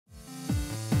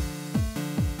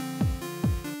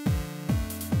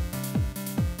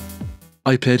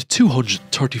I played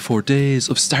 234 days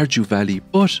of Stardew Valley,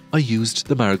 but I used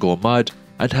the Margo mod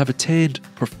and have attained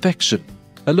perfection.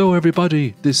 Hello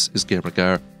everybody, this is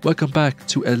GamerGar. Welcome back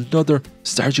to another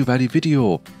Stardew Valley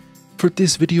video. For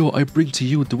this video I bring to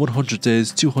you the 100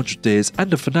 days, 200 days and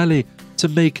the finale to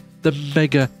make the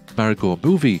mega Margo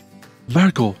movie.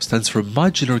 Margo stands for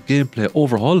Modular Gameplay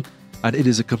Overhaul, and it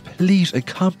is a complete and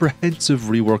comprehensive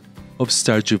rework of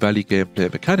Stardew Valley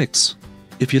gameplay mechanics.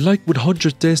 If you like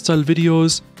 100 day style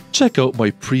videos, check out my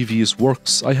previous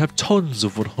works. I have tons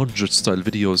of 100 style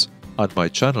videos on my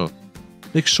channel.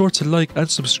 Make sure to like and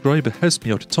subscribe, it helps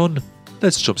me out a ton.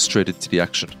 Let's jump straight into the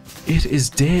action. It is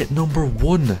day number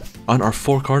 1 on our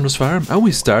Four Corners farm, and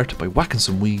we start by whacking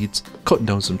some weeds, cutting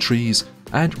down some trees,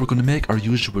 and we're going to make our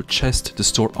usual chest to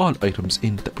store all items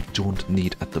in that we don't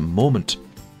need at the moment.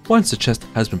 Once the chest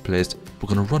has been placed,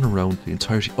 we're going to run around the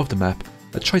entirety of the map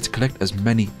and try to collect as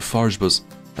many forageables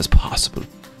as possible.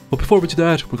 But before we do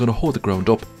that, we're going to hold the ground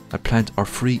up and plant our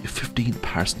free 15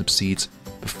 parsnip seeds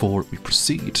before we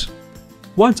proceed.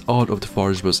 Once all of the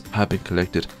forageables have been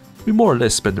collected, we more or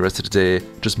less spend the rest of the day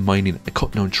just mining and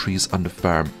cutting down trees on the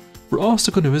farm. We're also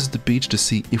going to visit the beach to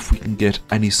see if we can get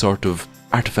any sort of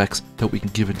artifacts that we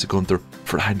can give into Gunther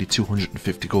for a handy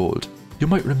 250 gold. You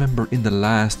might remember in the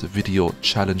last video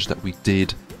challenge that we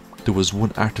did, there was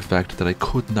one artifact that I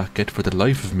could not get for the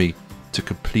life of me to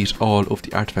complete all of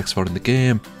the artifacts found in the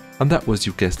game, and that was,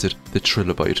 you guessed it, the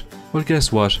trilobite. Well,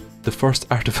 guess what? The first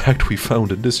artifact we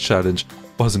found in this challenge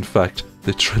was in fact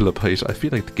the trilobite. I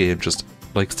feel like the game just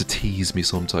likes to tease me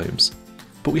sometimes.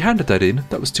 But we handed that in.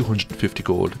 That was 250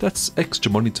 gold. That's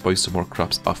extra money to buy some more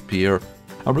crops off Pierre.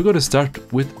 And we're going to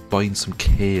start with buying some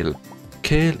kale.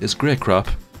 Kale is great crop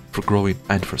for growing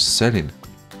and for selling.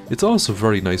 It's also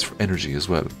very nice for energy as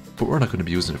well, but we're not going to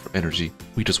be using it for energy,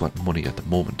 we just want money at the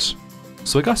moment.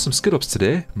 So I got some skill ups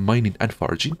today, mining and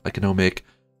foraging. I can now make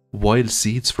wild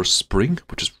seeds for spring,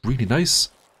 which is really nice.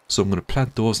 So I'm going to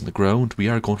plant those in the ground. We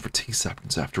are going for tea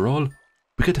saplings after all.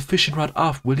 We get the fishing rod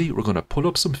off Willy, we're going to pull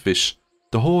up some fish.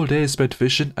 The whole day is spent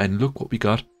fishing, and look what we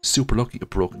got, super lucky, a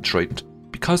broken trident.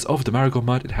 Because of the Margo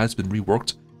mod, it has been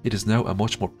reworked. It is now a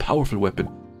much more powerful weapon.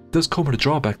 It does come with a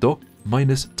drawback though,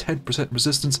 minus 10%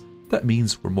 resistance. That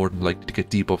means we're more than likely to get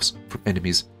debuffs from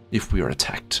enemies if we are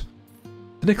attacked.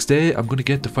 The next day, I'm going to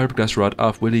get the fiberglass rod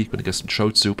off Willy, going to get some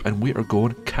trout soup, and we are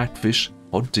going catfish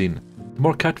hunting. The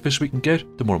more catfish we can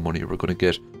get, the more money we're going to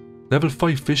get. Level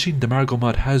 5 fishing, the Margo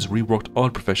mod has reworked all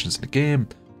professions in the game.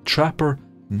 Trapper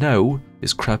now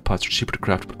is crab pots are cheaper to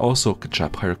craft, but also can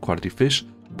trap higher quality fish.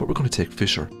 But we're going to take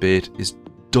fisher. Bait is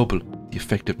double the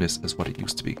effectiveness as what it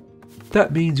used to be.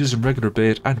 That means using regular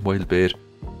bait and wild bait,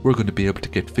 we're going to be able to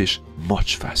get fish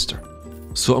much faster.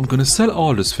 So I'm going to sell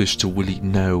all this fish to Willy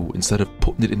now instead of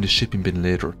putting it in the shipping bin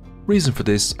later. Reason for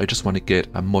this, I just want to get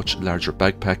a much larger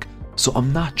backpack, so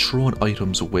I'm not throwing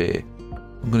items away.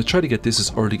 I'm going to try to get this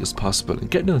as early as possible,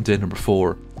 and getting it on day number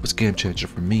 4 was a game changer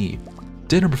for me.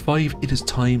 Day number 5, it is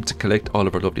time to collect all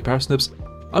of our lovely parsnips.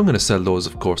 I'm going to sell those,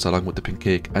 of course, along with the pink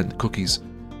cake and the cookies,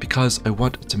 because I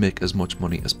want to make as much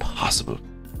money as possible.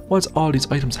 Once all these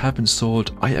items have been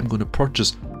sold, I am going to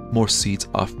purchase more seeds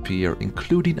off Pierre,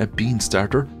 including a bean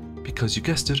starter, because you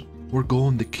guessed it, we're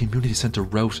going the community center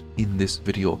route in this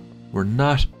video. We're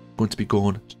not going to be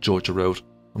going the Georgia route.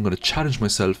 I'm going to challenge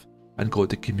myself and go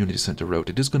the community center route.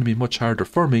 It is going to be much harder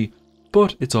for me,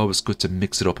 but it's always good to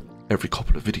mix it up every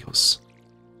couple of videos.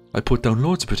 I put down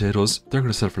loads of potatoes. They're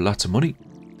going to sell for lots of money.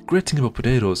 The great thing about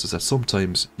potatoes is that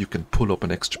sometimes you can pull up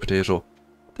an extra potato.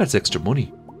 That's extra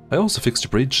money. I also fixed a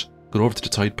bridge, got over to the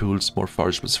tide pools, more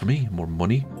forageables for me, more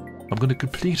money. I'm going to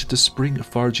complete the spring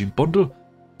foraging bundle.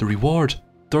 The reward,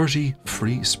 30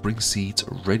 free spring seeds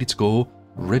ready to go,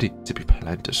 ready to be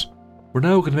planted. We're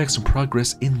now going to make some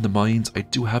progress in the mines. I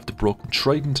do have the broken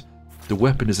trident. The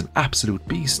weapon is an absolute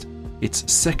beast. Its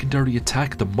secondary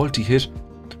attack, the multi-hit,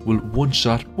 will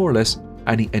one-shot more or less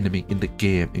any enemy in the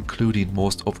game, including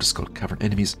most of the Skull Cavern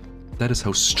enemies. That is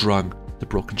how strong the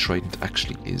broken trident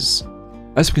actually is.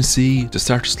 As we can see, the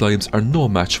starter slimes are no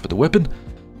match for the weapon.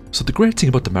 So the great thing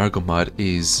about the Margo mod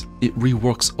is it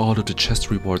reworks all of the chest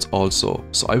rewards also.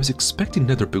 So I was expecting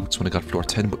nether boots when I got floor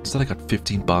 10, but instead I got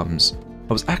 15 bombs.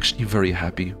 I was actually very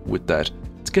happy with that.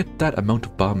 To get that amount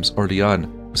of bombs early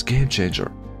on was game changer.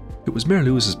 It was Mayor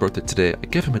Lewis's birthday today. I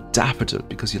gave him a daffodil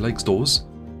because he likes those.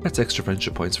 That's extra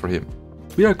friendship points for him.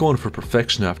 We are going for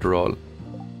perfection after all.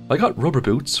 I got rubber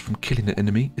boots from killing an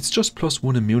enemy. It's just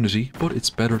 +1 immunity, but it's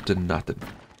better than nothing.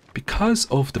 Because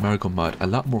of the Margo mod, a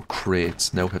lot more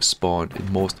crates now have spawned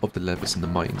in most of the levels in the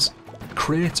mines.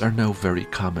 Crates are now very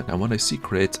common, and when I see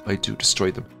crates, I do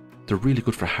destroy them. They're really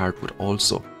good for hardwood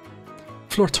also.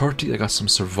 Floor 30 I got some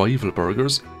survival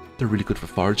burgers, they're really good for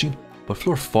foraging, but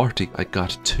floor 40 I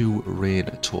got 2 rain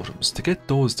totems. To get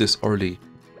those this early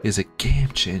is a game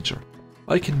changer.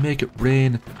 I can make it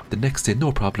rain the next day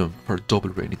no problem for a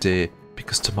double rainy day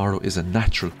because tomorrow is a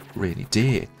natural rainy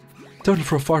day. Down to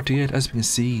floor 48, as we can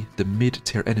see, the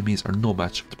mid-tier enemies are no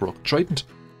match for the broken trident.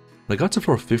 When I got to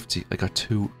floor 50, I got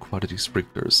 2 quality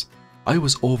sprinklers. I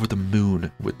was over the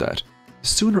moon with that. The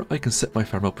sooner I can set my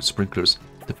farm up with sprinklers,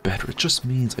 the better. It just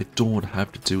means I don't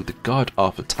have to do the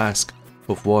god-awful task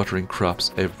of watering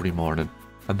crops every morning.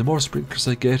 And the more sprinklers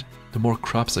I get, the more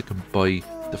crops I can buy,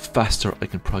 the faster I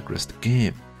can progress the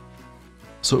game.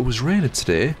 So it was raining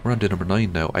today, we're on day number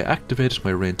 9 now. I activated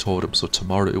my rain totem so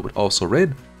tomorrow it would also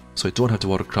rain, so I don't have to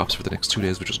water crops for the next 2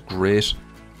 days, which is great.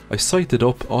 I sighted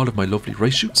up all of my lovely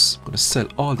rice shoots. I'm going to sell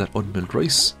all that unmilled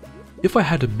rice. If I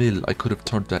had a mill, I could have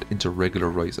turned that into regular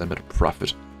rice and made a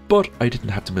profit, but I didn't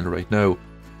have to mill right now,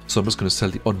 so I'm just going to sell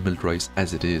the unmilled rice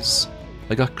as it is.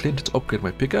 I got Clint to upgrade my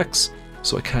pickaxe,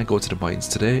 so I can't go to the mines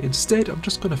today. Instead, I'm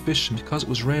just going to fish, and because it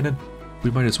was raining,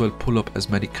 we might as well pull up as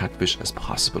many catfish as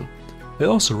possible. I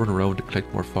also run around to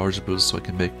collect more forageables so I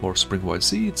can make more spring wild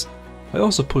seeds. I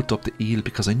also pulled up the eel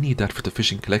because I need that for the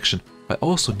fishing collection. I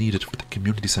also need it for the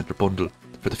community centre bundle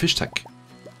for the fish tank.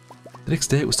 The next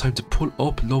day it was time to pull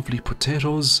up lovely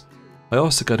potatoes. I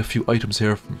also got a few items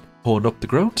here from hoeing up the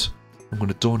ground. I'm going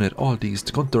to donate all these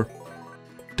to Gunther.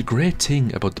 The great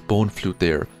thing about the bone flute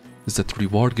there is that the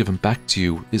reward given back to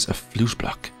you is a flute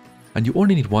block. And you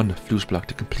only need 1 flute block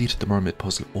to complete the mermaid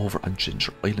puzzle over on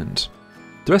Ginger Island.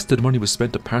 The rest of the money was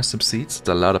spent on parsnip seeds. It's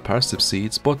a lot of parsnip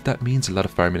seeds, but that means a lot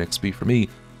of farming XP for me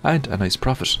and a nice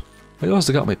profit. I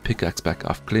also got my pickaxe back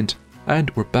off Clint, and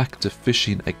we're back to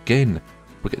fishing again.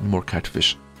 We're getting more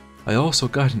catfish. I also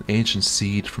got an ancient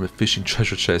seed from a fishing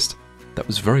treasure chest. That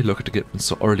was very lucky to get one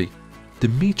so early.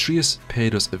 Demetrius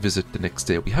paid us a visit the next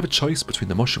day. We have a choice between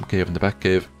the mushroom cave and the bat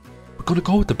cave. We're going to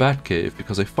go with the bat cave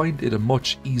because I find it a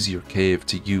much easier cave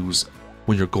to use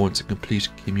when you're going to complete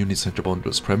community centre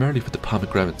bundles, primarily for the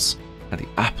pomegranates and the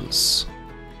apples.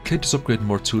 Clint is upgrading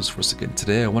more tools for us again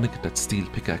today. I want to get that steel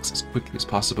pickaxe as quickly as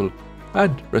possible,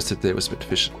 and the rest of the day was spent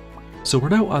fishing. So we're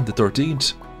now on the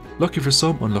 13th. Lucky for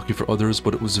some, unlucky for others,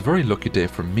 but it was a very lucky day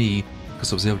for me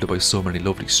because I was able to buy so many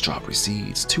lovely strawberry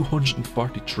seeds.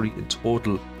 243 in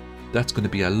total. That's going to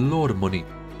be a load of money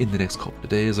in the next couple of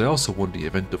days. I also won the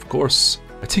event, of course.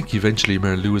 I think eventually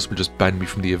Mary Lewis will just ban me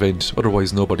from the event,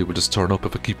 otherwise nobody will just turn up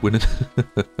if I keep winning.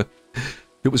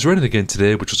 It was raining again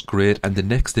today, which was great, and the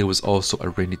next day was also a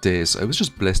rainy day, so I was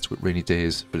just blessed with rainy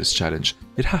days for this challenge.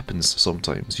 It happens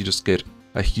sometimes, you just get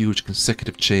a huge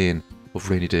consecutive chain of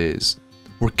rainy days.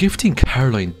 We're gifting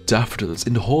Caroline daffodils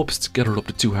in the hopes to get her up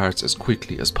to 2 hearts as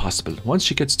quickly as possible. Once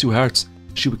she gets 2 hearts,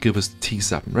 she would give us the tea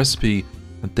sapping recipe,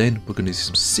 and then we're going to see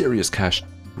some serious cash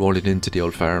rolling into the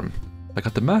old farm. I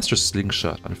got the master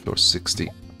slingshot on floor 60.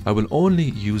 I will only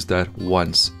use that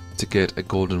once to get a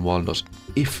golden walnut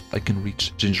if I can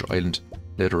reach Ginger Island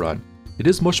later on. It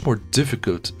is much more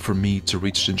difficult for me to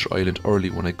reach Ginger Island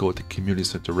early when I go the community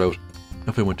centre route.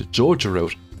 If I went the Georgia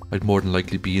route, I'd more than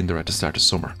likely be in there at the start of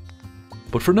summer.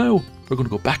 But for now, we're going to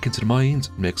go back into the mines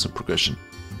and make some progression.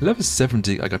 Level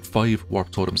 70, I got 5 warp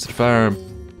totems to the farm.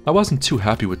 I wasn't too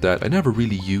happy with that. I never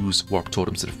really use warp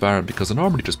totems to the farm because I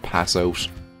normally just pass out.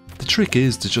 The trick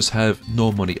is to just have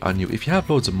no money on you. If you have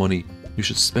loads of money, you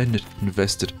should spend it,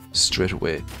 invest it straight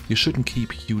away. You shouldn't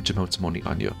keep huge amounts of money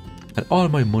on you. And all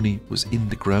my money was in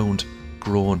the ground,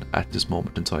 grown at this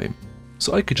moment in time.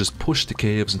 So I could just push the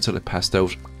caves until I passed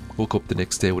out, woke up the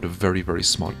next day with a very, very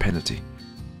small penalty.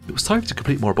 It was time to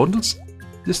complete more bundles.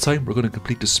 This time we're going to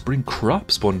complete the spring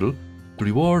crops bundle. The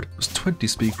reward was 20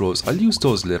 speed grows. I'll use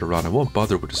those later on. I won't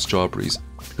bother with the strawberries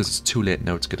because it's too late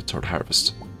now to get a 3rd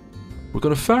harvest. We're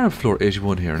going to farm floor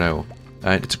 81 here now,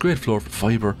 and it's a great floor for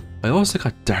fibre. I also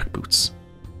got dark boots.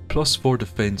 +4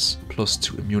 defense,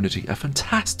 +2 immunity. A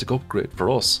fantastic upgrade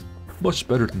for us. Much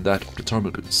better than that of the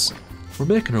thermal boots. We're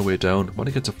making our way down. I want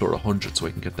to get to floor 100 so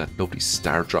I can get that lovely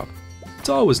star drop. It's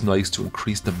always nice to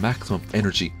increase the maximum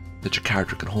energy that your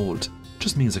character can hold. It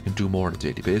just means I can do more on a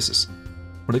daily basis.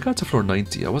 When I got to floor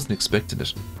 90, I wasn't expecting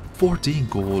it. 14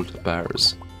 gold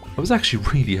bars. I was actually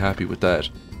really happy with that,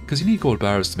 because you need gold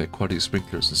bars to make quality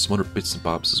sprinklers and some other bits and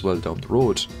bobs as well down the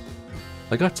road.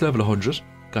 I got to level 100,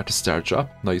 got the star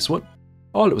drop, nice one.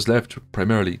 All that was left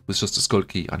primarily was just a skull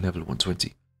key on level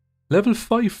 120. Level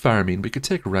 5 farming, we could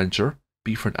take rancher,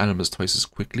 befriend animals twice as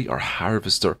quickly, or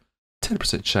harvester.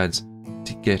 10% chance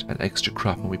to get an extra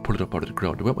crop when we pull it up out of the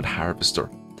ground. I went with harvester.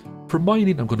 For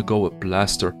mining, I'm going to go with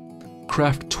blaster.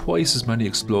 Craft twice as many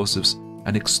explosives,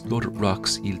 and exploded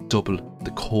rocks yield double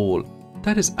the coal.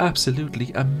 That is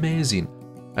absolutely amazing.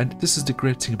 And this is the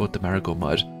great thing about the Margo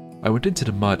mod. I went into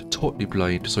the mod totally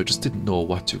blind, so I just didn't know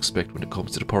what to expect when it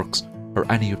comes to the perks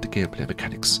or any of the gameplay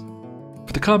mechanics.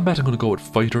 For the combat, I'm going to go with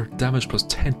Fighter, damage plus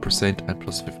 10% and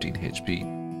plus 15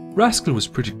 HP. Rascal was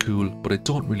pretty cool, but I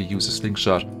don't really use a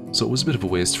slingshot, so it was a bit of a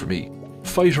waste for me.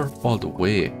 Fighter all the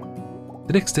way.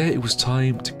 The next day it was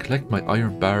time to collect my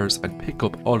iron bars and pick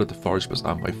up all of the forageables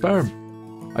on my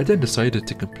farm. I then decided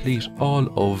to complete all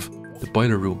of the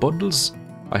boiler room bundles.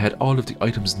 I had all of the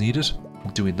items needed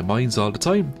from doing the mines all the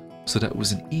time, so that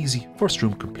was an easy first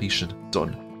room completion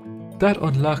done. That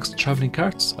unlocks the travelling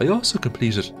carts. I also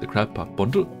completed the crab pot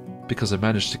bundle because I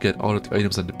managed to get all of the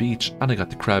items on the beach and I got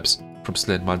the crabs from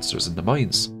slaying monsters in the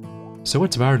mines. So I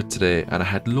went to Maryland today and I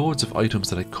had loads of items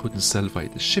that I couldn't sell via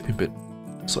the shipping bin,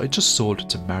 so I just sold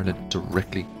to Maryland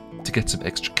directly to get some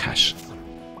extra cash.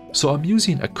 So I'm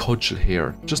using a cudgel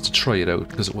here just to try it out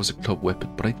because it was a club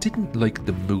weapon, but I didn't like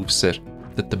the moveset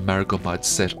that the Margo mod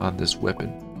set on this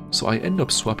weapon, so I ended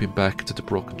up swapping back to the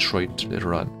broken trident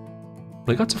later on.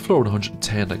 When I got to floor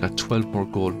 110, I got 12 more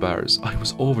gold bars. I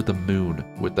was over the moon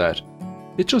with that.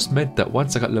 It just meant that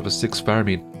once I got level 6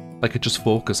 farming, I could just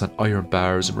focus on iron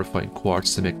bars and refined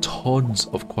quartz to make tons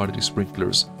of quality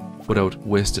sprinklers without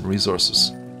wasting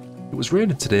resources. It was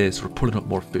raining today, so we're pulling up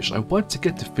more fish. I want to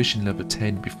get to fishing level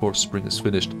 10 before spring is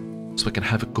finished, so I can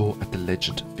have a go at the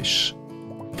legend fish.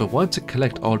 If I want to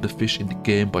collect all the fish in the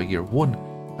game by year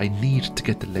 1, I need to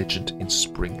get the legend in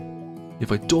spring.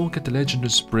 If I don't get the legend in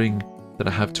spring, then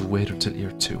I have to wait until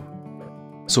year 2.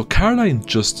 So Caroline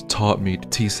just taught me the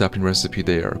tea sapling recipe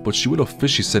there, but she will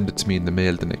officially send it to me in the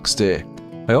mail the next day.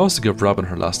 I also gave Robin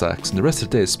her last axe, and the rest of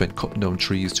the day I spent cutting down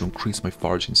trees to increase my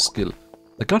foraging skill.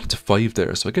 I got it to 5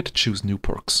 there, so I get to choose new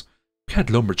perks. We had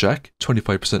Lumberjack,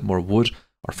 25% more wood,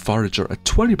 or Forager, a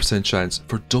 20% chance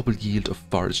for double yield of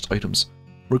foraged items.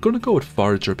 We're going to go with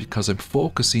Forager because I'm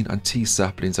focusing on tea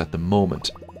saplings at the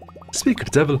moment. Speak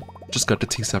of the devil, just got the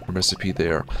tea sapling recipe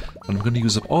there, and I'm going to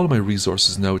use up all my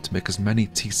resources now to make as many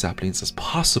tea saplings as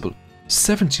possible.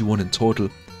 71 in total.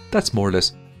 That's more or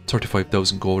less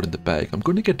 35,000 gold in the bag. I'm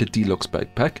going to get the deluxe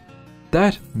backpack.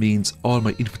 That means all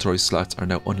my inventory slots are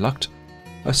now unlocked.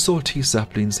 I sold tea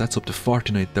saplings, that's up to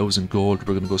 49,000 gold.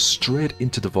 We're going to go straight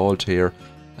into the vault here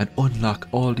and unlock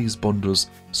all these bundles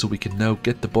so we can now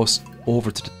get the bus over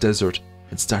to the desert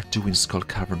and start doing Skull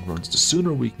Cavern runs. The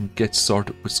sooner we can get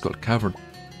sorted with Skull Cavern,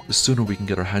 the sooner we can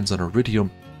get our hands on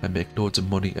Iridium and make loads of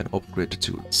money and upgrade the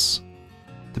tools.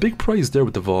 The big prize there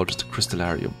with the vault is the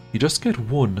Crystallarium. You just get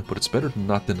one, but it's better than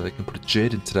nothing, and I can put a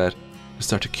jade into that and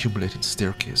start accumulating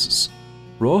staircases.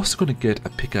 We're also going to get a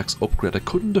pickaxe upgrade. I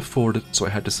couldn't afford it, so I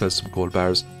had to sell some gold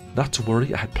bars. Not to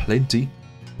worry, I had plenty.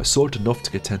 I sold enough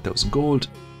to get 10,000 gold,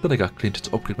 then I got Clint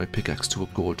to upgrade my pickaxe to a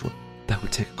gold one. That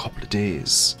would take a couple of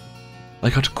days. I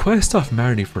got a quest off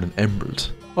Marnie for an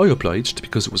emerald. I obliged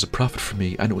because it was a profit for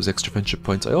me and it was extra friendship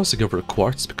points. I also gave her a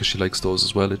quartz because she likes those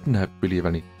as well. I didn't really have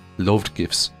any loved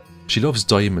gifts. She loves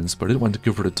diamonds, but I didn't want to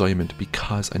give her a diamond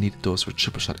because I needed those for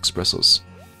triple shot espressos.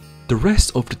 The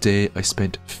rest of the day I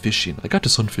spent fishing. I got the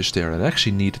sunfish there and I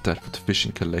actually needed that for the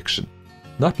fishing collection.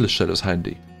 Not Lachello's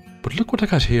handy. But look what I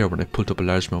got here when I pulled up a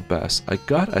largemouth bass. I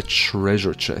got a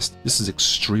treasure chest. This is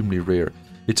extremely rare.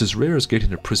 It's as rare as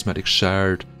getting a prismatic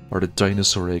shard or a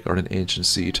dinosaur egg or an ancient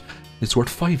seed. It's worth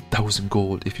 5,000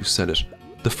 gold if you sell it.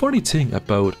 The funny thing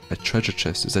about a treasure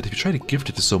chest is that if you try to gift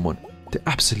it to someone, they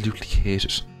absolutely hate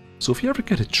it. So if you ever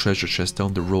get a treasure chest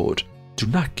down the road, do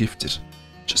not gift it.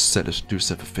 Just sell it, do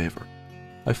yourself a favour.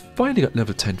 I finally got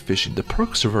level 10 fishing. The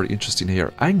perks are very interesting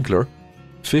here. Angler,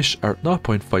 fish are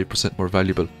 0.5% more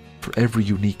valuable for every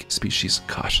unique species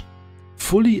caught.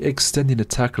 Fully extending the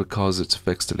tackle causes its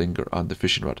effects to linger on the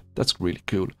fishing rod. That's really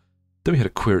cool. Then we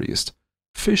had Aquarist.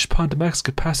 Fish pond max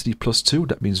capacity +2,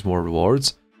 that means more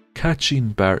rewards. Catching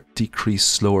bar decrease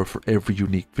slower for every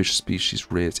unique fish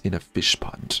species raised in a fish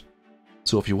pond.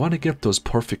 So if you want to get those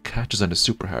perfect catches on a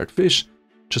super hard fish,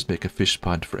 just make a fish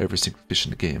pond for every single fish in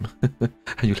the game.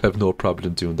 And you'll have no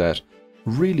problem doing that.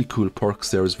 Really cool perks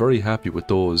there. I was very happy with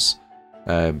those.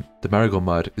 The Margo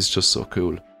mod is just so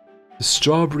cool. The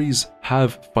strawberries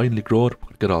have finally grown. We're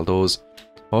going to get all those.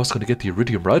 I'm also going to get the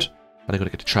iridium rod. And I'm going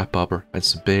to get the trap bobber and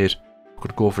some bait. I'm going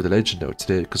to go for the legend now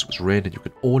today because it was raining. You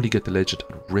can only get the legend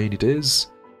on rainy days.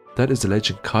 That is the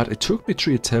legend caught. It took me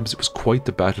 3 attempts. It was quite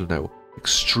the battle now.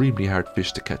 Extremely hard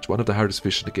fish to catch. One of the hardest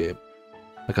fish in the game.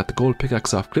 I got the gold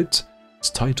pickaxe off Clint.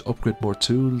 It's time to upgrade more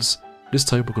tools. This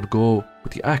time we're going to go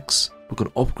with the axe. We're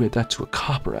going to upgrade that to a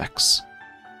copper axe.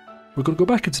 We're going to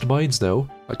go back into the mines now.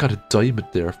 I got a diamond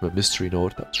there from a mystery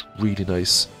note. That's really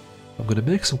nice. I'm going to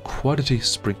make some quality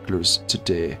sprinklers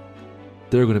today.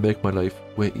 They're going to make my life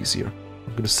way easier.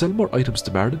 I'm going to sell more items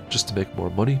to Marlin just to make more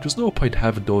money. There's no point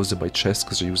having those in my chest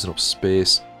because they're using up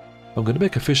space. I'm going to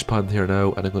make a fish pond here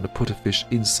now, and I'm going to put a fish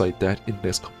inside that in the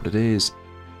next couple of days.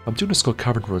 I'm doing a Skull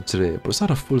Cavern run today, but it's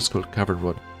not a full Skull Cavern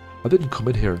run. I didn't come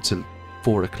in here until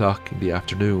 4 o'clock in the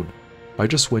afternoon. I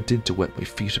just went in to wet my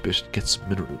feet a bit and get some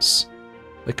minerals.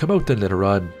 I come out then later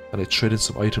on, and I trade in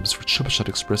some items for Chubba Shot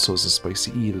Espressos and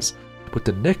Spicy Eels, but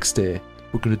the next day,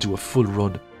 we're going to do a full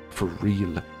run for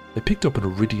real. I picked up an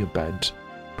Iridium Band,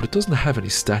 but it doesn't have any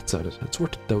stats on it, and it's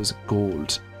worth 1,000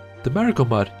 gold. The Margo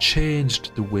mod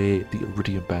changed the way the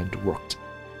Iridium Band worked,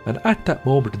 and at that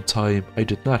moment in time I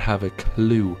did not have a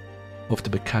clue of the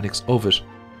mechanics of it,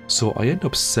 so I ended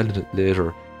up selling it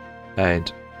later,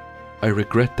 and I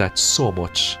regret that so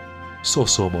much,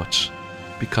 so much,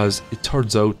 because it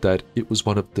turns out that it was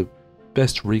one of the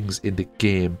best rings in the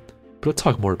game, but I'll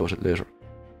talk more about it later.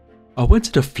 I went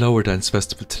to the Flower Dance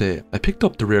Festival today. I picked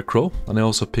up the Rare Crow, and I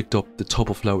also picked up the Tub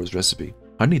of Flowers recipe.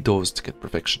 I need those to get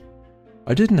perfection.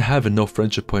 I didn't have enough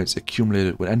friendship points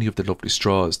accumulated with any of the lovely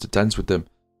straws to dance with them,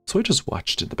 so I just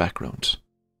watched in the background.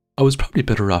 I was probably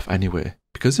better off anyway,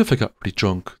 because if I got really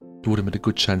drunk, there would have been a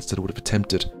good chance that I would have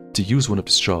attempted to use one of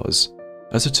the straws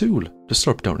as a tool to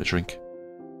slurp down a drink.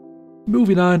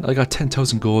 Moving on, I got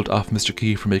 10,000 gold off Mr.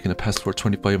 Key for making a Passport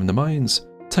 25 in the mines.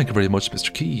 Thank you very much,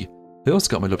 Mr. Key. I also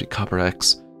got my lovely copper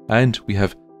axe, and we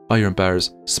have iron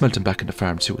bars smelting back in the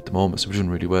farm too at the moment, so we're doing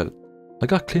really well. I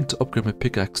got Clint to upgrade my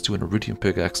pickaxe to an Iridium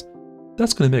pickaxe.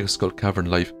 That's going to make a Skull Cavern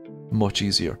life much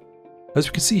easier. As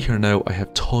we can see here now, I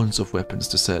have tons of weapons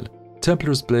to sell.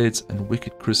 Templar's Blades and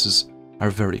Wicked Chris's are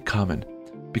very common,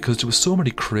 because there were so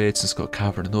many crates in Skull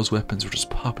Cavern and those weapons were just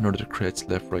popping out of the crates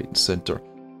left, right and centre.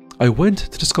 I went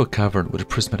to the Skull Cavern with a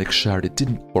prismatic shard. It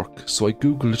didn't work, so I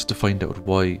googled it to find out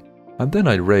why, and then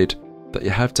I read that you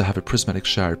have to have a prismatic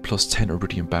shard plus 10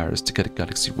 Iridium bars to get a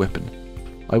galaxy weapon.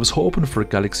 I was hoping for a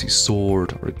galaxy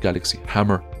sword or a galaxy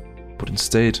hammer, but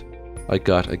instead I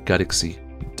got a galaxy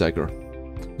dagger.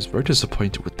 I was very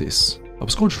disappointed with this. I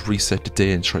was going to reset the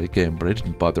day and try again, but I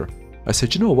didn't bother. I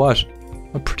said, you know what,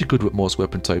 I'm pretty good with most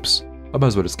weapon types. I might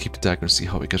as well just keep the dagger and see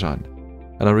how I get on.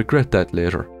 And I regret that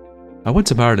later. I went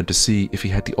to Marlin to see if he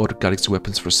had the other galaxy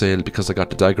weapons for sale because I got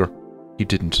the dagger. He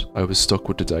didn't. I was stuck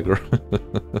with the dagger.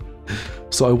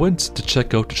 So I went to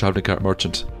check out the travelling cart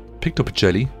merchant. Picked up a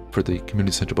jelly for the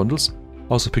community centre bundles.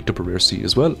 Also picked up a rare seed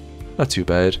as well. Not too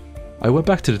bad. I went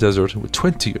back to the desert with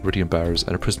 20 Iridium bars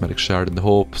and a prismatic shard in the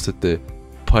hopes that the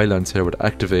pylons here would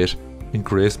activate and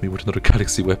grace me with another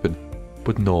galaxy weapon.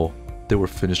 But no, they were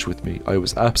finished with me. I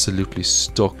was absolutely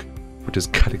stuck with this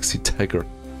galaxy dagger.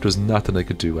 There was nothing I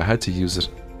could do. I had to use it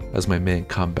as my main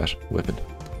combat weapon.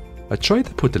 I tried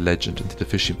to put the legend into the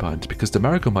fishing pond because the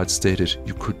Margo mod stated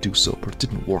you could do so, but it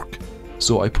didn't work.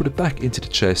 So I put it back into the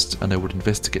chest and I would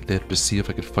investigate later to see if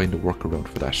I could find a workaround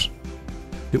for that.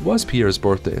 It was Pierre's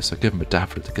birthday, so I gave him a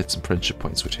daffodil to get some friendship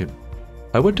points with him.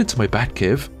 I went into my bat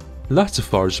cave, lots of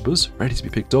forageables ready to be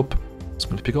picked up. So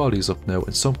I'm going to pick all these up now,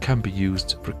 and some can be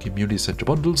used for community centre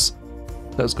bundles.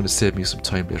 That was going to save me some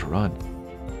time later on.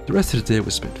 The rest of the day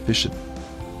was spent fishing.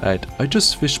 And I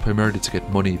just fished primarily to get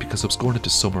money because I was going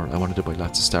into summer and I wanted to buy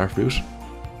lots of starfruit.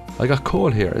 I got coal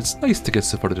here. It's nice to get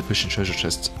stuff out of the fishing treasure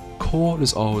chests. Coal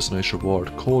is always a nice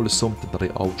reward. Coal is something that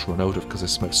I always run out of because I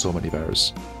smell so many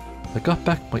bars. I got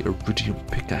back my Iridium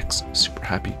pickaxe, super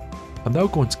happy. I'm now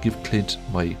going to give Clint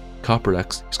my copper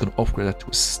axe. He's going to upgrade that to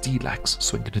a steel axe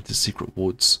so I can get into the secret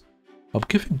woods. I'm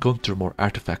giving Gunther more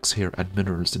artifacts here and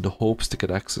minerals in the hopes to get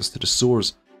access to the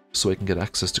sewers so I can get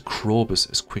access to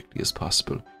Krobus as quickly as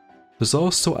possible. There's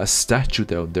also a statue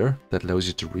down there that allows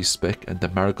you to respec, and the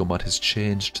Margo mod has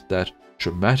changed that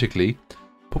dramatically,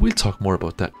 but we'll talk more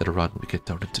about that later on when we get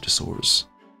down into the sewers.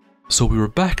 So we were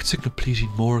back to completing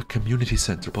more community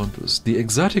centre bundles. The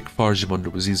exotic foraging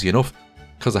bundle was easy enough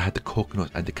because I had the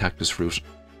coconut and the cactus fruit.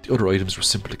 The other items were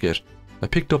simple to get. I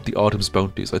picked up the Autumn's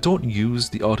Bounties. I don't use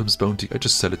the Autumn's Bounty, I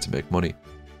just sell it to make money.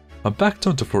 I'm back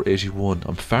down to floor 81.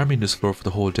 I'm farming this floor for the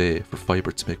whole day for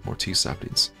fibre to make more tea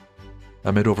saplings.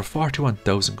 I made over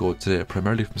 41,000 gold today,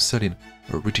 primarily from selling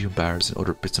Iridium bars and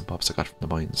other bits and bobs I got from the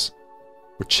mines.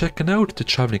 We're checking out the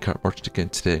travelling cart merchant again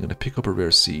today. I'm going to pick up a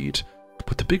rare seed,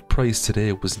 but the big prize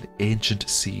today was an ancient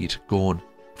seed going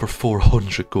for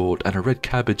 400 gold and a red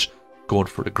cabbage going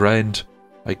for $1,000.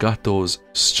 I got those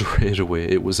straight away.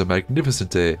 It was a magnificent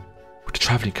day with the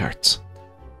travelling carts.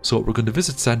 So we're going to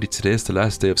visit Sandy today. It's the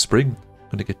last day of spring. I'm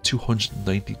going to get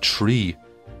 293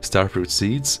 starfruit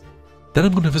seeds. Then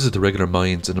I'm going to visit the regular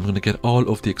mines and I'm going to get all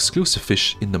of the exclusive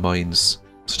fish in the mines,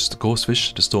 such as the ghost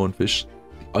fish, the stonefish,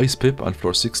 the ice pip on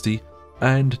floor 60,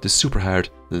 and the super hard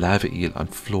lava eel on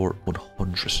floor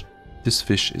 100. This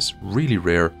fish is really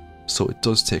rare so it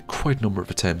does take quite a number of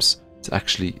attempts to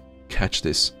actually catch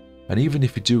this. And even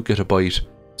if you do get a bite,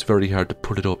 it's very hard to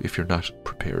pull it up if you're not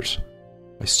prepared.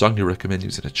 I strongly recommend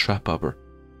using a trap bobber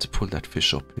to pull that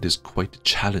fish up. It is quite a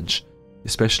challenge,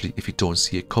 especially if you don't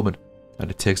see it coming and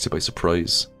it takes you by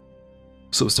surprise.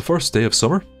 So it's the first day of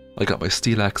summer. I got my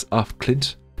steel axe off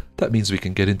Clint. That means we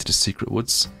can get into the secret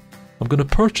woods. I'm going to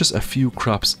purchase a few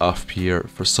crops off Pierre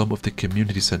for some of the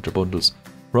community centre bundles.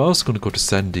 We're also going to go to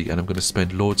Sandy and I'm going to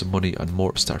spend loads of money on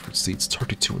more starfruit seeds,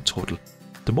 32 in total.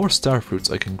 The more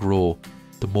starfruits I can grow,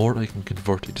 the more I can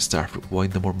convert into starfruit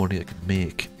wine, the more money I can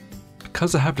make.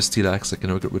 Because I have the steel axe, I can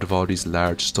now get rid of all these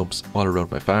large stumps all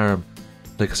around my farm.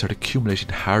 I can start accumulating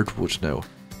hardwood now,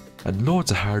 and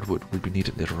loads of hardwood will be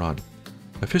needed later on.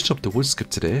 I fished up the wood skip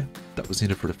today, that was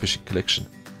needed for the fishing collection.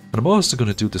 And I'm also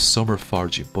going to do the summer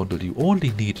foraging bundle. You only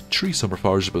need 3 summer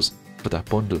forageables for that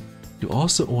bundle. You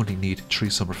also only need 3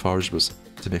 summer forageables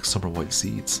to make summer wild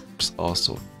seeds, which is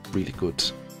also really good.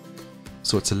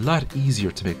 So it's a lot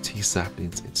easier to make tea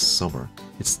saplings in summer.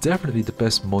 It's definitely the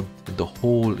best month in the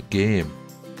whole game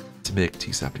to make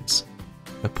tea saplings.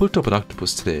 I pulled up an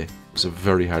octopus today. It was a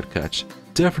very hard catch.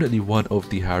 Definitely one of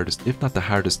the hardest, if not the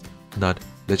hardest,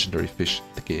 non-legendary fish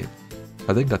in the game.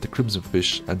 I then got the crimson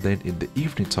fish, and then in the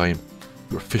evening time,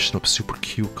 we were fishing up super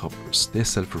cucumbers. They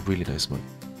sell for really nice money.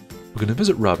 We're going to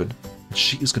visit Robin, and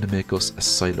she is going to make us a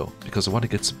silo because I want to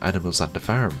get some animals on the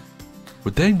farm.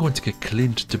 We're then going to get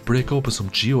Clint to break open some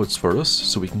geodes for us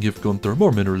so we can give Gunther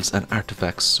more minerals and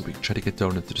artifacts so we can try to get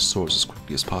down into the source as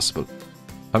quickly as possible.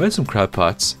 I made some crab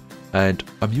pots and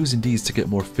I'm using these to get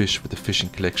more fish for the fishing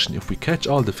collection. If we catch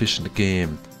all the fish in the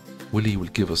game, Willie will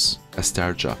give us a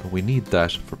star drop and we need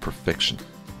that for perfection.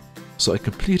 So I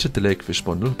completed the lake fish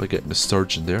bundle by getting a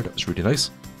sturgeon there. That was really nice.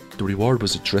 The reward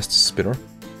was a dressed spinner.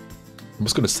 I'm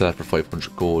just going to sell it for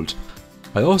 500 gold.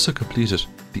 I also completed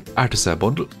the artisan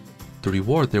bundle. The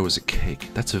reward there was a keg.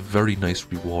 That's a very nice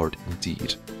reward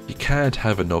indeed. You can't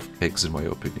have enough kegs in my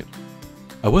opinion.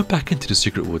 I went back into the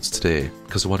secret woods today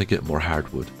because I want to get more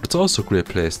hardwood, but it's also a great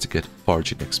place to get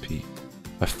foraging XP.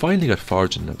 I finally got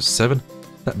foraging level 7.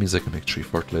 That means I can make 3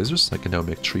 fertilizers. I can now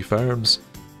make 3 farms.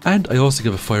 And I also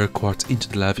give a fire quartz into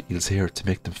the lava eels here to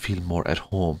make them feel more at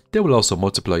home. They will also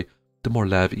multiply. The more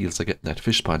lava eels I get in that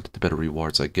fish pond, the better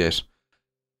rewards I get.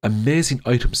 Amazing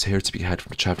items here to be had from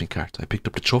the travelling cart. I picked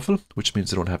up the truffle, which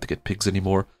means I don't have to get pigs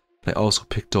anymore. And I also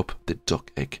picked up the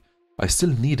duck egg. I still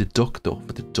need a duck though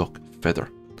for the duck feather.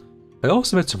 I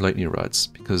also made some lightning rods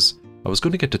because I was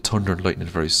going to get the thunder and lightning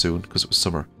very soon because it was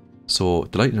summer. So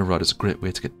the lightning rod is a great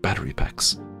way to get battery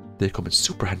packs. They come in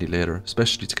super handy later,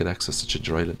 especially to get access to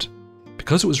Ginger Island.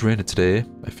 Because it was raining today,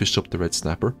 I fished up the red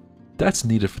snapper. That's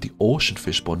needed for the ocean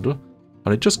fish bundle,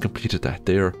 and I just completed that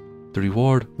there. The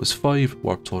reward was 5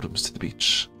 warp totems to the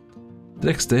beach. The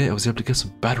next day I was able to get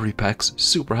some battery packs,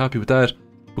 super happy with that.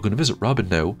 We're going to visit Robin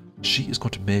now. She is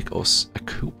going to make us a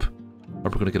coop, and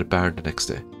we're going to get a barn the next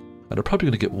day. And I'm probably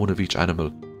going to get one of each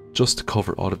animal just to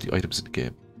cover all of the items in the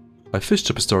game. I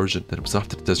fished up a sturgeon, then I was off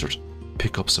to the desert,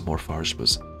 pick up some more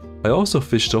forageables. I also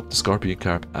fished up the scorpion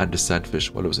carp and the sandfish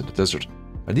while I was in the desert.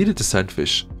 I needed the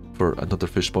sandfish for another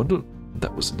fish bundle, and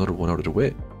that was another one out of the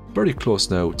way. Very close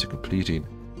now to completing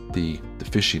the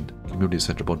fishing community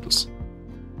centre bundles.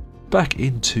 Back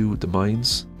into the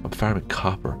mines, I'm farming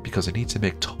copper because I need to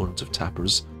make tons of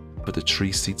tappers for the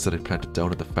tree seeds that I planted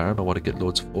down on the farm. I want to get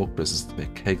loads of oak resins to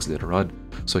make kegs later on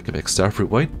so I can make starfruit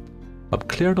wine. I'm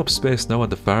clearing up space now on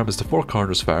the farm. It's the Four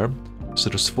Corners farm, so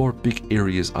there's 4 big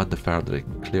areas on the farm that I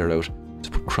can clear out to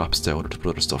put crops down or to put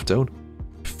other stuff down.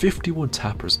 51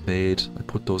 tappers made. I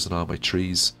put those in all my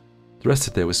trees. The rest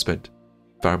of the day was spent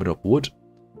farming up wood.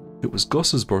 It was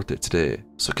Gus's birthday today,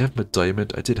 so I gave him a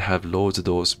diamond. I did have loads of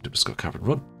those from the Scott Cavern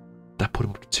run. That put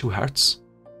him up to 2 hearts.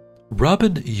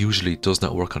 Robin usually does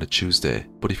not work on a Tuesday,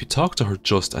 but if you talk to her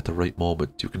just at the right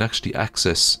moment, you can actually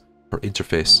access her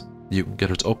interface. You can get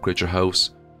her to upgrade your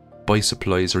house, buy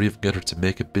supplies, or even get her to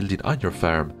make a building on your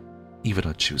farm, even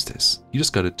on Tuesdays. You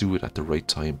just gotta do it at the right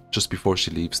time, just before she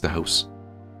leaves the house.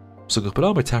 So I'm gonna put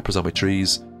all my tappers on my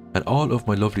trees, and all of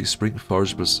my lovely spring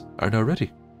forageables are now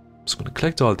ready. So I'm going to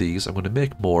collect all these, I'm going to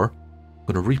make more, I'm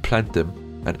going to replant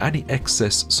them, and any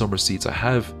excess summer seeds I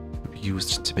have will be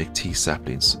used to make tea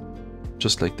saplings.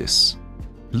 Just like this.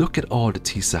 Look at all the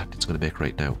tea saplings I'm going to make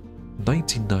right now.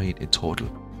 99 in total.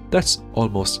 That's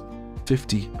almost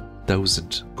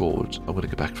 50,000 gold I'm going to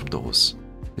get back from those.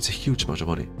 It's a huge amount of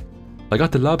money. I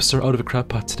got the lobster out of a crab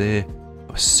pot today.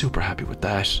 I was super happy with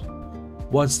that.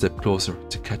 One step closer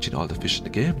to catching all the fish in the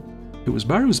game. It was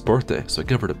Margo's birthday, so I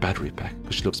gave her the battery pack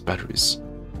because she loves batteries.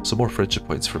 Some more friendship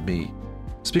points for me.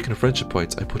 Speaking of friendship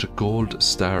points, I put a gold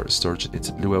star sturgeon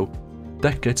into the luau.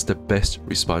 That gets the best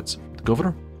response from the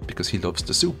governor because he loves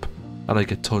the soup, and I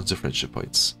get tons of friendship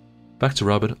points. Back to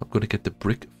Robin, I'm going to get the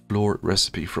brick floor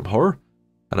recipe from her,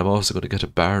 and I'm also going to get a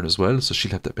barn as well, so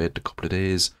she'll have that made in a couple of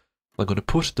days. I'm going to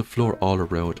put the floor all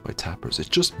around my tappers. It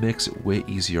just makes it way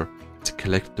easier to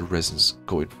collect the resins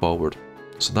going forward,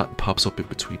 so nothing pops up in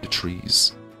between the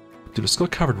trees. Doing a skull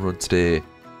cavern run today,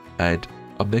 and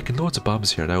I'm making loads of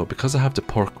bombs here now. Because I have the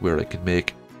perk where I can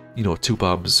make, 2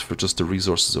 bombs for just the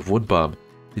resources of 1 bomb,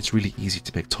 it's really easy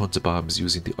to make tons of bombs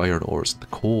using the iron ores and the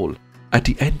coal. At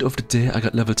the end of the day, I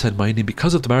got level 10 mining.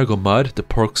 Because of the Margo mod, the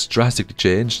perks drastically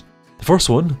changed. The first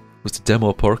one was the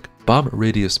demo perk, bomb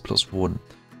radius +1,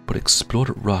 but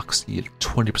exploded rocks yield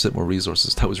 20% more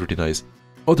resources. That was really nice.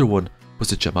 Other one was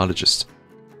the gemologist.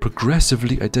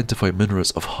 Progressively identify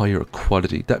minerals of higher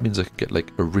quality. That means I can get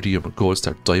like iridium or gold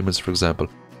star diamonds, for example.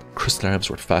 Crystal arms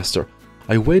work faster.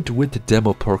 I went with the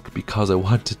demo perk because I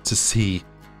wanted to see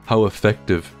how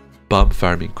effective bomb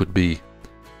farming could be.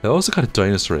 I also got a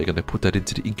dinosaur egg and I put that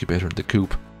into the incubator in the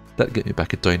coop. That'll get me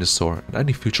back a dinosaur, and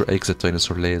any future eggs that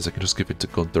dinosaur lays I can just give it to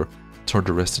Gunther, turn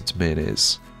the rest into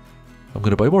mayonnaise. I'm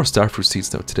going to buy more starfruit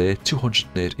seeds now today,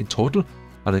 208 in total,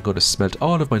 and I'm going to smelt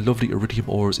all of my lovely iridium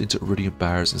ores into iridium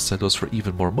bars and sell those for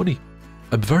even more money.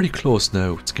 I'm very close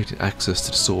now to getting access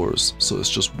to the sores, so it's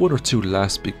just 1 or 2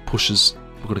 last big pushes.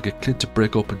 We're going to get Clint to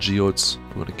break open geodes,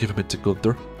 we're going to give him into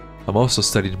Gunther. I'm also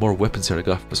studying more weapons here I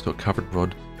got from this cavern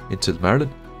run into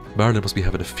Marlin. Marlin must be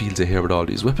having a field day here with all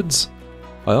these weapons.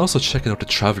 I also checked out the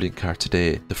travelling cart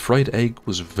today. The fried egg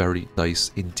was very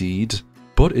nice indeed.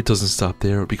 But it doesn't stop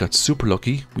there. We got super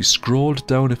lucky. We scrolled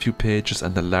down a few pages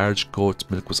and the large goat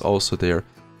milk was also there.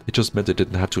 It just meant I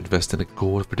didn't have to invest in a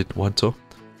gold if I didn't want to.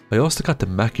 I also got the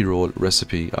Mackie roll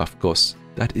recipe off Gus.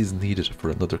 That is needed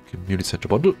for another community centre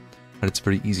bundle, and it's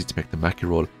very easy to make the Mackie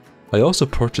roll. I also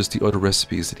purchased the other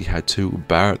recipes that he had too,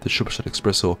 bar the Supershot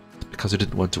Espresso, because I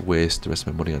didn't want to waste the rest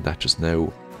of my money on that just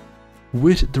now.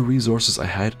 With the resources I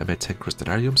had, I made 10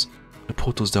 crystallariums. I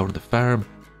put those down on the farm,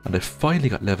 and I finally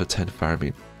got level 10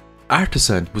 farming.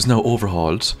 Artisan was now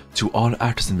overhauled to all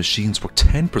artisan machines work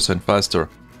 10% faster.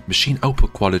 Machine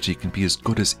output quality can be as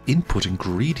good as input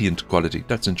ingredient quality.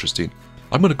 That's interesting.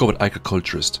 I'm going to go with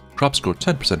agriculturist. Crops grow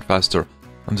 10% faster,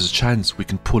 and there's a chance we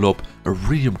can pull up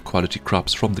iridium quality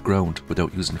crops from the ground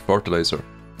without using fertilizer.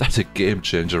 That's a game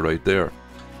changer right there.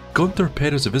 Gunther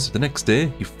paid us a visit the next day.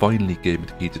 He finally gave me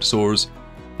the key to the sores.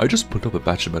 I just put up a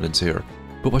batch of melons here.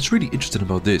 But what's really interesting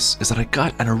about this is that I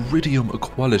got an iridium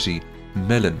quality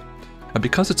melon. And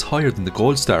because it's higher than the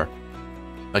gold star,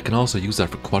 I can also use that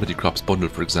for quality crops bundle,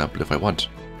 for example, if I want.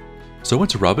 So I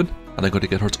went to Robin, and I'm going to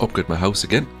get her to upgrade my house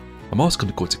again. I'm also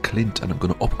going to go to Clint, and I'm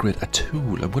going to upgrade a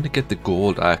tool. I'm going to get the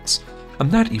gold axe.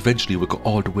 And that eventually will go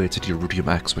all the way to the iridium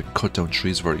axe, so I can cut down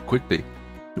trees very quickly.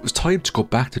 It was time to go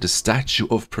back to the statue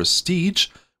of prestige.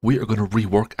 We are going to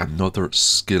rework another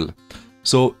skill.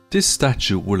 So this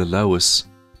statue will allow us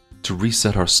to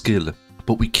reset our skill,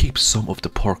 but we keep some of the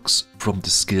perks from the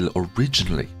skill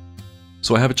originally.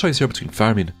 So I have a choice here between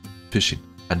farming, fishing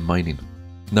and mining.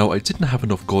 Now I didn't have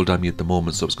enough gold on me at the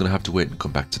moment, so I was going to have to wait and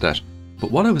come back to that.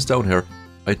 But while I was down here,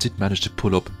 I did manage to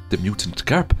pull up the mutant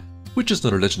carp, which is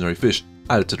another legendary fish,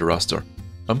 added to the roster.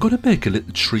 I'm going to make a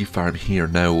little tree farm here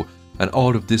now, and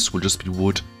all of this will just be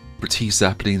wood for tea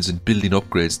saplings and building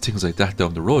upgrades, things like that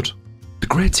down the road. The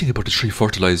great thing about the tree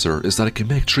fertilizer is that I can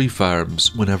make tree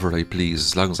farms whenever I please,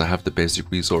 as long as I have the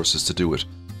basic resources to do it.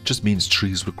 It just means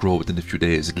trees will grow within a few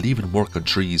days. It'll even work on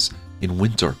trees in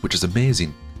winter, which is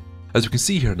amazing. As you can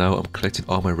see here now, I'm collecting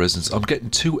all my resins. I'm getting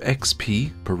 2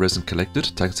 XP per resin collected,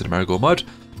 thanks to the Margo mod.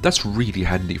 That's really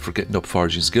handy for getting up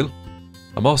foraging skill.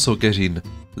 I'm also getting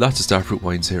lots of starfruit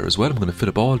wines here as well. I'm going to fill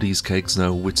up all these kegs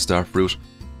now with starfruit.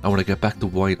 And when I get back the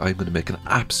wine, I'm going to make an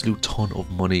absolute ton of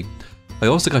money. I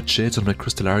also got shades on my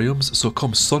crystallariums, so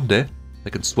come Sunday,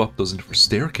 I can swap those in for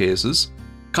staircases.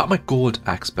 Got my gold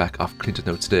axe back off Clinton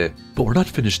now today. But we're not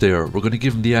finished there. We're going to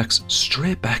give him the axe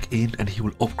straight back in, and he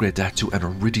will upgrade that to an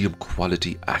iridium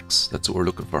quality axe. That's what we're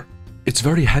looking for. It's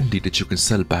very handy that you can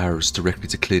sell bars directly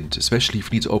to Clint, especially if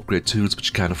you need to upgrade tools but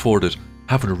you can't afford it.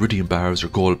 Having iridium bars or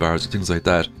gold bars or things like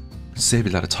that can save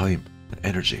you a lot of time and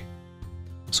energy.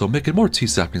 So I'm making more tea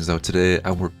saplings now today,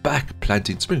 and we're back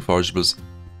planting spring forageables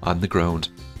on the ground.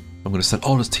 I'm going to sell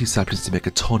all those tea saplings to make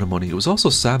a ton of money. It was also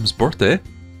Sam's birthday,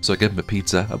 so I gave him a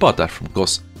pizza. I bought that from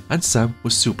Gus, and Sam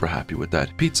was super happy with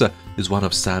that. Pizza is one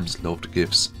of Sam's loved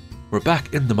gifts. We're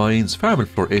back in the mines, farming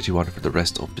floor 81 for the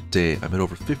rest of the day. I'm at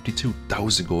over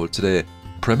 52,000 gold today,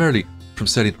 primarily from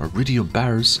selling iridium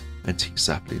bars and tea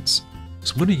saplings.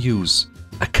 So I'm going to use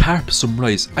a carp, some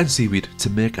rice and seaweed to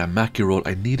make a mackie roll.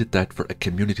 I needed that for a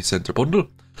community centre bundle.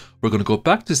 we're going to go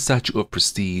back to Statue of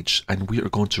Prestige and we are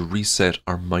going to reset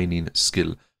our mining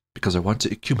skill because I want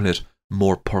to accumulate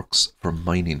more perks for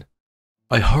mining.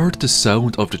 I heard the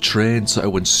sound of the train, so I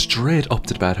went straight up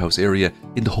to the bathhouse area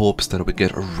in the hopes that I would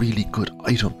get a really good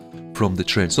item from the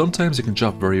train. Sometimes it can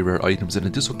drop very rare items, and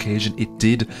on this occasion it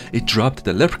did. It dropped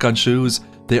the leprechaun shoes.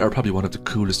 They are probably one of the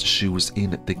coolest shoes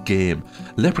in the game.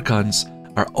 Leprechauns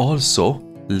are also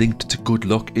linked to good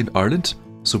luck in Ireland,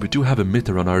 so we do have a myth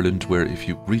around Ireland where if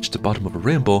you reach the bottom of a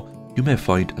rainbow, you may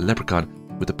find a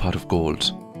leprechaun with a pot of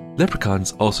gold.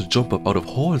 Leprechauns also jump up out of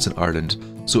holes in Ireland,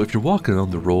 so if you're walking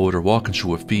along the road or walking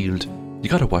through a field, you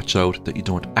gotta watch out that you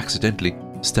don't accidentally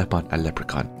step on a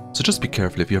leprechaun. So just be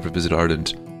careful if you ever visit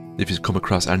Ireland. If you come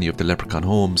across any of the leprechaun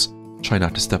homes, try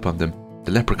not to step on them.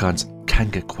 The leprechauns can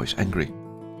get quite angry.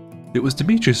 It was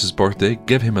Demetrius's birthday,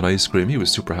 gave him an ice cream, he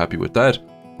was super happy with that.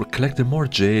 We're collecting more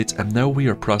jades and now we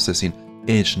are processing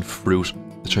ancient fruit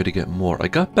to try to get more. I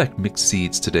got back mixed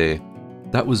seeds today.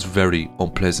 That was very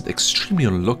unpleasant, extremely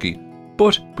unlucky,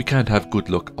 but we can't have good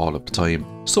luck all of the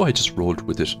time, so I just rolled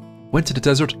with it. Went to the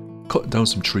desert, cutting down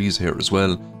some trees here as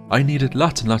well. I needed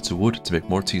lots and lots of wood to make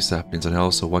more tea saplings and I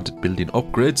also wanted building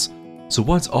upgrades. So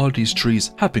once all these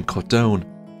trees have been cut down,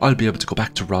 I'll be able to go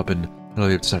back to Robin and I'll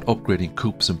be able to start upgrading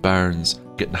coops and barns,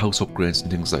 getting house upgrades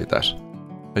and things like that.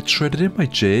 I traded in my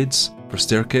jades for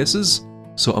staircases,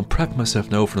 so I'm prepping myself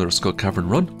now for another Skull Cavern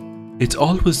run. It's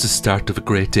always the start of a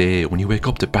great day when you wake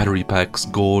up to battery packs,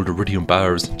 gold, iridium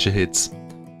bars and jades.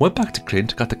 Went back to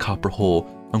Clint, got the copper hoe.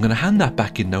 I'm going to hand that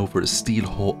back in now for a steel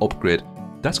hoe upgrade.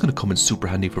 That's going to come in super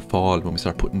handy for fall when we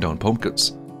start putting down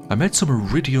pumpkins. I made some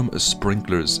iridium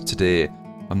sprinklers today.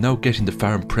 I'm now getting the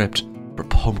farm prepped for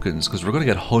pumpkins because we're going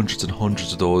to get hundreds and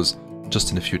hundreds of those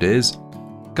just in a few days.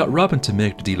 Got Robin to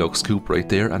make the deluxe coop right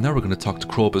there, and now we're going to talk to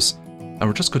Krobus and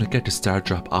we're just going to get the star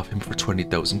drop off him for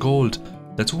 20,000 gold.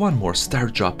 That's one more star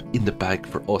drop in the bag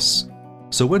for us.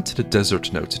 So I went to the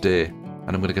desert now today, and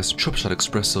I'm going to get some trouble shot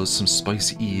espressos, some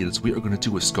spicy eels. We are going to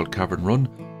do a Skull Cavern run.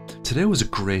 Today was a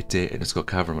great day in a Skull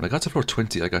Cavern. When I got to floor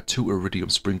 20, I got 2 iridium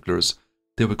sprinklers.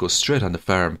 They would go straight on the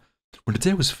farm. When the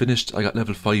day was finished, I got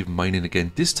level 5 mining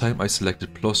again. This time I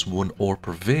selected +1 ore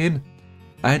per vein,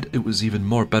 and it was even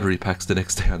more battery packs the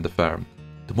next day on the farm.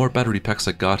 The more battery packs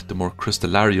I got, the more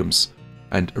crystallariums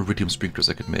and iridium sprinklers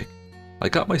I could make. I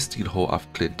got my steel hoe off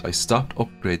Clint, I stopped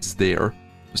upgrades there.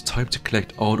 It was time to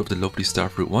collect all of the lovely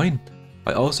starfruit wine.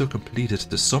 I also completed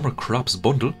the summer crops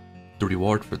bundle. The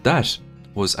reward for that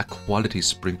was a quality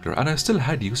sprinkler, and I still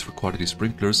had use for quality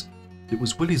sprinklers. It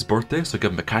was Willie's birthday, so I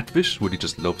gave him a catfish. Willie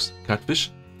just loves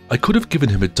catfish. I could have given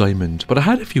him a diamond, but I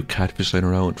had a few catfish lying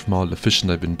around from all the fishing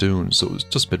I've been doing, so it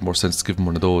just made more sense to give him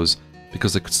one of those,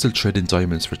 because I could still trade in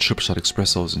diamonds for triple shot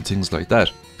espressos and things like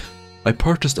that. I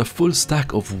purchased a full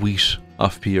stack of wheat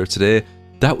off Pierre today.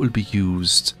 That will be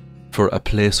used for a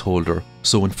placeholder,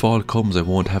 so when fall comes I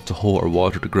won't have to hoe or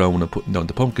water the ground and putting down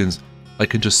the pumpkins. I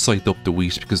can just scythe up the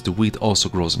wheat because the wheat also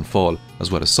grows in fall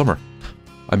as well as summer.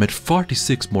 I made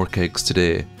 46 more kegs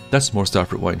today. That's more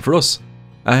starfruit wine for us.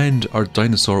 And our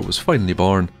dinosaur was finally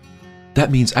born.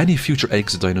 That means any future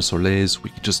eggs a dinosaur lays, we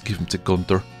can just give them to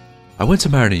Gunther. I went to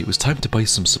Marnie, it was time to buy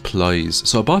some supplies,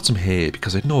 so I bought some hay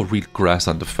because I had no real grass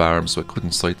on the farm, so I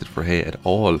couldn't scythe it for hay at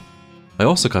all. I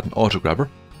also got an auto grabber,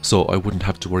 so I wouldn't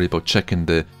have to worry about checking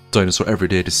the dinosaur every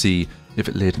day to see if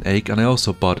it laid an egg, and I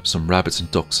also bought some rabbits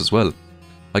and ducks as well.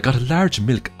 I got a large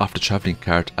milk off the travelling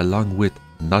cart along with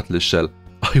a Nautilus shell.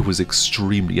 I was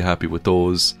extremely happy with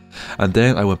those. And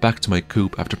then I went back to my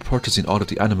coop after purchasing all of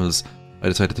the animals. I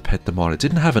decided to pet them all. I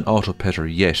didn't have an auto petter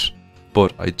yet,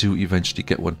 but I do eventually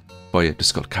get one via the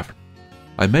Skull Cavern.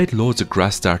 I made loads of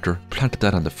grass starter, planted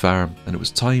that on the farm, and it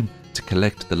was time to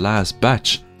collect the last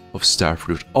batch of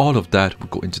starfruit. All of that would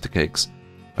go into the kegs.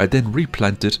 I then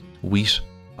replanted wheat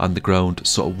on the ground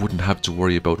so I wouldn't have to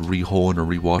worry about re-hoeing or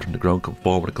re-watering the ground come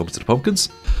fall when it comes to the pumpkins.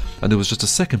 And there was just a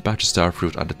second batch of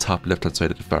starfruit on the top left hand side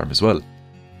of the farm as well.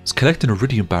 I was collecting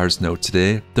iridium bars now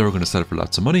today. They were going to sell for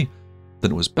lots of money.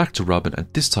 Then it was back to Robin, and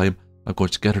this time I'm going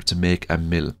to get her to make a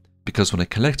mill, because when I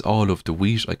collect all of the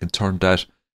wheat I can turn that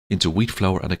into wheat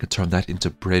flour and I can turn that into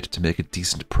bread to make a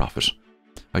decent profit.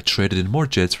 I traded in more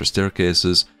jets for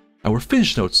staircases, and we're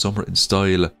finishing out summer in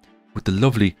style with the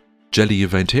lovely jelly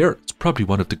event here. It's probably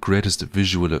one of the greatest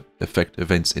visual effect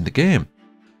events in the game.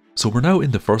 So we're now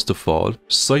in the 1st of fall,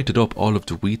 sighted up all of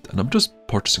the wheat, and I'm just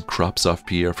purchasing crops off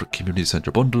Pierre for community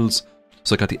centre bundles.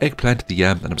 So I got the eggplant, the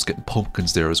yam, and I was getting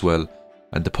pumpkins there as well.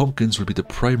 And the pumpkins will be the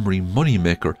primary money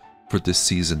maker for this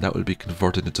season. That will be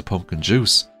converted into pumpkin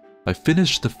juice. I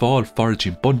finished the fall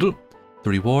foraging bundle. The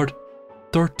reward,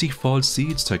 30 fall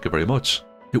seeds, thank you very much.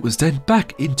 It was then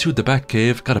back into the bat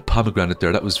cave, got a pomegranate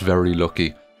there, that was very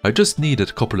lucky. I just needed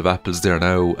a couple of apples there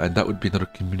now, and that would be another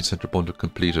community centre bundle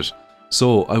completed.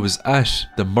 So I was at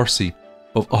the mercy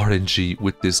of RNG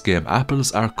with this game.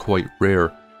 Apples are quite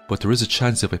rare, but there is a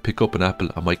chance if I pick up an apple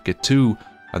I might get two,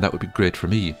 and that would be great for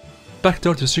me. Back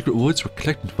down to the secret woods, we're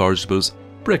collecting forageables,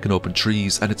 breaking open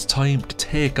trees, and it's time to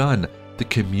take on the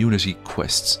community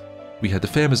quests. We had the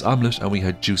famous omelette and we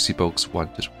had juicy bugs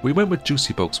wanted. We went with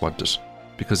juicy bugs wanted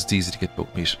because it's easy to get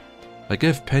bug meat. I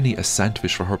gave Penny a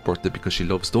sandfish for her birthday because she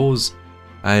loves those,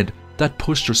 and that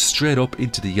pushed her straight up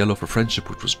into the yellow for friendship,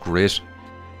 which was great.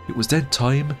 It was then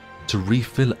time to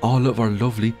refill all of our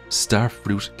lovely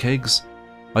starfruit kegs.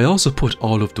 I also put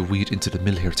all of the wheat into the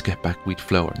mill here to get back wheat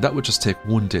flour, and that would just take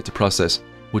one day to process,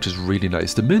 which is really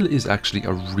nice. The mill is actually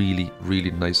a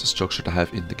really nice structure to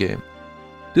have in the game.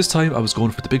 This time I was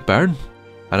going for the big barn,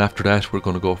 and after that we're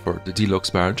going to go for the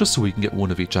deluxe barn, just so we can get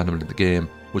one of each animal in the game,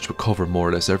 which would cover more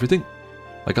or less everything.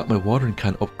 I got my watering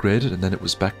can upgraded, and then it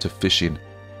was back to fishing.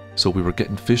 So we were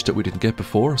getting fish that we didn't get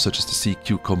before, such as the sea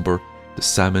cucumber, the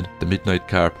salmon, the midnight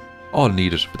carp, all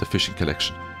needed for the fishing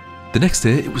collection. The next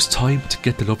day it was time to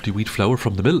get the lovely wheat flour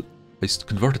from the mill. I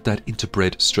converted that into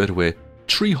bread straight away,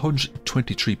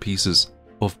 323 pieces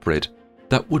of bread.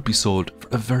 That would be sold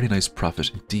for a very nice profit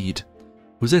indeed.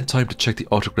 It was then time to check the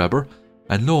auto grabber,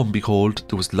 and lo and behold,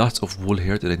 there was lots of wool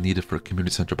here that I needed for a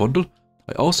community centre bundle.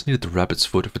 I also needed the rabbit's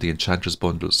foot for the enchantress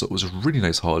bundle, so it was a really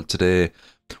nice haul today.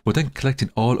 We're then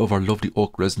collecting all of our lovely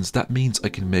oak resins. That means I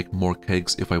can make more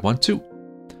kegs if I want to.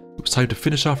 It was time to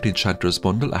finish off the enchantress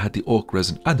bundle. I had the oak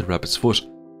resin and the rabbit's foot.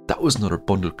 That was another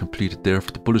bundle completed there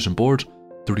for the bulletin board.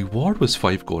 The reward was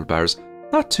 5 gold bars.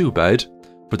 Not too bad.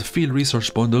 For the field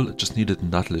research bundle, I just needed a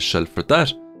nautilus shell for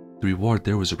that. The reward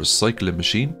there was a recycling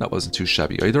machine. That wasn't too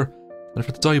shabby either. And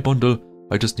for the dye bundle,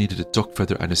 I just needed a duck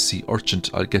feather and a sea urchin.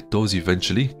 I'll get those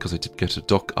eventually, because I did get a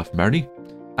duck off Marnie.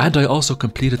 And I also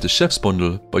completed the chef's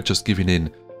bundle by just giving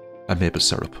in a maple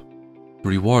syrup. The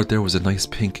reward there was a nice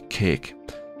pink cake.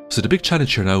 So the big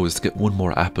challenge here now is to get one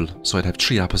more apple, so I'd have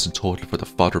 3 apples in total for the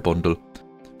fodder bundle.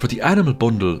 For the animal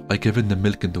bundle, I gave in the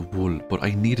milk and the wool, but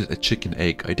I needed a chicken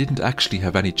egg. I didn't actually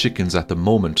have any chickens at the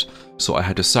moment, so I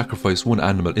had to sacrifice one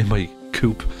animal in my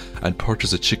coop and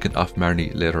purchase a chicken off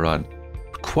Marnie later on.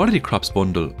 For quality crops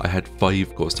bundle, I had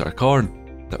 5 Go Star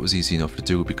corn. That was easy enough to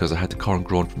do because I had the corn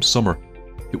grown from summer.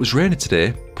 It was raining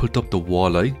today, pulled up the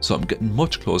walleye, so I'm getting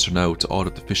much closer now to all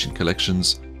of the fishing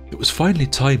collections. It was finally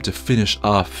time to finish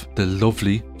off the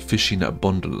lovely fishing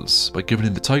bundles by giving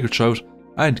in the tiger trout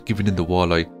and giving in the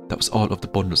walleye. That was all of the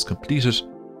bundles completed.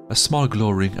 A small glow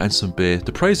ring and some bait.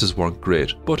 The prizes weren't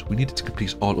great, but we needed to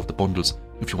complete all of the bundles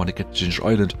if you want to get to Ginger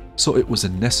Island, so it was a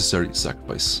necessary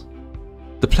sacrifice.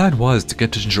 The plan was to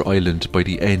get to Ginger Island by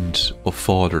the end of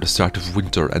fall or the start of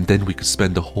winter, and then we could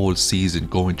spend the whole season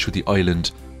going through the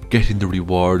island, getting the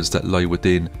rewards that lie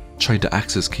within, trying to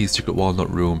access Key's Secret Walnut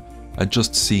Room, and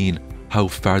just seeing how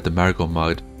far the Margo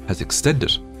mod has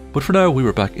extended. But for now, we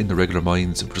were back in the regular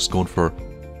mines and we're just going for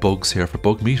bugs here for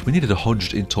bug meat. We needed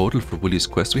 100 in total for Willy's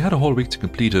quest. We had a whole week to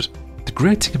complete it. The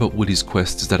great thing about Willy's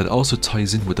quest is that it also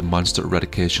ties in with the monster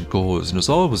eradication goals, and there's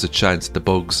always a chance the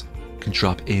bugs can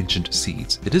drop ancient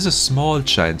seeds. It is a small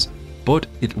chance, but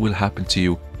it will happen to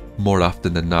you more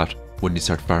often than not when you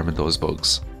start farming those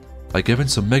bugs. I gave in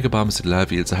some mega bombs to the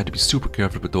lavials. I had to be super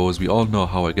careful with those. We all know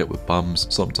how I get with bombs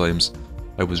sometimes.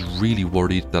 I was really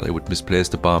worried that I would misplace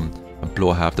the bomb and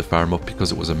blow half the farm up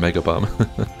because it was a mega bomb.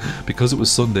 Because it was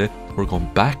Sunday, we're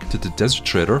going back to the desert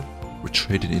trader. We're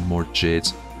trading in more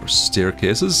jades for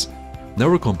staircases. Now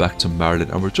we're going back to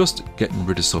Marlin and we're just getting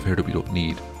rid of stuff here that we don't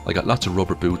need. I got lots of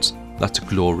rubber boots, lots of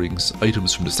glow rings,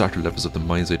 items from the starter levels of the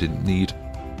mines I didn't need.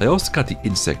 I also got the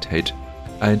insect head,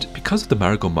 and because of the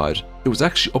Margo mod, it was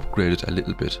actually upgraded a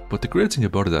little bit, but the great thing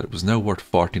about it is that it was now worth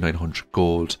 4,900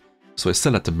 gold, so I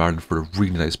sell that to Marlin for a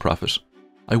really nice profit.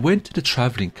 I went to the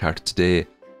travelling cart today,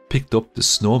 picked up the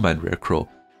snowman rare crow.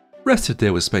 Rest of the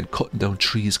day was spent cutting down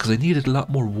trees because I needed a lot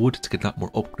more wood to get a lot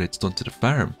more upgrades done to the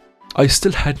farm. I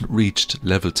still hadn't reached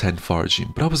level 10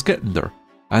 foraging, but I was getting there.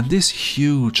 And this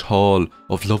huge haul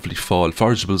of lovely fall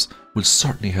forageables will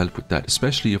certainly help with that,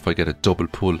 especially if I get a double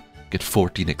pull, get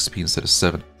 14 XP instead of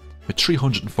 7. With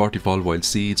 340 fall wild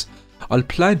seeds, I'll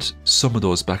plant some of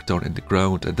those back down in the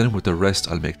ground, and then with the rest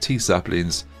I'll make tea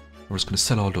saplings. I'm just going to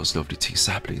sell all those lovely tea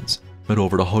saplings. Went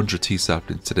over 100 tea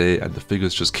saplings today and the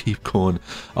figures just keep going.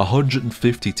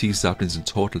 150 tea saplings in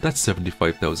total, that's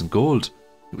 75,000 gold.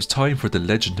 It was time for the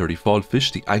legendary fall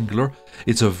fish, the angler.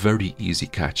 It's a very easy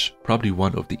catch, probably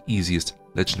one of the easiest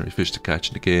legendary fish to catch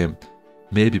in the game,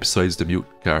 maybe besides the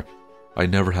mutant carp. I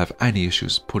never have any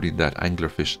issues putting that angler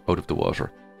fish out of the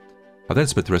water. I then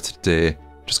spent the rest of the day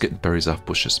just getting berries off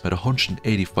bushes. Made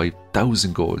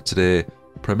 185,000 gold today,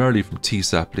 primarily from tea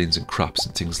saplings and crops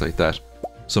and things like that.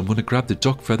 So I'm going to grab the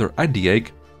duck feather and the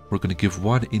egg. We're going to give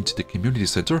one into the community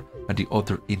centre and the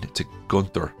other into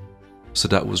Gunther. So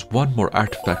that was one more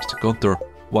artifact to Gunther,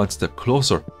 one step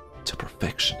closer to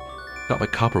perfection. Got my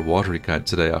copper watering can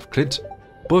today off Clint,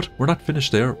 but we're not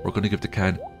finished there. We're going to give the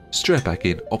can straight back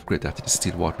in, upgrade that to the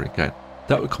steel watering can.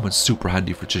 That would come in super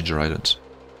handy for Ginger Island.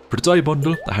 For the dye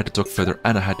bundle, I had the duck feather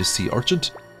and I had the sea urchin.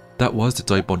 That was the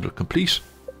dye bundle complete,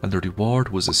 and the reward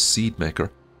was a seed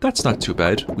maker. That's not too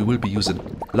bad. We will be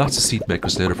using lots of seed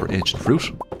makers later for ancient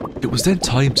fruit. It was then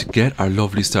time to get our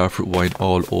lovely starfruit wine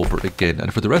all over again,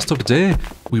 and for the rest of the day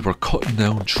we were cutting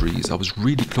down trees. I was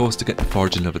really close to getting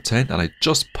foraging level 10 and I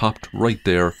just popped right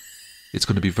there. It's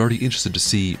going to be very interesting to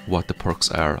see what the perks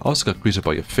are. I also got greeted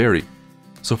by a fairy.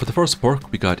 So for the first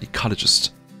perk we got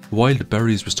Ecologist. Wild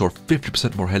berries restore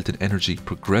 50% more health and energy,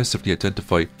 progressively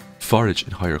identify forage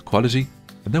in higher quality,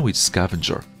 and then we had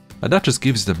Scavenger. And that just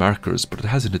gives you the markers, but it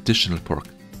has an additional perk.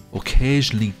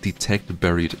 Occasionally detect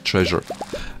buried treasure.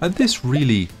 And this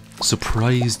really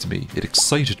surprised me, it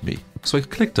excited me, so I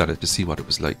clicked on it to see what it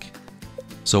was like.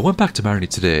 So I went back to Marnie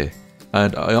today,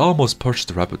 and I almost purchased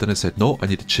the rabbit, then I said no, I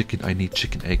need a chicken, I need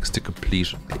chicken eggs to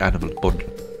complete the animal bundle.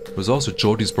 It was also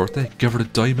Jodie's birthday, give her a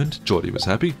diamond, Jodie was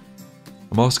happy.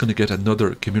 I'm also going to get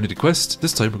another community quest.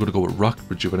 This time we're going to go with rock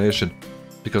rejuvenation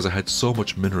because I had so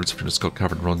much minerals from the skull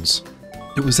cavern runs.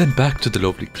 It was then back to the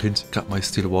lovely Clint, got my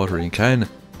steel watering can,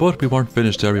 but we weren't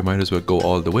finished there, we might as well go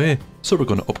all the way, so we're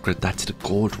going to upgrade that to the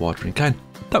gold watering can.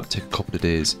 That would take a couple of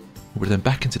days. We were then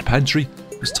back into the pantry.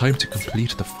 It was time to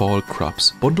complete the fall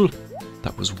crops bundle.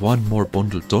 That was one more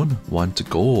bundle done, one to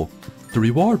go. The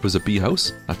reward was a bee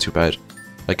house, not too bad.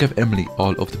 I gave Emily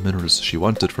all of the minerals she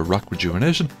wanted for rock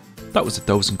rejuvenation. That was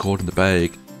 1,000 gold in the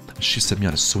bag, and she sent me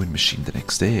on a sewing machine the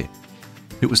next day.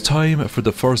 It was time for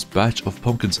the first batch of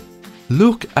pumpkins.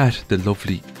 Look at the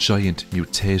lovely giant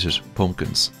mutated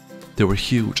pumpkins. They were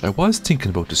huge. I was thinking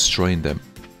about destroying them,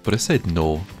 but I said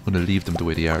no, I'm going to leave them the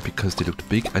way they are because they looked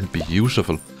big and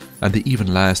beautiful, and they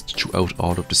even last throughout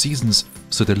all of the seasons,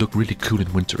 so they look really cool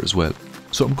in winter as well.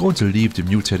 So I'm going to leave the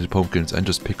mutated pumpkins and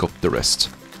just pick up the rest.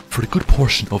 For a good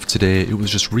portion of today, it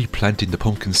was just replanting the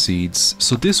pumpkin seeds.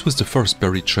 So this was the first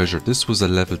buried treasure. This was a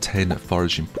level 10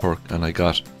 foraging perk, and I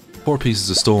got 4 pieces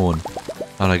of stone,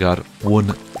 and I got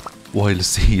 1 wild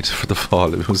seed for the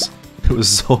fall. It was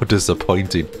so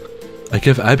disappointing. I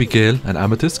gave Abigail an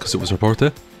amethyst because it was her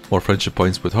birthday. More friendship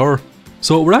points with her.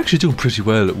 So we're actually doing pretty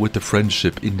well with the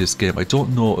friendship in this game. I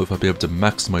don't know if I'll be able to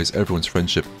maximize everyone's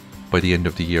friendship by the end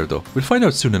of the year though. We'll find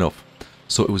out soon enough.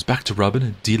 So it was back to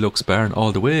Robin, Deluxe Barn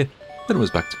all the way, then it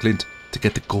was back to Clint to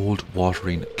get the gold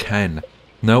watering can.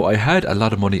 Now I had a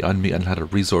lot of money on me and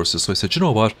had resources, so I said, you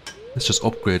know what, let's just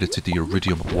upgrade it to the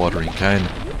iridium watering can.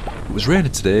 It was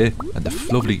raining today and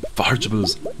the lovely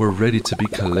forageables were ready to be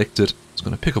collected. I was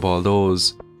going to pick up all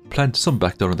those, plant some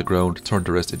back down on the ground, turn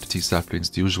the rest into tea saplings,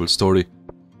 the usual story.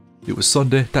 It was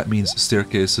Sunday, that means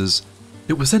staircases.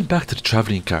 It was then back to the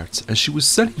travelling carts, and she was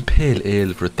selling pale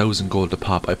ale for 1,000 gold a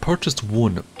pop. I purchased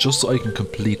one just so I can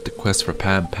complete the quest for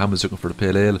Pam. Pam was looking for the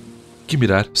pale ale. Give me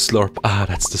that, slurp. Ah,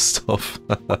 that's the stuff.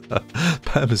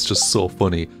 Pam is just so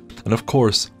funny. And of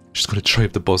course, she's going to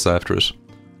drive the bus after it.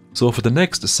 So for the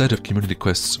next set of community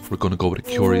quests, we're going to go with a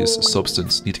curious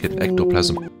substance. Need to get an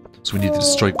ectoplasm. So we need to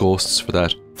destroy ghosts for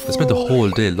that. I spent the whole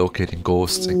day locating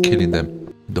ghosts and killing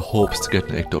them in the hopes to get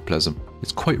an ectoplasm.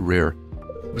 It's quite rare.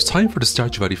 It was time for the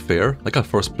Stardew Valley fair. I got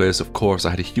first place, of course. I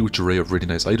had a huge array of really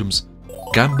nice items.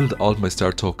 Gambled all my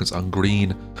star tokens on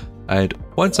green, and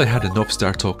once I had enough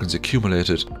star tokens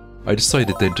accumulated, I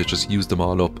decided then to just use them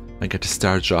all up and get the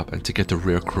star drop and to get the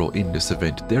rare crow in this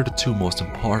event. They're the 2 most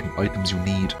important items you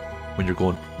need when you're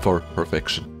going for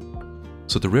perfection.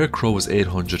 So the rare crow is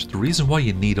 800. The reason why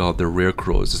you need all the rare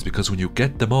crows is because when you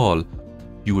get them all,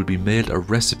 you will be mailed a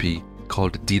recipe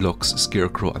called Deluxe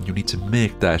Scarecrow, and you need to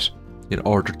make that in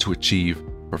order to achieve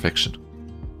perfection.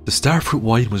 The starfruit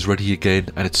wine was ready again,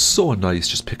 and it's so nice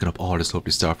just picking up all this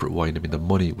lovely starfruit wine. I mean, the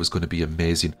money was going to be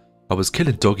amazing. I was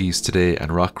killing duggies today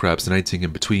and rock crabs and anything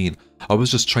in between. I was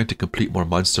just trying to complete more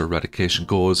monster eradication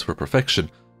goals for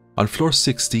perfection. On floor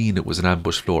 16 it was an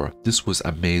ambush floor. This was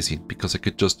amazing because I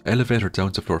could just elevate her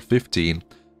down to floor 15,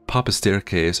 pop a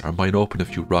staircase or mine open a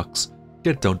few rocks,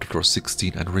 get down to floor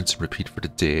 16 and rinse and repeat for the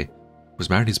day. It was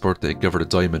Marnie's birthday, give her the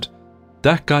diamond.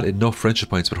 That got enough friendship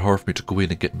points with her for me to go in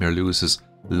and get Mare Lewis's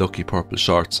lucky purple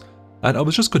shorts. And I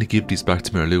was just going to give these back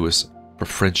to Mare Lewis for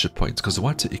friendship points because I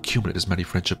want to accumulate as many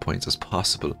friendship points as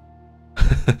possible.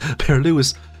 Mare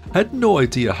Lewis had no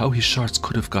idea how his shorts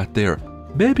could have got there.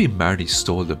 Maybe Marnie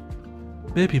stole them.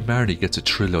 Maybe Marnie gets a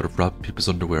thrill out of robbing people's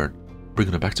underwear and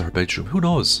bringing them back to her bedroom, who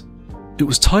knows? It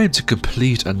was time to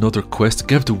complete another quest.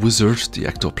 Gave the wizard the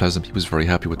ectoplasm, he was very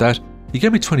happy with that. He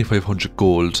gave me 2500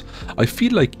 gold. I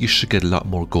feel like you should get a lot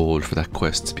more gold for that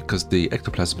quest because the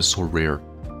ectoplasm is so rare.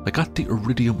 I got the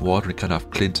iridium watering can off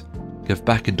Clint, gave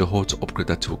back in the hole to upgrade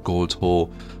that to a gold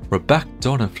hole. We're back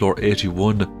down on floor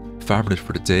 81, farming it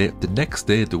for the day. The next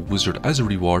day, the wizard, as a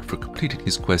reward for completing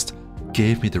his quest,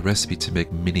 gave me the recipe to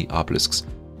make mini obelisks.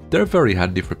 They're very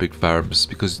handy for big farms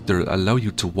because they allow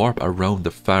you to warp around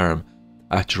the farm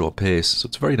at your own pace, so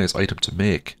it's a very nice item to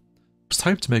make. It's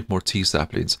time to make more tea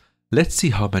saplings. Let's see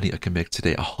how many I can make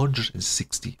today.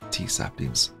 160 tea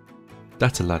saplings.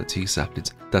 That's a lot of tea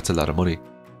saplings. That's a lot of money.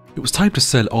 It was time to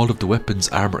sell all of the weapons,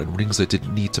 armor and rings I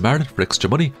didn't need to marinate for extra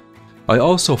money. I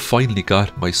also finally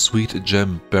got my sweet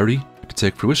gem berry to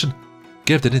take fruition.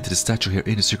 Gave that into the statue here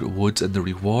in the secret woods, and the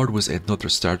reward was another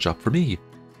star drop for me.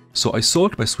 So I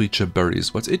sold my sweet gem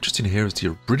berries. What's interesting here is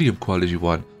the iridium quality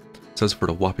one. It sells for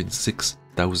a whopping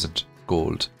 6,000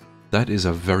 gold. That is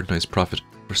a very nice profit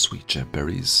for sweet gem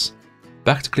berries.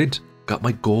 Back to Clint, got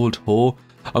my gold hoe.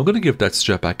 I'm going to give that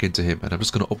straight back into him, and I'm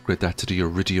just going to upgrade that to the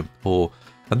iridium hoe.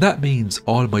 And that means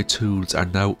all my tools are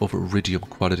now of iridium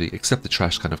quality, except the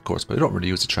trash can of course, but I don't really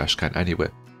use the trash can anyway.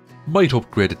 Might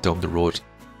upgrade it down the road.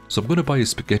 So I'm going to buy a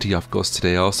spaghetti off Gus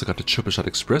today. I also got the triple shot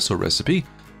espresso recipe,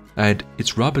 and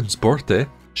it's Robin's birthday.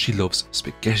 She loves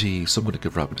spaghetti, so I'm going to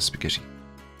give Robin a spaghetti.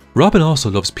 Robin also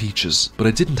loves peaches, but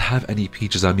I didn't have any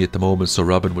peaches on me at the moment, so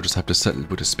Robin would just have to settle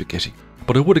with a spaghetti.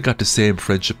 But I would have got the same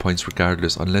friendship points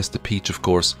regardless, unless the peach, of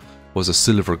course, was a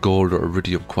silver, gold or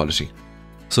iridium quality.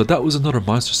 So that was another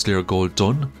Monster Slayer goal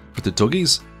done for the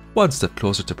duggies, one step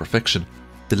closer to perfection.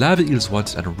 The lava eels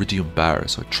wanted an iridium bar,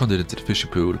 so I thrown it into the fishing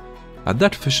pool, and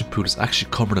that fishing pool is actually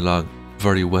coming along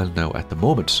very well now at the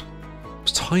moment. It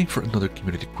was time for another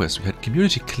community quest. We had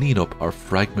community cleanup, or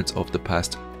fragments of the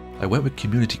past. I went with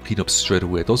community cleanup straight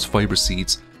away. Those fiber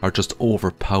seeds are just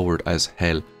overpowered as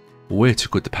hell. Way too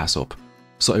good to pass up.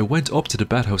 So I went up to the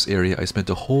bathhouse area. I spent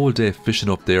a whole day fishing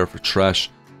up there for trash.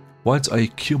 Once I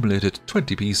accumulated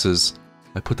 20 pieces,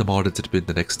 I put them all into the bin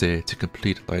the next day to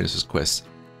complete Linus's quest.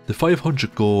 The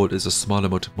 500 gold is a small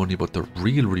amount of money, but the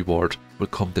real reward will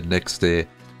come the next day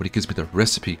when he gives me the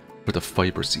recipe for the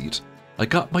fiber seed. I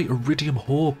got my iridium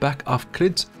hoe back off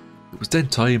Clint. It was then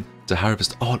time to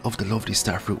harvest all of the lovely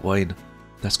starfruit wine.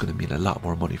 That's going to mean a lot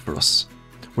more money for us.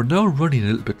 We're now running a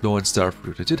little bit low on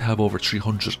starfruit. I did have over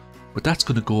 300, but that's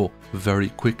going to go very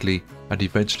quickly, and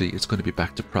eventually it's going to be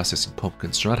back to processing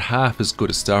pumpkins. They're not half as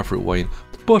good as starfruit wine,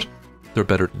 but they're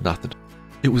better than nothing.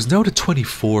 It was now the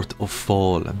 24th of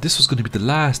fall, and this was going to be the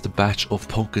last batch of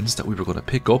pumpkins that we were going to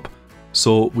pick up.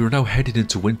 So we were now heading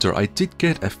into winter. I did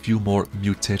get a few more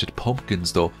mutated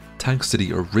pumpkins though, thanks to the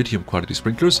iridium quality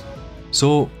sprinklers.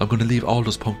 So I'm going to leave all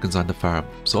those pumpkins on the farm.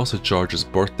 It's also George's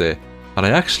birthday, and I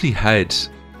actually had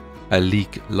a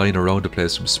leek lying around the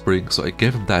place from spring, so I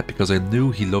gave him that because I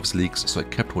knew he loves leeks, so I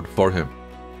kept one for him.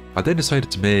 I then decided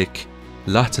to make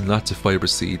lots and lots of fiber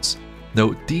seeds.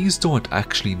 Now these don't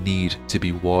actually need to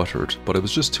be watered, but I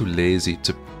was just too lazy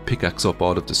to pickaxe up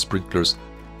all of the sprinklers,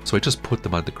 so I just put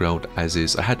them on the ground as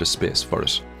is. I had the space for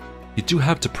it. You do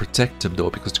have to protect them though,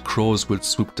 because the crows will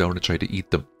swoop down and try to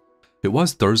eat them. It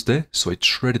was Thursday, so I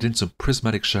shredded in some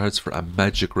prismatic shards for a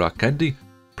magic rock candy,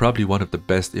 probably one of the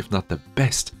best, if not the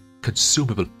best,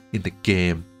 consumable in the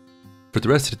game. For the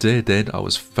rest of the day then, I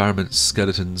was farming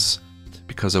skeletons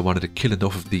because I wanted to kill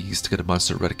enough of these to get a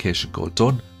monster eradication goal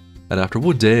done, and after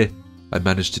one day, I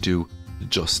managed to do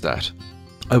just that.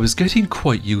 I was getting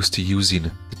quite used to using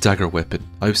the dagger weapon.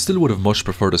 I still would have much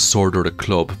preferred a sword or a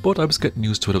club, but I was getting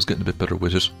used to it, I was getting a bit better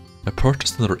with it. I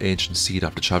purchased another ancient seed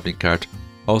off the travelling cart.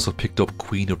 I also picked up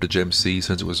Queen of the Gem Sea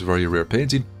since it was a very rare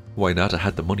painting. Why not? I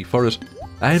had the money for it.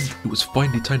 And it was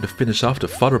finally time to finish off the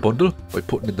fodder bundle by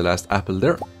putting in the last apple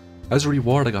there. As a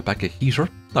reward, I got back a heater.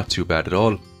 Not too bad at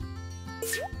all.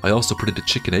 I also put in the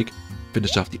chicken egg,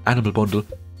 finished off the animal bundle,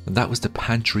 and that was the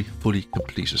pantry fully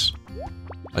completed.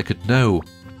 I could now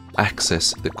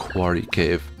access the quarry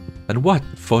cave. And what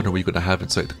fun are we going to have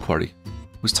inside the quarry?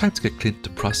 It was time to get Clint to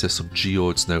process some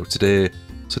geodes now today,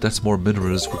 so that's more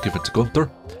minerals were given to Gunther.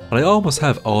 And I almost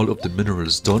have all of the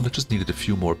minerals done, I just needed a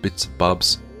few more bits and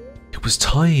bobs. It was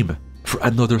time for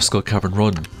another Skull Cavern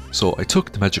run, so I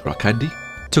took the magic rock candy,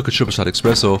 took a triple shot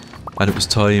espresso, and it was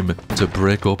time to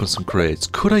break open some crates.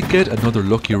 Could I get another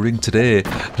lucky ring today?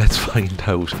 Let's find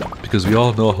out, because we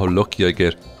all know how lucky I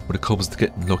get when it comes to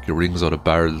getting lucky rings out of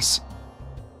barrels.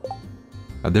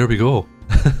 And there we go.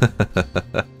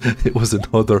 It was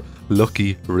another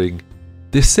lucky ring.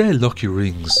 They say lucky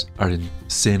rings are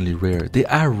insanely rare. They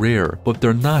are rare, but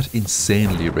they're not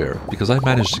insanely rare, because I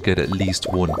managed to get at least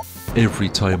one every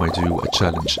time I do a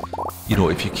challenge. You know,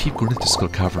 if you keep going into Skull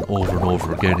Cavern over and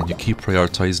over again and you keep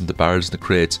prioritizing the barrels and the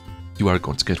crates, you are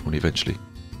going to get one eventually.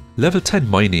 Level 10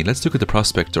 mining, let's look at the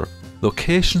prospector.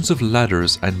 Locations of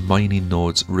ladders and mining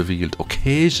nodes revealed.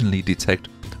 Occasionally detect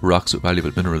rocks with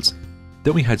valuable minerals.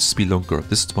 Then we had Spelunker,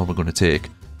 this is the one we're going to take.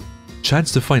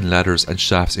 Chance to find ladders and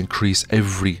shafts increase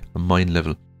every mine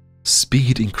level.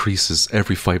 Speed increases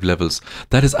every 5 levels.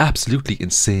 That is absolutely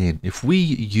insane. If we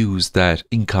use that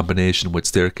in combination with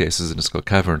staircases in the Skull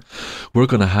Cavern, we're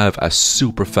going to have a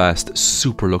super fast,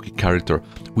 super lucky character.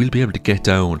 We'll be able to get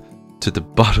down to the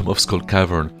bottom of Skull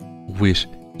Cavern with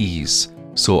ease.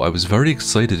 So I was very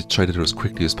excited to try to do it as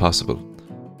quickly as possible.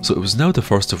 So it was now the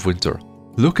 1st of winter.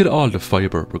 Look at all the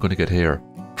fibre we're going to get here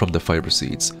from the fibre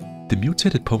seeds. The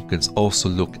mutated pumpkins also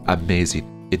look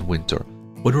amazing in winter.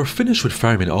 When we're finished with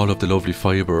farming all of the lovely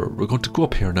fibre, we're going to go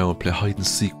up here now and play hide and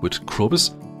seek with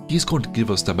Krobus. He's going to give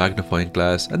us the magnifying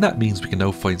glass, and that means we can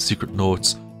now find secret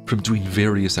notes from doing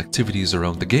various activities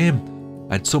around the game,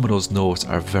 and some of those notes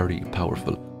are very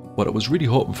powerful. What I was really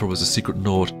hoping for was a secret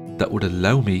note that would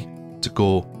allow me to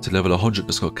go to level 100 in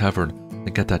the Skull Cavern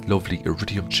and get that lovely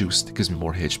iridium juice that gives me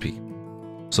more HP.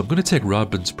 So I'm going to take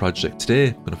Robin's project today.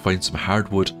 I'm going to find some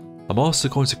hardwood. I'm also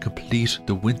going to complete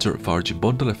the winter foraging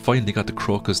bundle. I finally got the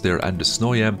crocus there and the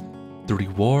snow yam. The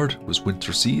reward was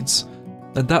winter seeds,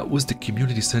 and that was the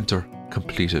community centre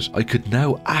completed. I could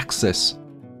now access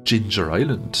Ginger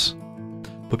Island.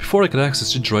 But before I could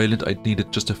access Ginger Island, I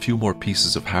needed just a few more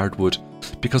pieces of hardwood,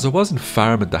 because I wasn't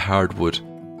farming the hardwood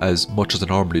as much as I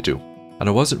normally do, and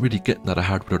I wasn't really getting that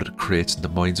hardwood out of the crates and the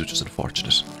mines, which is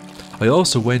unfortunate. I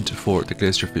also went for the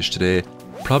glacier fish today.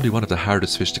 Probably one of the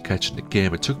hardest fish to catch in the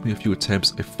game. It took me a few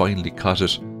attempts, I finally caught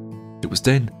it. It was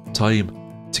then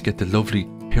time to get the lovely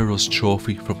Heroes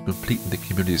Trophy from completing the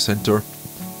community centre.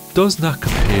 Does not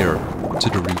compare to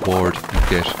the reward you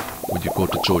get when you go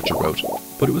the Jojo route,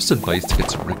 but it was still nice to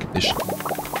get some recognition.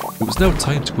 It was now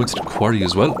time to go into the quarry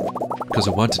as well, because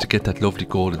I wanted to get that lovely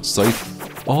golden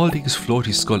scythe. All these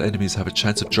floaty skull enemies have a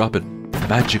chance of dropping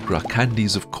magic rock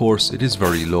candies. Of course, it is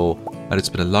very low, and it's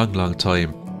been a long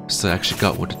time since I actually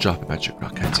got one to drop a magic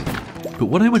rock candy. But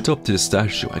when I went up to the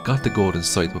statue, I got the golden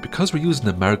scythe, but because we're using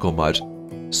the Margo mod,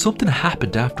 something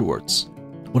happened afterwards.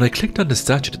 When I clicked on the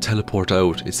statue to teleport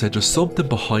out, it said there's something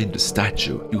behind the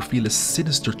statue. You feel a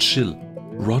sinister chill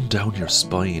run down your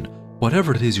spine.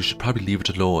 Whatever it is, you should probably leave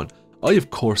it alone. I of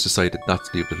course decided not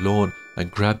to leave it alone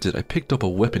and grabbed it. I picked up a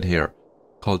weapon here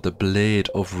called the Blade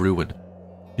of Ruin.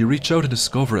 You reach out and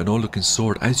discover an old looking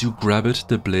sword. As you grab it,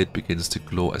 the blade begins to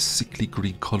glow a sickly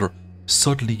green colour.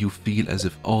 Suddenly you feel as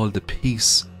if all the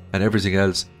peace and everything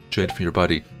else drained from your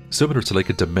body. Similar to like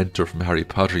a Dementor from Harry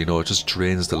Potter, you know, it just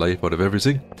drains the life out of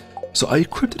everything. So I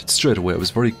equipped it straight away. I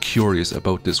was very curious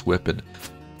about this weapon.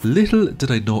 Little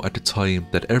did I know at the time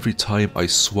that every time I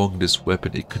swung this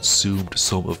weapon, it consumed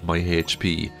some of my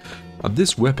HP. And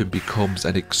this weapon becomes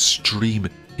an extreme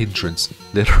hindrance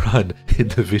later on in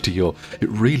the video. It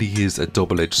really is a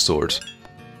double-edged sword.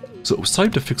 So it was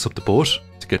time to fix up the boat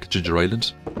to get to Ginger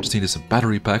Island. Just needed some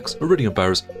battery packs, iridium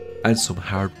bars, and some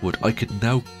hardwood. I could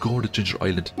now go to Ginger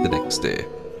Island the next day.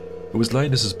 It was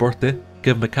Linus's birthday.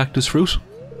 Gave him a cactus fruit.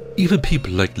 Even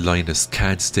people like Linus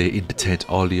can't stay in the tent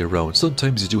all year round.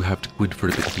 Sometimes you do have to go in for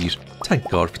a bit of heat. Thank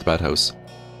God for the bad house.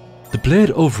 The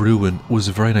Blade of Ruin was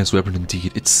a very nice weapon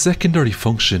indeed. Its secondary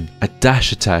function, a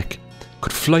dash attack,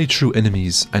 could fly through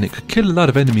enemies, and it could kill a lot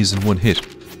of enemies in one hit.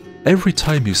 Every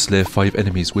time you slay 5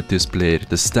 enemies with this blade,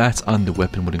 the stats on the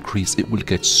weapon will increase. It will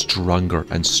get stronger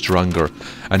and stronger,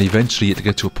 and eventually it'll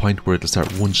get to a point where it'll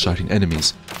start one-shotting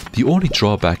enemies. The only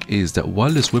drawback is that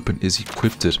while this weapon is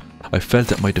equipped, I felt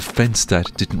that my defense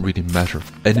stat didn't really matter.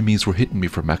 Enemies were hitting me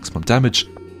for maximum damage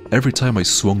every time I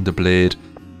swung the blade,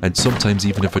 and sometimes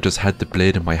even if I just had the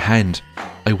blade in my hand,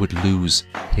 I would lose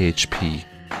HP,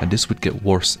 and this would get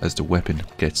worse as the weapon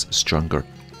gets stronger.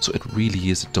 So it really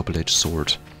is a double-edged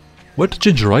sword. Went to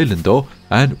Ginger Island though,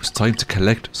 and it was time to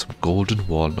collect some golden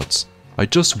walnuts. I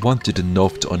just wanted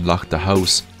enough to unlock the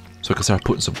house so I could start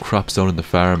putting some crops down in the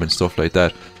farm and stuff like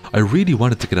that. I really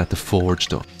wanted to get at the forge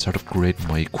though, start upgrading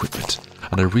my equipment,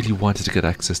 and I really wanted to get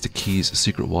access to Key's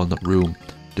secret walnut room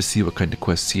to see what kind of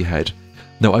quests he had.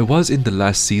 Now I was in the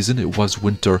last season, it was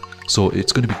winter, so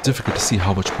it's going to be difficult to see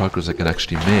how much progress I can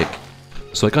actually make.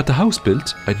 So I got the house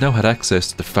built, I now had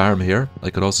access to the farm here, I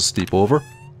could also sleep over.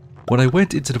 When I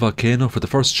went into the volcano for the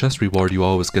first chest reward, you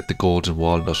always get the golden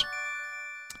walnut.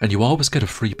 And you always get a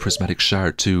free prismatic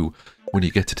shard too when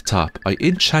you get to the top. I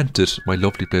enchanted my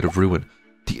lovely Blade of Ruin.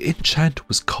 The enchant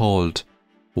was called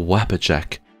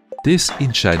Whappajack. This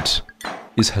enchant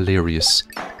is hilarious.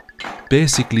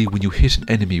 Basically, when you hit an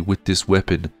enemy with this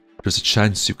weapon, there's a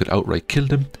chance you could outright kill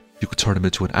them, you could turn them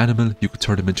into an animal, you could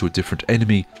turn them into a different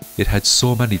enemy. It had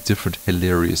so many different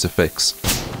hilarious effects.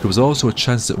 There was also a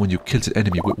chance that when you killed an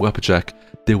enemy with Whappajack,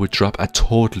 they would drop a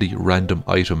totally random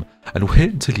item. And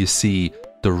wait until you see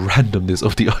the randomness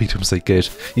of the items they get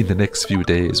in the next few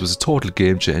days. It was a total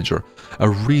game changer. A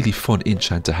really fun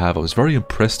enchant to have. I was very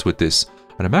impressed with this,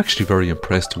 and I'm actually very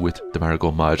impressed with the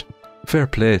Margo mod. Fair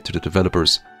play to the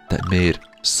developers that made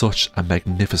such a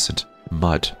magnificent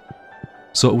mod.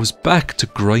 So it was back to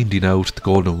grinding out the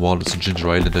golden walnuts in Ginger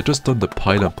Island. I just done the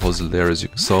pylon puzzle there, as you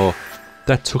saw.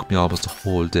 That took me almost a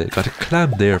whole day. Got a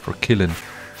clam there for killing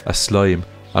a slime,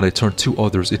 and I turned 2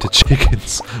 others into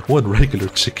chickens. One regular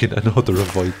chicken, another a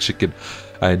white chicken,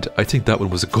 and I think that one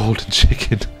was a golden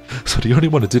chicken. So the only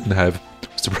one I didn't have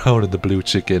was the brown and the blue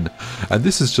chicken. And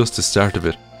this is just the start of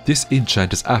it. This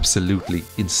enchant is absolutely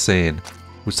insane.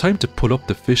 It was time to pull up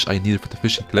the fish I needed for the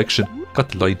fishing collection. Got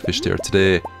the lionfish there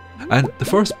today. And the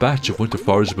first batch of winter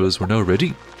forageables were now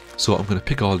ready. So I'm going to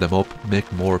pick all them up,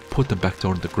 make more, put them back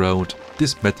down on the ground.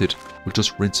 This method will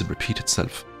just rinse and repeat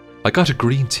itself. I got a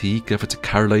green tea, gave it to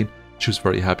Caroline. She was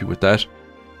very happy with that.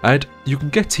 And you can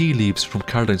get tea leaves from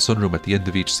Caroline's Sunroom at the end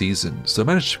of each season, so I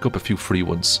managed to pick up a few free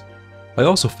ones. I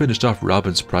also finished off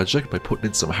Robin's project by putting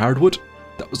in some hardwood.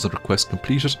 That was another quest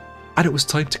completed. And it was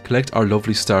time to collect our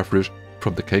lovely starfruit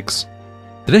from the kegs.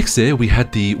 The next day we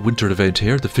had the winter event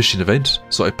here, the fishing event,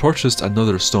 so I purchased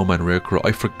another Snowman Rarecrow.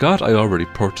 I forgot I already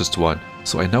purchased one,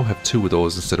 so I now have 2 of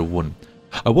those instead of 1.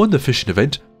 I won the fishing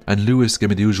event, and Lewis gave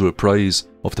me the usual prize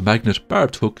of the magnet,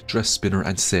 barbed hook, dress spinner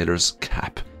and sailor's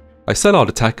cap. I sell all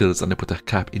the tackles and I put that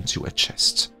cap into a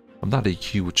chest. I'm not a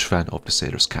huge fan of the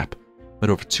sailor's cap. Made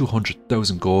over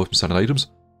 200,000 gold from selling items,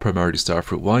 primarily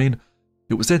starfruit wine.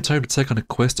 It was then time to take on a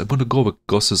quest. I'm going to go with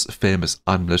Gus's famous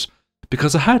omelette,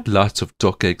 because I had lots of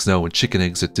duck eggs now and chicken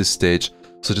eggs at this stage,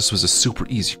 so this was a super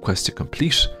easy quest to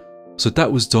complete. So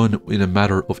that was done in a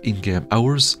matter of in-game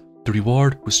hours. The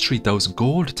reward was 3,000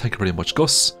 gold, thank you very much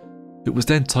Gus. It was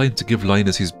then time to give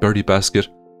Linus his berry basket.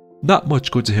 Not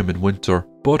much good to him in winter,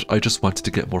 but I just wanted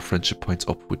to get more friendship points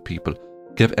up with people.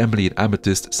 Gave Emily an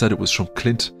amethyst, said it was from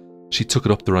Clint. She took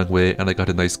it up the wrong way and I got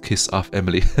a nice kiss off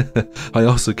Emily. I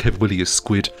also gave Willie a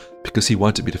squid because he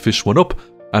wanted me to fish one up,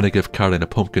 and I gave Caroline a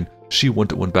pumpkin. She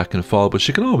wanted one back in fall, but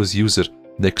she can always use it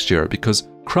next year because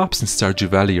crops in Stardew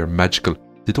Valley are magical.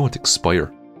 They don't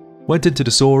expire. Went into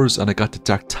the stores and I got the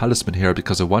Dark Talisman here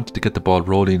because I wanted to get the ball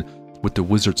rolling with the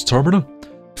Wizard's Terminal.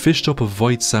 Fished up a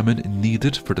void salmon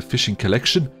needed for the fishing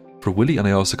collection for Willie, and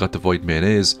I also got the void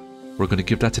mayonnaise. We're going to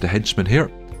give that to the henchman here.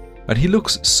 And he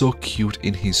looks so cute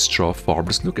in his straw form.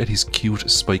 Just look at his cute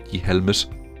spiky helmet.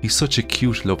 He's such a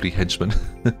cute, lovely henchman.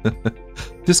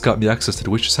 This got me access to the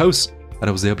witch's house, and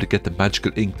I was able to get the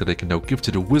magical ink that I can now give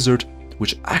to the wizard,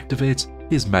 which activates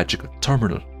his magical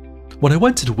terminal. When I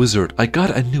went to the wizard, I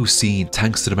got a new scene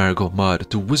thanks to the Margo mod.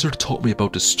 The wizard taught me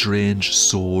about the strange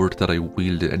sword that I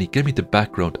wielded, and he gave me the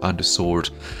background on the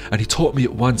sword. And he taught me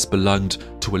it once belonged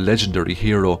to a legendary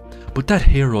hero, but that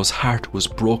hero's heart was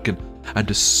broken and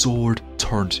the sword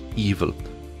turned evil.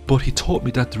 But he taught me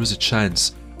that there is a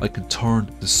chance I can turn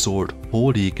the sword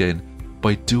holy again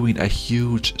by doing a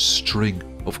huge string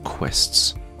of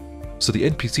quests. So the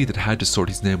NPC that had the sword,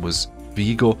 his name was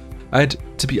Vigo, and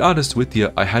to be honest with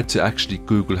you, I had to actually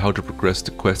Google how to progress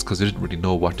the quest because I didn't really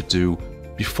know what to do.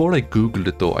 Before I Googled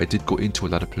it though, I did go into a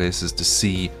lot of places to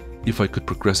see if I could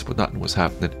progress, but nothing was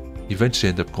happening. Eventually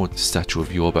I ended up going to the Statue of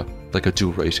Yoba, like I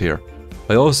do right here.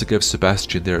 I also gave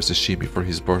Sebastian there as a shimmy for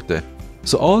his birthday.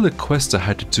 So all the quests I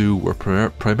had to do were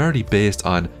primarily based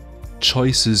on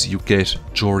choices you get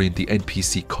during the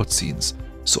NPC cutscenes.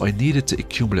 So I needed to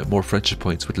accumulate more friendship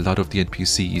points with a lot of the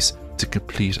NPCs to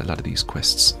complete a lot of these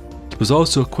quests. There was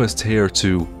also a quest here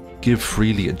to give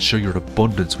freely and share your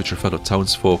abundance with your fellow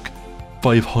townsfolk.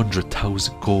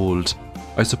 500,000 gold.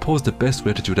 I suppose the best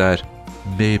way to do that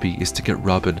maybe is to get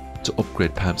Robin to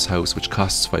upgrade Pam's house, which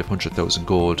costs 500,000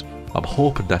 gold. I'm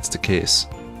hoping that's the case.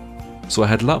 So I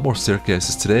had a lot more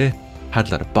staircases today, had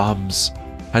a lot of bombs,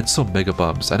 had some mega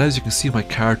bombs, and as you can see my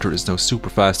character is now super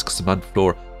fast because I'm on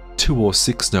floor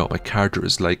 206 now. My character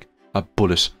is like a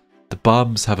bullet. The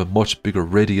bombs have a much bigger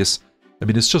radius. I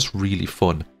mean, it's just really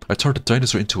fun. I turned a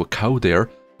dinosaur into a cow there.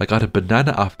 I got a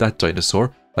banana off that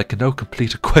dinosaur. I can now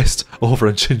complete a quest over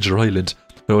on Ginger Island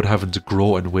without having to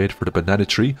grow and wait for the banana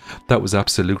tree. That was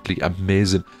absolutely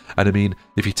amazing. And I mean,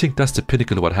 if you think that's the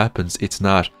pinnacle of what happens, it's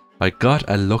not. I got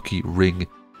a lucky ring.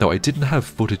 Now, I didn't have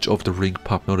footage of the ring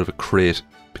popping out of a crate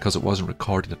because it wasn't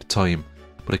recording at the time.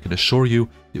 but I can assure you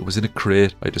it was in a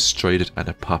crate, I destroyed it and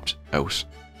it popped out.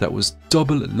 That was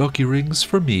double lucky rings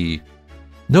for me.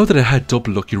 Now that I had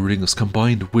double lucky rings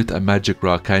combined with a magic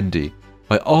rock candy,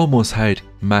 I almost had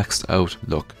maxed out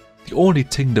luck. The only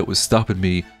thing that was stopping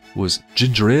me was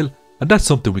ginger ale, and that's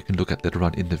something we can look at later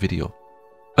on in the video.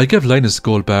 I gave Linus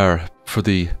gold bar for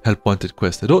the help wanted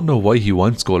quest. I don't know why he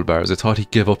wants gold bars. I thought he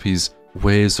gave up his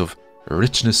ways of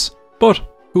richness, but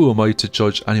who am I to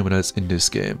judge anyone else in this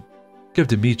game? Gave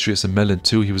Demetrius a melon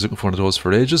too. He was looking for one of those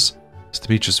for ages. So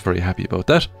Demetrius is very happy about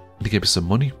that. And he gave me some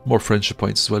money, more friendship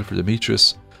points as well for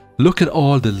Demetrius. Look at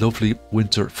all the lovely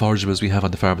winter forageables we have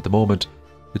on the farm at the moment.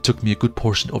 It took me a good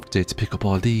portion of the day to pick up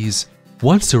all these.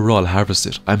 Once they were all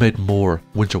harvested, I made more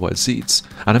winter wild seeds,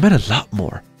 and I made a lot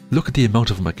more. Look at the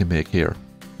amount of them I can make here.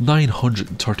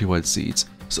 930 wild seeds.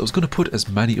 So I was going to put as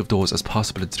many of those as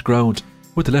possible into the ground.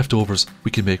 With the leftovers,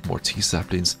 we can make more tea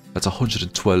saplings. That's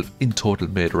 112 in total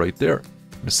made right there.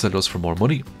 I'm going to sell those for more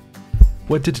money.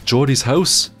 Went into Jodie's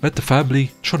house, met the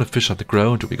family, trying to fish on the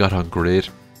ground. We got on great.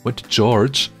 Went to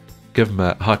George, gave him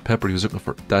a hot pepper. He was looking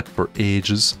for that for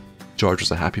ages. George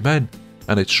was a happy man.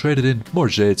 And I traded in more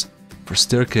jades for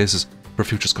staircases for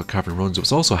future Scott Cavern runs. It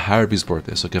was also Harvey's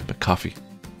birthday, so I gave him a coffee.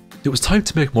 It was time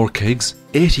to make more kegs.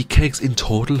 80 kegs in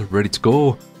total, ready to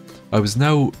go. I was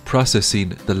now processing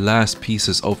the last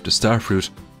pieces of the starfruit.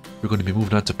 We're going to be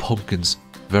moving on to pumpkins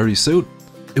very soon.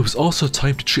 It was also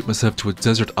time to treat myself to a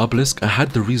desert obelisk. I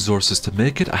had the resources to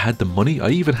make it. I had the money. I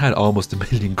even had almost 1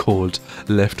 million gold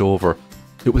left over.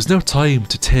 It was now time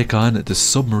to take on the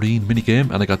submarine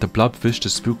minigame, and I got the blobfish, the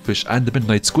spookfish and the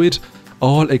midnight squid.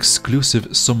 All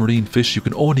exclusive submarine fish. You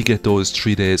can only get those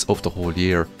 3 days of the whole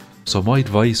year. So my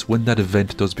advice, when that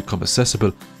event does become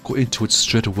accessible, go into it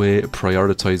straight away,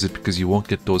 prioritize it, because you won't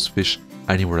get those fish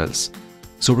anywhere else.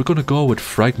 So we're going to go with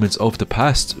Fragments of the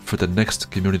Past for the next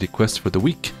community quest for the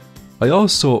week. I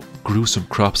also grew some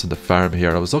crops on the farm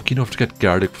here. I was lucky enough to get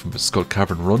garlic from the Skull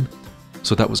Cavern run.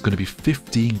 So that was going to be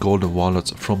 15 golden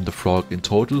walnuts from the frog in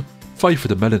total. 5 for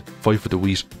the melon, 5 for the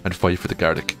wheat and 5 for the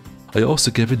garlic. I also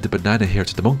gave in the banana here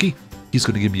to the monkey. He's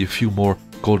going to give me a few more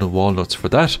golden walnuts for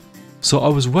that. So I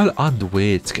was well on the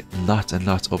way to get lots and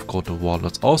lots of golden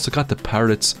walnuts. Also got the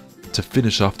parrots to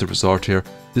finish off the resort here.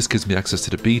 This gives me access to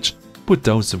the beach. Put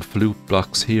down some flute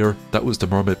blocks here. That was the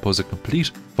mermaid puzzle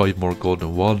complete. 5 more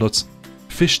golden walnuts.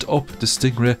 Fished up the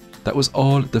stingray. That was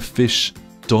all the fish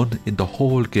done in the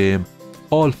whole game.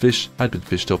 All fish had been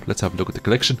fished up. Let's have a look at the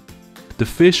collection. The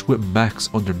fish with max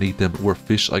underneath them were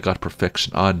fish I got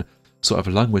perfection on. So I have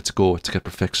a long way to go to get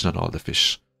perfection on all the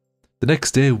fish. The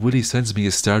next day, Willie sends me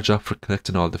a star drop for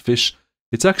collecting all the fish.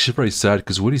 It's actually very sad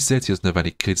because Willie says he doesn't have any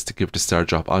kids to give the star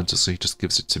drop onto, so he just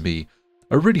gives it to me.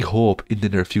 I really hope in the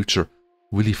near future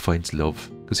Willie finds love,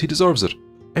 because he deserves it.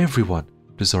 Everyone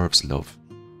deserves love.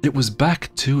 It was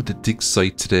back to the dig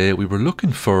site today. We were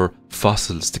looking for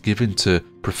fossils to give into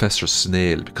Professor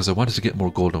Snail because I wanted to get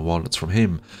more golden walnuts from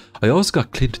him. I also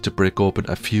got Clint to break open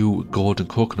a few golden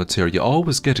coconuts here. You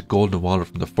always get a golden walnut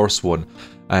from the first one,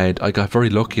 and I got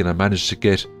very lucky and I managed to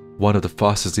get one of the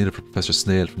fossils needed for Professor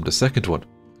Snail from the second one.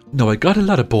 Now I got a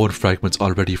lot of bone fragments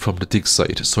already from the dig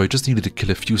site, so I just needed to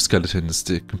kill a few skeletons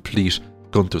to complete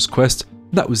Gunther's quest.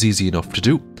 That was easy enough to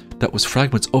do. That was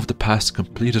Fragments of the Past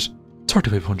completed.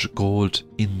 3,500 gold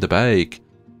in the bag.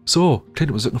 So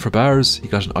Clint was looking for bars. He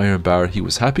got an iron bar. He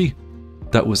was happy.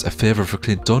 That was a favour for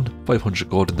Clint done. 500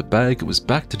 gold in the bag. It was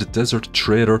back to the desert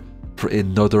trader for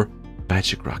another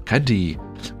magic rock candy.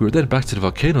 We were then back to the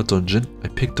volcano dungeon. I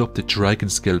picked up the dragon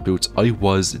scale boots. I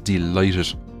was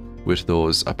delighted with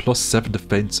those. A +7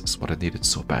 defense is what I needed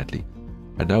so badly.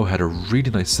 I now had a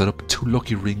really nice setup. 2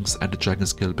 lucky rings and the dragon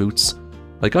scale boots.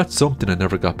 I got something I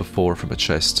never got before from a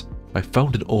chest. I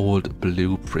found an old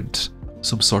blueprint,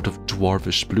 some sort of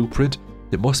dwarvish blueprint.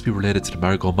 It must be related to the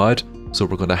Margo mod, so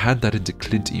we're going to hand that into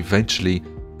Clint eventually,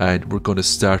 and we're going to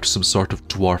start some sort of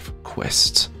dwarf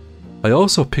quest. I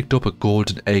also picked up a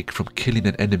golden egg from killing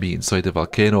an enemy inside the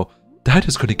volcano. That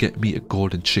is going to get me a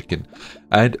golden chicken.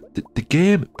 And the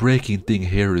game breaking thing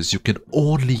here is you can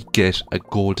only get a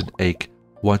golden egg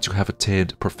once you have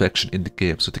attained perfection in the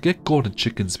game. So to get golden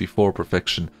chickens before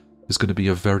perfection is going to be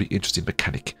a very interesting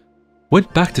mechanic.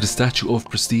 Went back to the Statue of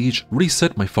Prestige,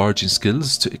 reset my foraging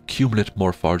skills to accumulate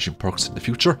more foraging perks in the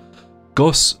future.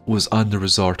 Gus was on the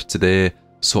resort today,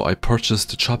 so I purchased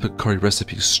the chocolate curry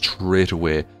recipe straight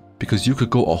away, because you could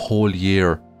go a whole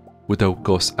year without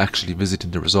Gus actually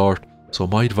visiting the resort. So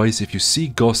my advice, if you see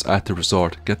Gus at the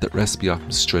resort, get that recipe off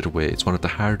him straight away. It's one of the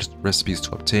hardest recipes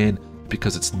to obtain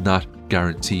because it's not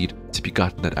guaranteed to be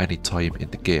gotten at any time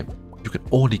in the game. You can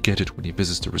only get it when he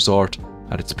visits the resort,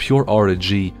 and it's pure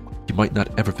RNG. he might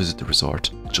not ever visit the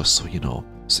resort, just so you know.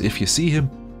 So if you see him,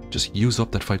 just use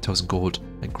up that 5,000 gold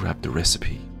and grab the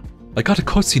recipe. I got a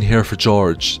cutscene here for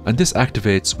George, and this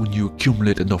activates when you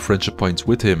accumulate enough friendship points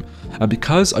with him, and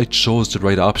because I chose the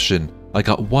right option, I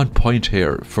got 1 point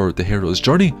here for the hero's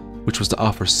journey, which was to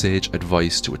offer sage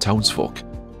advice to a townsfolk. It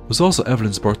was also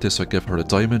Evelyn's birthday, so I gave her a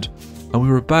diamond, and we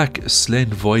were back slaying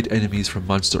void enemies for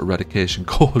monster eradication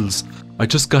goals. I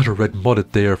just got a red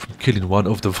mullet there from killing one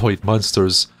of the void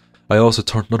monsters. I also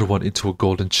turned another one into a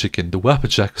golden chicken. The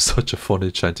Wappajack is such a fun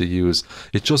enchant to use.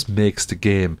 It just makes the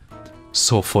game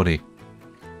so funny.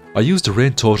 I used the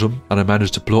rain totem and I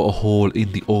managed to blow a hole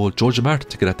in the old Georgia Mart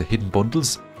to get at the hidden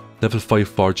bundles. Level 5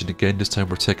 foraging again, this time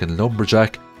we're taking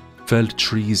lumberjack. Felled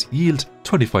trees yield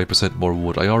 25% more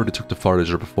wood. I already took the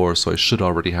forager before, so I should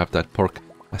already have that perk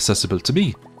accessible to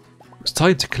me. It's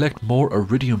time to collect more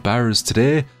iridium bars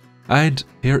today, and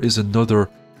here is another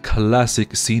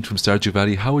classic scene from Stardew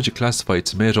Valley. How would you classify a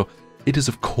tomato? It is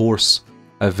of course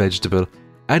a vegetable.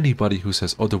 Anybody who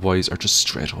says otherwise are just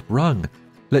straight up wrong.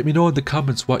 Let me know in the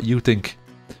comments what you think.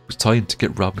 It was time to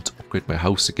get Robin to upgrade my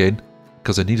house again,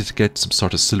 because I needed to get some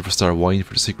sort of silver star wine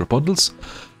for the secret bundles.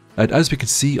 And as we can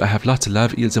see, I have lots of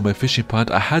lava eels in my fishing pond.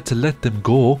 I had to let them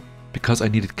go because I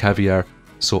needed caviar,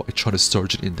 so I tried to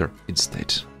sturgeon in there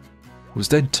instead. It was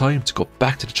then time to go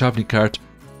back to the travelling cart,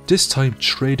 this time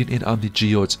trading in on the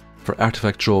geodes for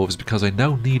artifact droves, because I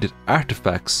now needed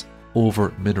artifacts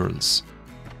over minerals.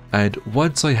 And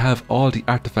once I have all the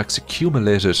artifacts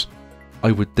accumulated,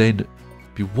 I would then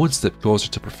be one step closer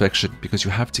to perfection, because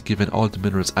you have to give in all the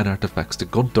minerals and artifacts to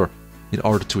Gunther in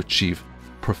order to achieve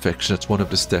perfection. It's one of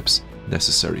the steps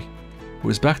necessary. I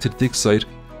was back to the dig site,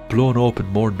 blowing open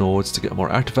more nodes to get more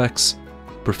artifacts.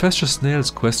 Professor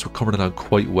Snail's quests were coming along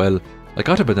quite well. I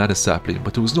got a banana sapling,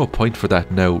 but there was no point for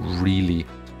that now really,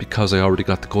 because I already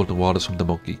got the golden waters from the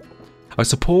monkey. I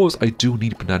suppose I do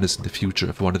need bananas in the future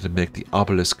if I wanted to make the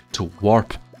obelisk to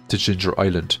warp to Ginger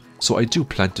Island, so I do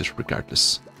plant it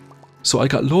regardless. So I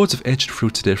got loads of ancient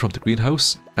fruit today from the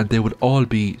greenhouse, and they would all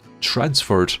be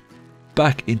transferred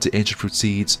back into ancient fruit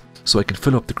seeds so I can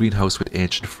fill up the greenhouse with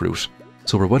ancient fruit.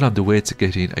 So we're well on the way to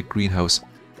getting a greenhouse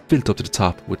filled up to the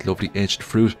top with lovely ancient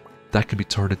fruit that can be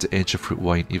turned into ancient fruit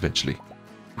wine eventually.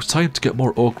 It was time to get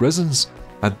more oak resins,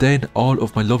 and then all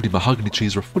of my lovely mahogany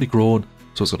trees were fully grown,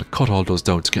 so I was going to cut all those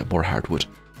down to get more hardwood.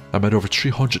 I'm at over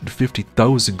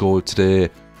 350,000 gold today,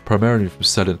 primarily from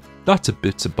selling lots of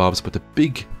bits and bobs, but the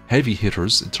big heavy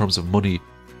hitters in terms of money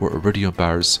were iridium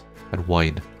bars and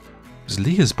wine. It was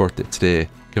Leah's birthday today.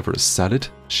 Gave her a salad.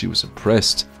 She was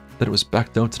impressed. Then it was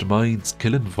back down to the mines,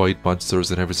 killing void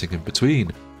monsters and everything in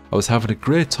between. I was having a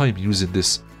great time using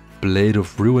this Blade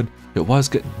of Ruin. It was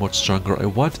getting much stronger. I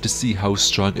wanted to see how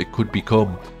strong it could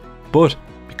become, but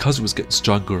because it was getting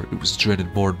stronger, it was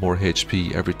draining more and more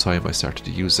HP every time I started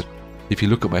to use it. If you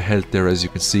look at my health there, as you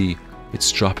can see,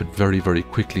 it's dropping very, very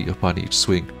quickly upon each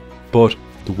swing. But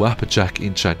the Wappajack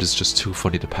enchant is just too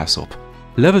funny to pass up.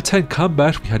 Level 10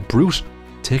 combat, we had Brute,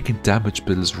 taking damage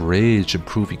builds Rage,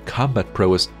 improving combat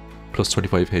prowess, plus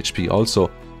 25 HP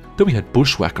also. Then we had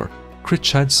Bushwhacker, crit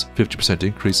chance, 50%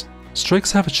 increase.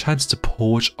 Strikes have a chance to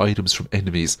poach items from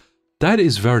enemies. That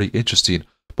is very interesting,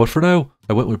 but for now,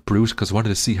 I went with Brute because I wanted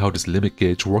to see how this limit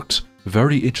gauge worked.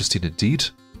 Very interesting indeed.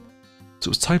 So it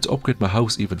was time to upgrade my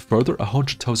house even further,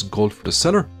 100,000 gold for the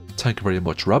seller. Thank you very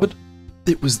much, Robin.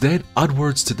 It was then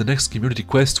onwards to the next community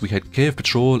quest. We had Cave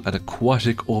Patrol and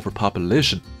Aquatic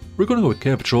Overpopulation. We're going to go with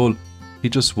Cave Patrol. He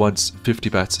just wants 50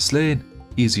 bats slain.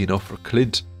 Easy enough for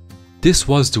Clint. This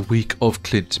was the week of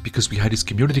Clint because we had his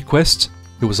community quest.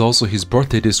 It was also his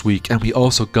birthday this week, and we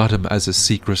also got him as a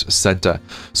secret Santa.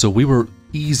 So we were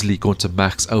easily going to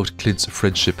max out Clint's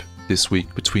friendship this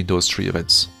week between those three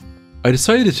events. I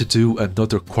decided to do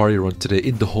another quarry run today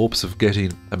in the hopes of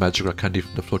getting a magic rock candy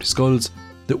from the floaty skulls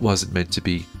that wasn't meant to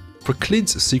be. For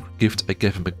Clint's secret gift, I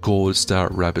gave him a gold star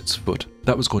rabbit's foot.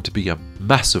 That was going to be a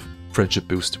massive friendship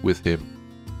boost with him.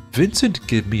 Vincent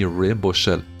gave me a rainbow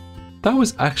shell. That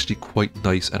was actually quite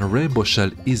nice, and a rainbow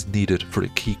shell is needed for a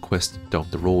key quest down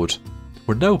the road.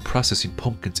 We're now processing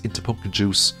pumpkins into pumpkin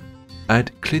juice,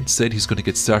 and Clint said he's going to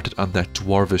get started on that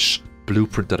dwarvish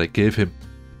blueprint that I gave him.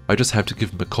 I just have to give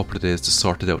him a couple of days to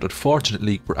sort it out.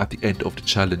 Unfortunately, we're at the end of the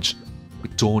challenge. We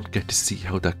don't get to see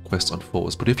how that quest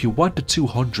unfolds, but if you want a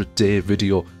 200-day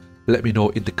video, let me know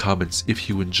in the comments if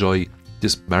you enjoy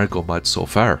this Margo mod so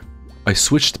far. I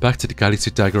switched back to the Galaxy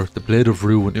Dagger, the Blade of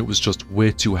Ruin. It was just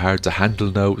way too hard to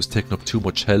handle now. It was taking up too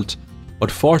much health.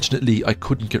 Unfortunately, I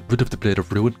couldn't get rid of the Blade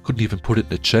of Ruin. Couldn't even put it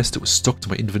in a chest. It was stuck to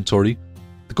my inventory.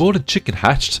 The golden chicken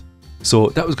hatched, so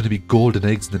that was going to be golden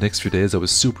eggs in the next few days. I was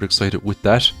super excited with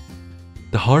that.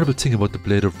 The horrible thing about the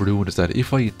Blade of Ruin is that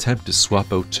if I attempt to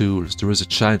swap out tools, there is a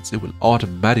chance it will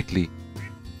automatically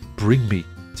bring me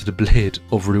to the Blade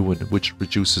of Ruin, which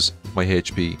reduces my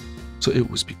HP. So it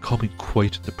was becoming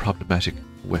quite the problematic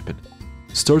weapon.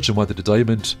 Sturgeon wanted a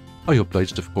diamond. I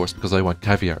obliged, of course, because I want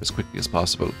caviar as quickly as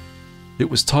possible. It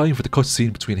was time for the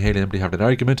cutscene between Hayley and Emily having an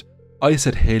argument. I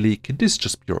said, Hayley, can this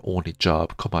just be your only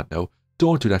job? Come on now.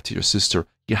 Don't do that to your sister.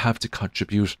 You have to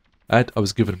contribute. And I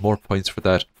was given more points for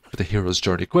that for the Hero's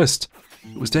Journey quest.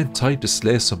 It was then time to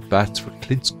slay some bats for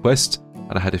Clint's quest,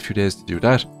 and I had a few days to do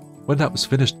that. When that was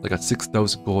finished, I got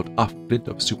 6,000 gold off Clint.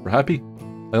 I was super happy.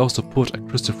 I also put a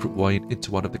crystal fruit wine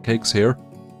into one of the kegs here,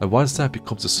 and once that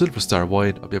becomes a silver star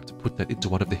wine, I'll be able to put that into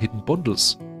one of the hidden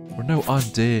bundles. We're now on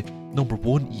day number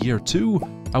 1, year 2,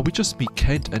 and we just meet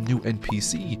Kent, a new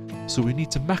NPC, so we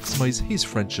need to maximize his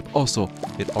friendship also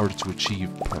in order to achieve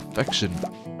perfection.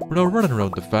 We're now running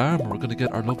around the farm. We're going to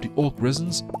get our lovely oak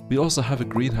resins. We also have a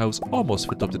greenhouse almost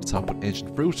filled up to the top with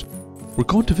ancient fruit. We're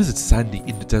going to visit Sandy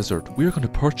in the desert. We're going to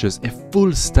purchase a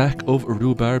full stack of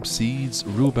rhubarb seeds.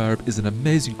 Rhubarb is an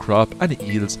amazing crop and it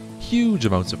yields huge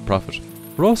amounts of profit.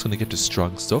 We're also going to get to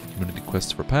Strong Stuff, community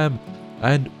quest for Pam.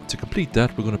 And to complete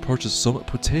that, we're going to purchase some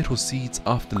potato seeds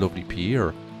off the lovely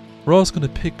Pierre. We're also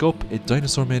going to pick up a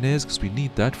dinosaur mayonnaise because we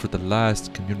need that for the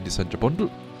last community center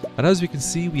bundle. And as we can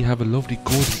see, we have a lovely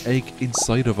golden egg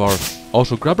inside of our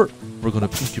auto grabber. We're going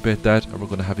to incubate that and we're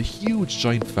going to have a huge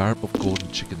giant farm of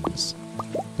golden chickens.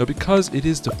 Now because it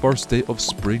is the first day of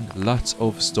spring, lots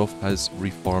of stuff has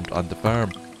reformed on the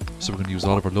farm. So we're going to use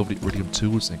all of our lovely iridium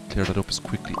tools and clear that up as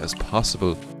quickly as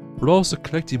possible. We're also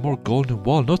collecting more golden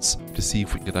walnuts to see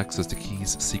if we can get access to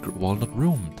Key's secret walnut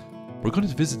room. We're going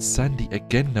to visit Sandy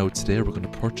again now today. We're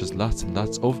going to purchase lots and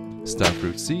lots of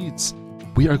starfruit seeds.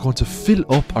 We are going to fill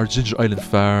up our Ginger Island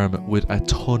farm with a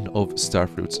ton of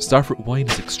starfruits. Starfruit wine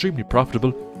is extremely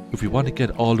profitable. If we want to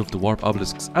get all of the warp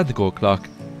obelisks and the gold clock,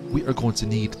 we are going to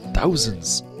need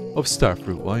thousands of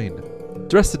starfruit wine.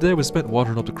 The rest of the day was spent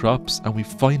watering up the crops, and we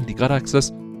finally got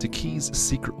access to Key's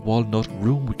secret walnut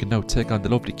room. We can now take on the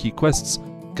lovely key quests,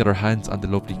 get our hands on the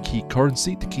lovely key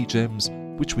currency, the key gems,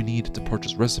 which we need to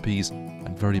purchase recipes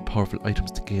and very powerful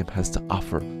items the game has to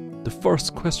offer. The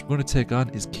first quest we're going to take on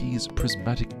is Key's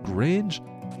prismatic grange.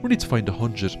 We need to find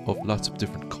 100 of lots of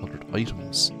different coloured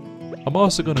items. I'm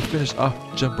also going to finish off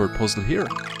the Gembird puzzle here.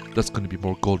 That's going to be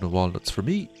more golden walnuts for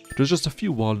me. There's just a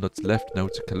few walnuts left now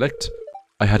to collect.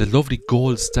 I had a lovely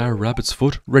gold star rabbit's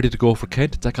foot ready to go for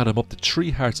Kent. That got him up to 3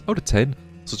 hearts out of 10.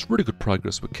 So it's really good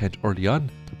progress with Kent early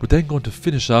on. We're then going to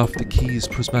finish off the Key's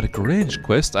prismatic grange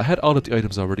quest. I had all of the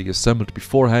items already assembled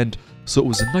beforehand, so it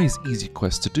was a nice easy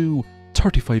quest to do.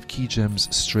 35 key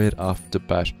gems straight off the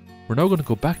bat. We're now going to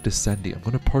go back to Sandy. I'm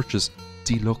going to purchase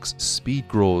deluxe speed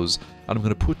grows, and I'm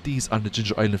going to put these on the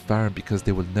Ginger Island farm because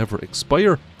they will never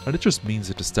expire, and it just means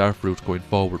that the starfruit going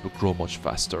forward will grow much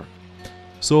faster.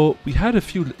 So we had a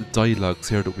few little dialogues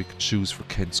here that we could choose for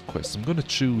Kent's quest. I'm going to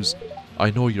choose,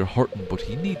 I know you're hurting, but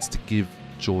he needs to give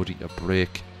Jodie a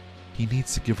break. He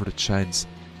needs to give her a chance.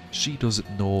 She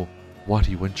doesn't know what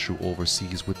he went through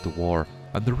overseas with the war.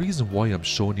 And the reason why I'm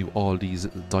showing you all these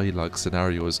little dialogue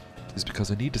scenarios is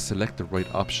because I need to select the right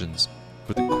options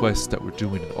for the quest that we're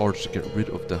doing in order to get rid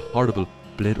of the horrible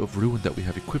Blade of Ruin that we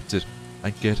have equipped it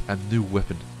and get a new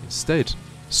weapon instead.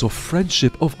 So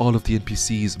friendship of all of the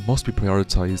NPCs must be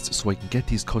prioritized so I can get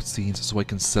these cutscenes, so I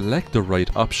can select the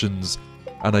right options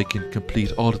and I can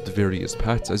complete all of the various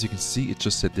paths. As you can see, it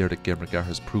just said there that GamerGar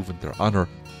has proven their honor.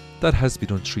 That has to be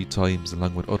done 3 times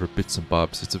along with other bits and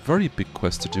bobs. It's a very big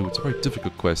quest to do, it's a very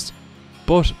difficult quest,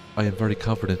 but I am very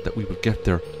confident that we will get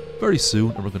there very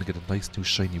soon and we're going to get a nice new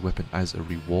shiny weapon as a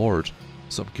reward.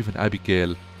 So I'm giving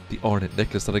Abigail the ornate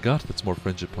necklace that I got. That's more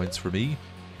friendship points for me.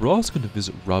 We're also going to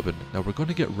visit Robin. Now we're going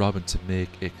to get Robin to make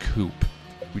a coop.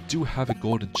 We do have a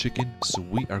golden chicken, so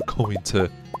we are going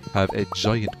to have a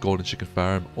giant golden chicken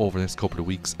farm over the next couple of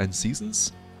weeks and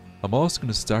seasons. I'm also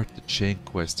going to start the chain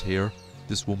quest here.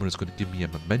 This woman is going to give me a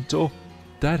memento.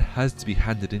 That has to be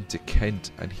handed in to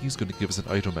Kent, and he's going to give us an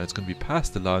item, and it's going to be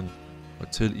passed along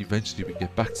until eventually we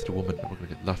get back to the woman and we're going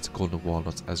to get lots of golden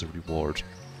walnuts as a reward.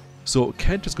 So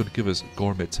Kent is going to give us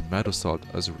gourmet tomato salt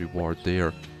as a reward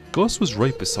there. Gus was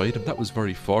right beside him. That was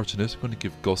very fortunate. I'm going to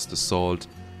give Gus the salt.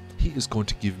 He is going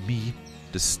to give me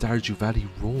the Stardew Valley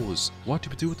rose. What do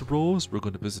we do with the rose? We're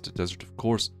going to visit the desert, of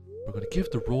course. We're going to give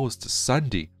the rose to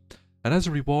Sandy. And as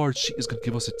a reward, she is going to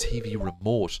give us a TV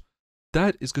remote.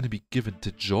 That is going to be given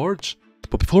to George.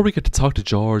 But before we get to talk to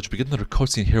George, we get another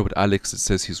cutscene here with Alex that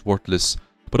says he's worthless.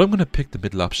 But I'm going to pick the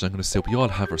middle option. I'm going to say we all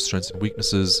have our strengths and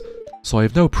weaknesses. So I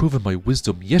have now proven my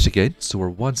wisdom yet again. So we're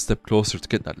one step closer to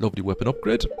getting that lovely weapon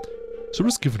upgrade. So we're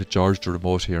just giving George the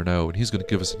remote here now, and he's going to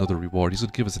give us another reward. He's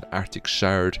going to give us an Arctic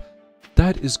shard.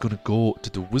 That is going to go to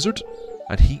the wizard,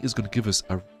 and he is going to give us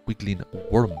a wiggling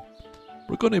worm.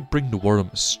 We're going to bring the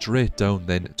worm straight down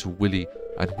then to Willy,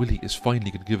 and Willy is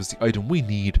finally going to give us the item we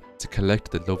need to collect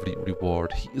the lovely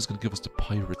reward. He is going to give us the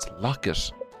pirate's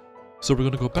locket. So we're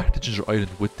going to go back to Ginger Island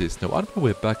with this. Now on my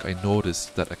way back I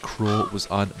noticed that a crow was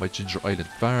on my Ginger Island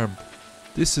farm.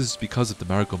 This is because of the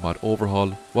Margo mod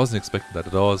overhaul. Wasn't expecting that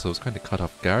at all, so I was kind of caught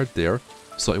off guard there.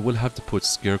 So I will have to put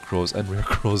scarecrows and rare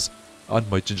crows on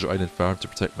my Ginger Island farm to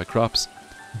protect my crops.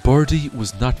 Birdie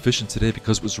was not fishing today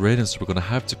because it was raining, so we're going to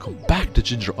have to come back to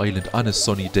Ginger Island on a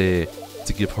sunny day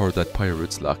to give her that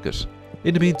pirate's locket.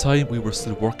 In the meantime, we were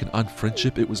still working on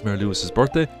friendship. It was Mary Lewis's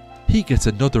birthday. He gets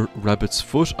another rabbit's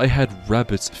foot. I had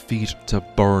rabbit's feet to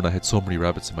burn. I had so many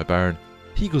rabbits in my barn.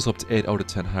 He goes up to 8 out of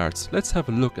 10 hearts. Let's have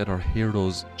a look at our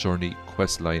hero's journey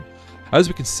quest line. As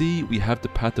we can see, we have the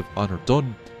path of honor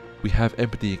done. We have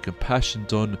empathy and compassion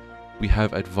done. We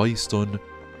have advice done.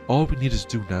 All we needed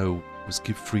to do now was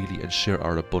give freely and share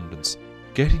our abundance.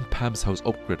 Getting Pam's house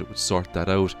upgraded would sort that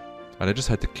out, and I just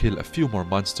had to kill a few more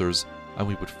monsters and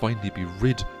we would finally be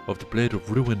rid of the Blade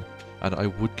of Ruin, and I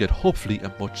would get hopefully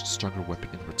a much stronger weapon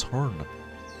in return.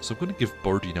 So I'm going to give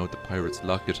Birdie now the pirate's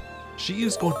locket. She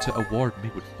is going to award me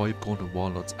with 5 golden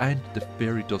walnuts and the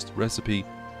fairy dust recipe,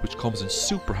 which comes in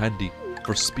super handy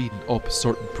for speeding up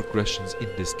certain progressions in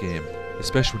this game,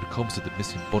 especially when it comes to the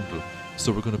missing bundle.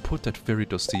 So we're going to put that fairy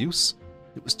dust to use.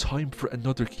 It was time for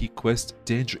another key quest.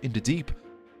 Danger in the Deep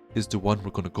is the one we're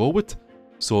going to go with.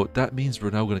 So that means we're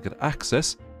now going to get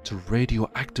access to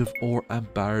radioactive ore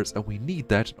and bars, and we need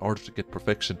that in order to get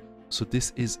perfection. So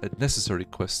this is a necessary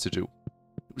quest to do.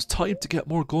 It was time to get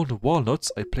more golden walnuts.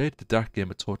 I played the dark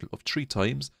game a total of 3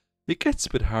 times. It gets a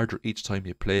bit harder each time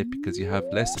you play it because you have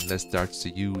less and less darts to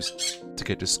use to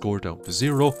get the score down to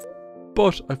 0.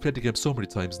 But I've played the game so many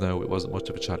times now, it wasn't much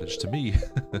of a challenge to me.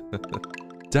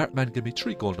 Dartman gave me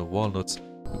 3 golden walnuts.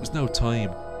 It was now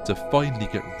time to finally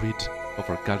get rid of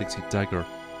our Galaxy Dagger,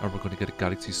 and we're going to get a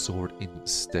Galaxy Sword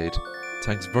instead.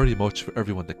 Thanks very much for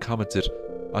everyone that commented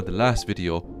on the last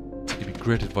video to give me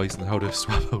great advice on how to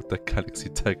swap out that Galaxy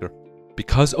Dagger.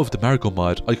 Because of the Margo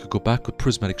mod, I could go back with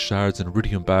prismatic shards and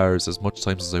iridium bars as much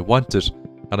times as I wanted,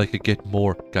 and I could get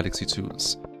more Galaxy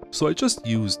tools. So I just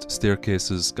used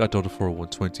staircases, got down to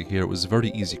 40120 here. It was a very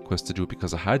easy quest to do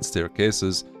because I had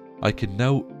staircases. I can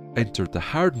now enter the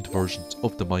hardened versions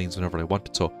of the mines whenever I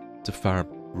wanted to farm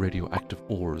radioactive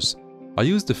ores. I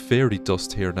used the fairy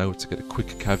dust here now to get a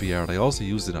quick caviar, and I also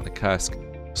used it on a cask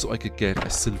so I could get a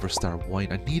silver star wine.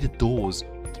 I needed those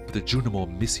for the Junimo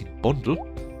missing bundle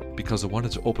because I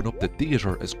wanted to open up the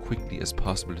theatre as quickly as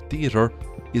possible. The theatre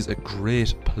is a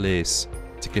great place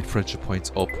to get friendship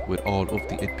points up with all of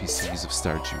the NPCs of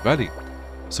Stardew Valley.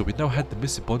 So we now had the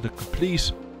missing bundle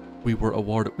complete. We were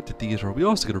awarded with the theatre. We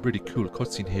also get a really cool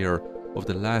cutscene here of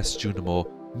the last Junimo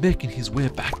making his way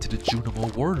back to the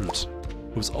Junimo world.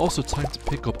 It was also time to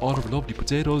pick up all of our lovely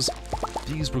potatoes.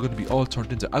 These were going to be all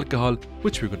turned into alcohol,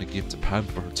 which we were going to give to Pam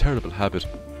for her terrible habit,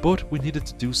 but we needed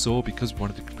to do so because we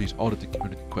wanted to complete all of the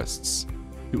community quests.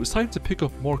 It was time to pick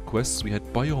up more quests. We had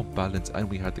biome balance and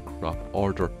we had the crop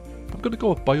order. I'm going to go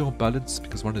with biome balance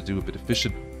because I wanted to do a bit of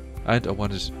fishing, and I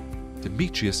wanted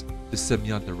Demetrius to send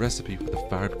me on the recipe for the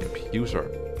farm computer.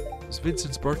 It was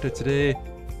Vincent's birthday today.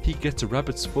 He gets a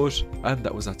rabbit's foot, and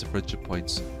that was at the friendship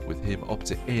points with him up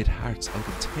to 8 hearts out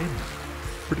of 10.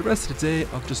 For the rest of the day,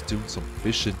 I'm just doing some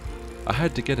fishing. I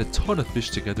had to get a ton of fish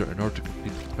together in order to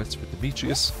complete the quest for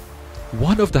Demetrius.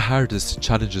 One of the hardest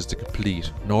challenges to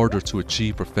complete in order to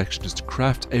achieve perfection is to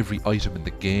craft every item in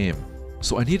the game.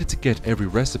 So I needed to get every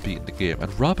recipe in the game,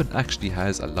 and Robin actually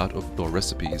has a lot of low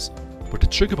recipes. But the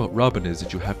trick about Robin is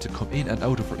that you have to come in and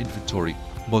out of her inventory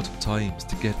multiple times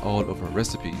to get all of her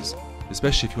recipes,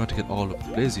 especially if you want to get all of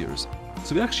the glaziers.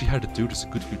 So we actually had to do this a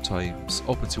good few times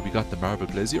up until we got the marble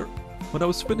glazier. When I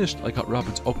was finished, I got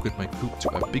Robin to upgrade my coop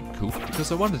to a big coop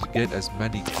because I wanted to get as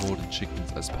many golden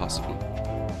chickens as possible.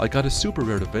 I got a super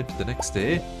rare event the next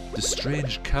day. The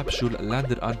strange capsule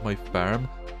landed on my farm.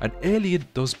 An alien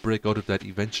does break out of that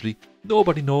eventually.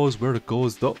 Nobody knows where it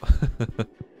goes though.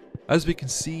 As we can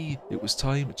see, it was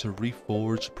time to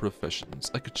reforge professions.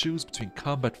 I could choose between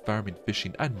combat, farming,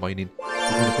 fishing and mining.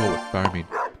 I'm going to go with farming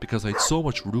because I had so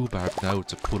much rhubarb now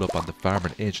to pull up on the farm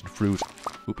and ancient fruit.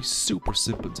 It would be super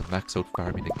simple to max out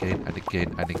farming again and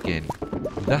again and again.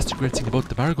 And that's the great thing about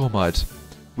the Margo mod.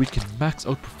 We can max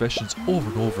out professions over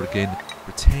and over again,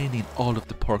 retaining all of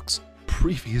the perks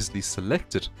previously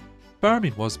selected.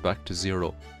 Farming was back to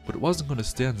 0, but it wasn't going to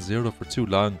stay on 0 for too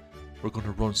long. We're going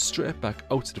to run straight back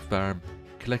out to the farm,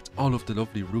 collect all of the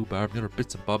lovely rhubarb and the other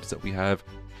bits and bobs that we have,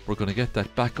 we're going to get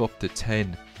that back up to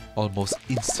 10 almost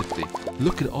instantly.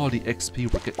 Look at all the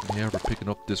XP we're getting here for picking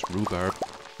up this rhubarb.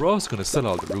 We're also going to sell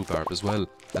all the rhubarb as well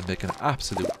and make an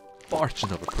absolute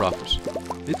fortune of a profit.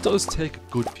 It does take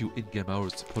a good few in-game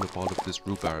hours to pull up all of this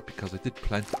rhubarb because I did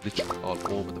plant it literally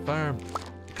all over the farm.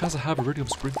 Because I have iridium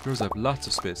sprinklers, I have lots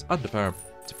of space on the farm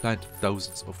to plant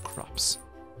thousands of crops.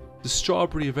 The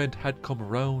strawberry event had come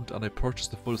around and I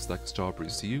purchased a full stack of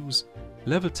strawberries to use.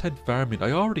 Level 10 farming,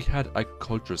 I already had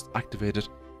agriculturist activated,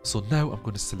 so now I'm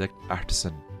going to select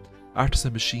artisan.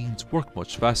 Artisan machines work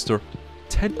much faster,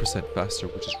 10% faster,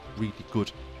 which is really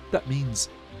good. That means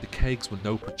the kegs will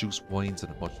now produce wines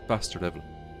at a much faster level.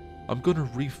 I'm going to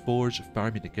reforge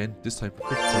farming again, this time for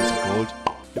 50,000 gold.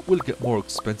 It will get more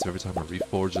expensive every time I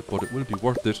reforge it, but it will be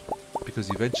worth it because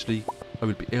eventually I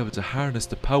will be able to harness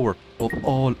the power of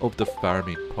all of the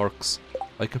farming perks.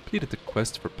 I completed the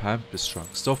quest for Pam, the strong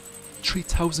stuff.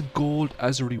 3,000 gold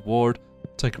as a reward.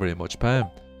 Thank you very much, Pam.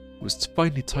 It was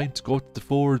finally time to go to the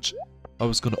forge. I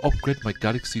was going to upgrade my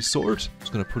galaxy sword. I was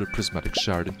going to put a prismatic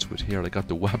shard into it here. I got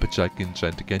the Wappajack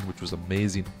enchant again, which was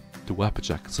amazing. The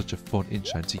Wappajack is such a fun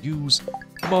enchant to use.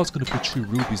 I'm also going to put 3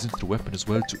 rubies into the weapon as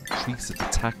well to increase its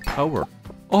attack power.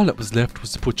 All that was left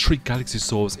was to put 3 galaxy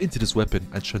souls into this weapon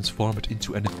and transform it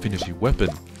into an infinity weapon.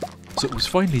 So it was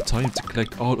finally time to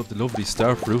collect all of the lovely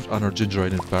star fruit on our Ginger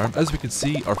Island farm. As we can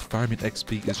see, our farming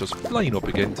XP is just flying up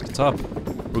again to the top.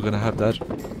 We're going to have that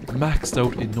maxed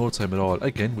out in no time at all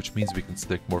again, which means we can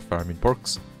select more farming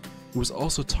perks. It was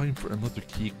also time for another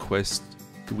key quest.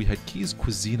 We had Key's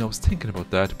Cuisine. I was thinking about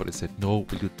that, but I said no,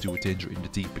 we'll do a Danger in the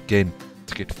Deep again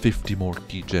to get 50 more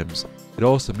key gems. It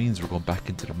also means we're going back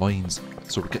into the mines,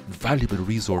 so we're getting valuable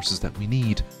resources that we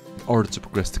need in order to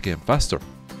progress the game faster.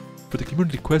 For the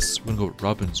community quests, we're going to go with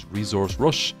Robin's Resource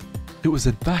Rush. It was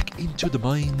then back into the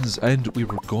mines and we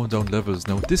were going down levels.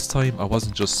 Now this time I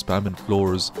wasn't just spamming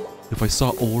floors. If I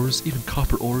saw ores, even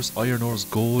copper ores, iron ores,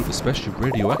 gold, especially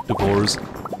radioactive ores,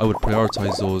 I would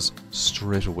prioritise those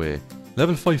straight away.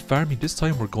 Level 5 farming, this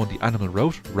time we're going the animal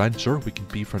route. Rancher, we can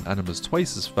befriend animals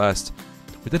twice as fast.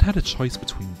 We then had a choice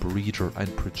between breeder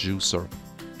and producer.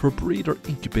 For breeder,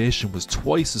 incubation was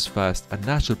twice as fast and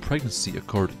natural pregnancy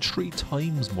occurred 3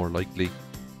 times more likely.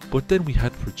 But then we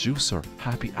had producer,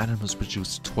 happy animals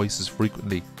produced twice as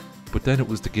frequently. But then it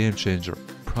was the game changer,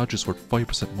 produce worth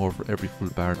 5% more for every full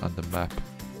barn on the map.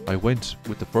 I went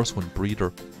with the first one,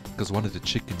 breeder, because I wanted the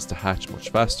chickens to hatch much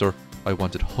faster. I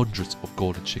wanted hundreds of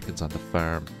golden chickens on the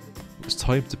farm. It was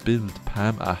time to build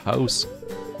Pam a house.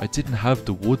 I didn't have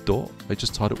the wood though, I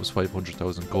just thought it was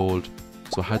 500,000 gold.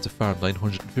 So I had to farm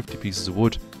 950 pieces of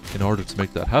wood in order to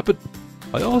make that happen.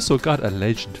 I also got a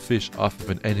legend fish off of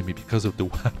an enemy because of the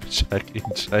Wappajack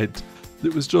enchant.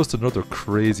 It was just another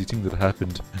crazy thing that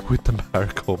happened with the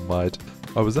Margo mod.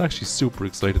 I was actually super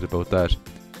excited about that.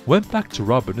 Went back to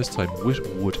Robin this time with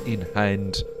wood in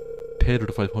hand, paid her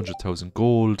the 500,000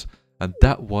 gold, and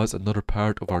that was another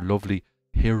part of our lovely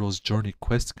Hero's Journey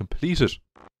quest completed.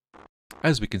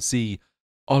 As we can see,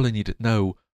 all I needed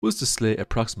now was to slay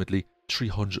approximately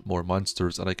 300 more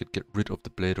monsters and I could get rid of the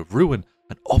Blade of Ruin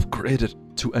and upgrade it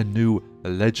to a new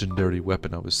legendary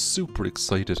weapon. I was super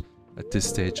excited at this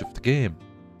stage of the game.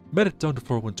 Made it down to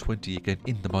 4120 again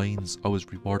in the mines. I was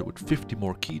rewarded with 50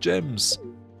 more key gems.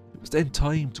 It was then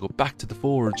time to go back to the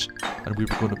forge and we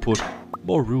were going to put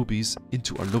more rubies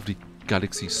into our lovely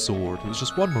galaxy sword. It was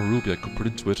just 1 more ruby I could put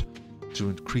into it to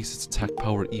increase its attack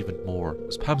power even more. It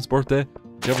was Pam's birthday.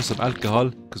 Gave her some alcohol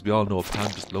because we all know Pam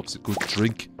just loves a good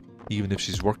drink even if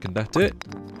she's working that day.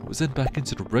 I was then back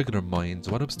into the regular mines.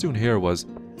 What I was doing here was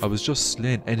I was just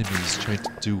slaying enemies trying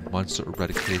to do monster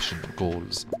eradication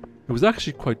goals. It was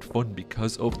actually quite fun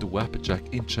because of the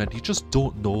Wappajack enchant. You just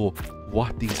don't know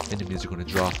what these enemies are going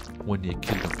to drop when you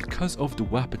kill them. Because of the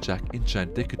Wappajack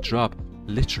enchant, they could drop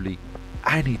literally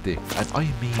anything, and I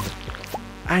mean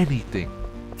anything.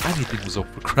 Anything was up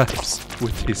for grabs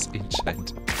with this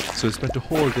enchant. So I spent a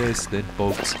whole day slaying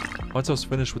bugs. Once I was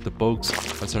finished with the bugs,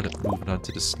 I started moving on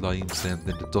to the slimes and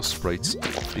then the dust sprites,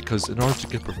 because in order to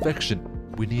get perfection,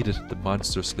 we needed the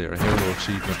Monster Slayer hero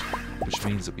achievement, which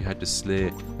means that we had to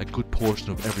slay a good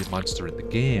portion of every monster in the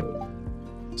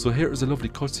game. So here is a lovely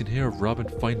cutscene here of Robin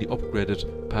finally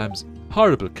upgraded Pam's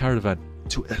horrible caravan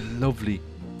to a lovely,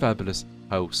 fabulous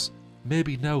house.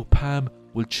 Maybe now Pam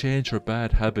will change her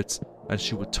bad habits and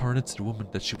she will turn into the woman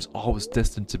that she was always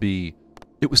destined to be.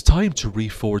 It was time to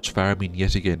reforge farming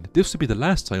yet again. This would be the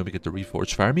last time we get to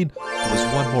reforge farming. There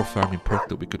was 1 more farming perk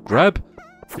that we could grab.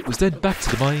 It was then back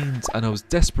to the mines and I was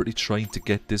desperately trying to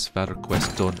get this Valor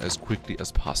quest done as quickly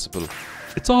as possible.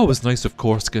 It's always nice, of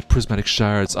course, to get prismatic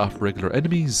shards off regular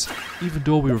enemies. Even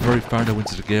though we were very far now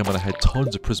into the game and I had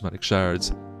tons of prismatic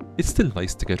shards, it's still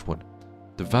nice to get one.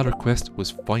 The Valor quest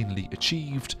was finally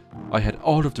achieved. I had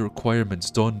all of the requirements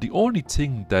done. The only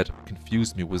thing that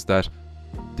confused me was that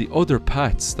the other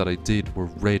paths that I did were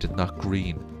red and not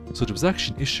green. So there was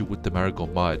actually an issue with the Margo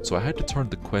mod, so I had to turn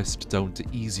the quest down to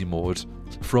easy mode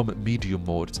from medium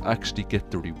mode to actually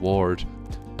get the reward.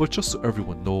 But just so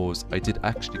everyone knows, I did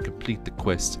actually complete the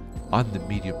quest on the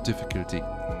medium difficulty.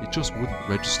 It just wouldn't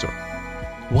register.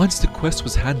 Once the quest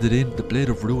was handed in, the Blade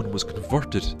of Ruin was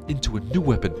converted into a new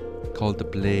weapon called the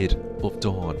Blade of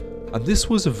Dawn. And this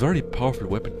was a very powerful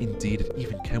weapon indeed. It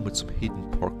even came with some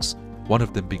hidden perks. One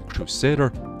of them being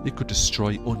Crusader. It could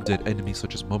destroy undead enemies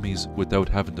such as mummies without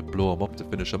having to blow them up to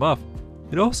finish them off.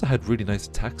 It also had really nice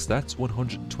attack stats,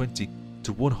 120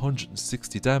 to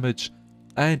 160 damage,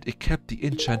 and it kept the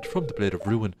enchant from the Blade of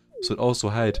Ruin, so it also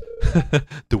had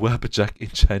the Wabbajack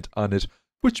enchant on it,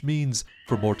 which means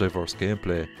for more diverse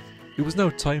gameplay. It was now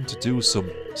time to do some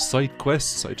side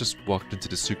quests. I just walked into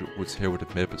the secret woods here with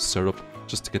a maple syrup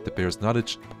just to get the bear's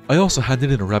knowledge. I also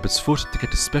handed in a rabbit's foot to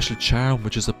get the special charm,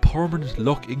 which is a permanent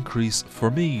luck increase for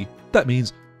me. That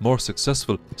means more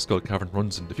successful Skull Cavern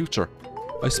runs in the future.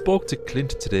 I spoke to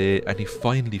Clint today and he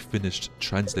finally finished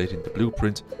translating the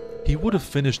blueprint. He would have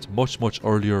finished much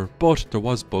earlier, but there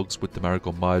was bugs with the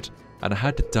Margo mod and I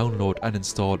had to download and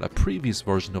install a previous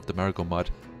version of the Margo mod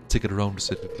to get around this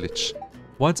little glitch.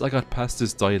 Once I got past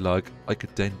this dialogue, I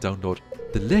could then download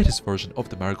the latest version of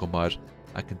the Margo mod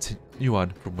and continue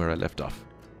on from where I left off.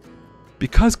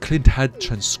 Because Clint had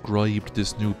transcribed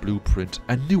this new blueprint,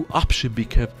 a new option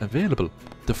became available,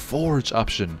 the Forge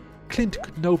option. Clint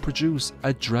could now produce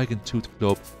a Dragon Tooth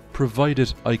Club,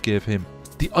 provided I gave him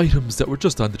the items that were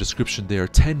just on the description there,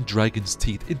 10 dragon's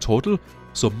teeth in total,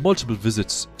 so multiple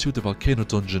visits to the volcano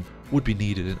dungeon would be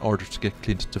needed in order to get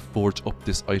Clint to forge up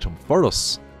this item for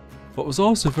us. What was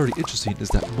also very interesting is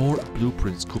that more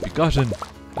blueprints could be gotten,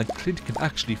 and Clint can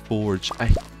actually forge a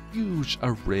huge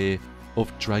array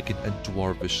of dragon and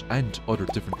dwarvish and other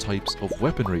different types of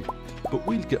weaponry, but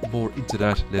we'll get more into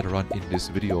that later on in this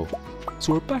video.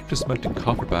 So we're back to smelting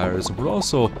copper bars, and we're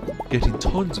also getting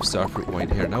tons of starfruit wine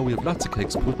here. Now we have lots of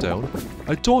kegs put down.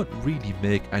 I don't really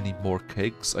make any more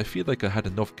kegs. I feel like I had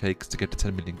enough kegs to get to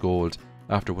 10 million gold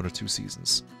after 1 or 2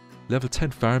 seasons. Level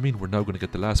 10 farming, we're now going to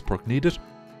get the last perk needed.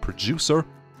 Producer,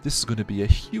 this is going to be a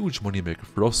huge moneymaker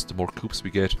for us. The more coops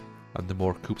we get and the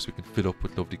more coops we can fill up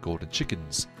with lovely golden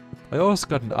chickens. I also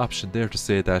got an option there to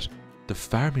say that the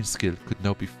farming skill could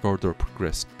now be further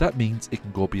progressed. That means it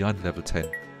can go beyond level 10.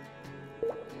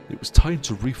 It was time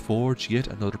to reforge yet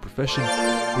another profession.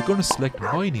 We're going to select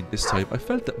mining this time. I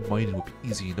felt that mining would be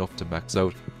easy enough to max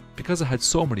out because I had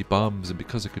so many bombs and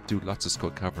because I could do lots of Skull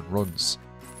Cavern runs.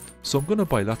 So I'm going to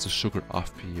buy lots of sugar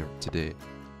off here today.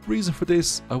 Reason for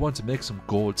this, I want to make some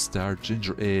gold star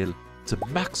ginger ale to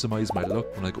maximise my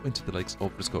luck when I go into the likes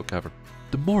of the Skull Cavern.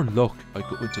 The more luck I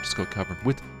go into the Skull Cavern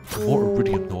with, the more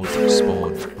iridium nodes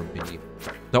respawn for me.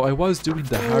 Now I was doing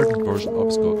the hardened version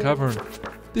of Skull Cavern.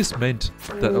 This meant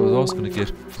that I was also going to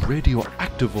get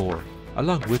radioactive ore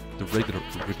along with the regular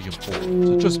iridium ore,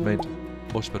 so it just meant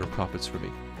much better profits for me.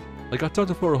 I got down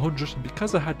to floor 100, and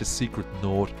because I had the secret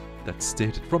note that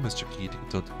stated from Mr. Key to get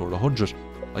down to floor 100,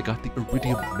 I got the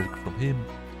iridium milk from him,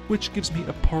 which gives me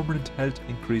a permanent health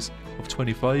increase of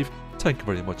 25. Thank you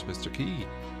very much, Mr. Key.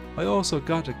 I also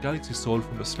got a galaxy soul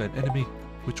from a slain enemy,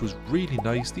 which was really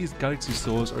nice. These galaxy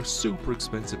souls are super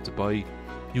expensive to buy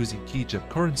using key gem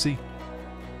currency,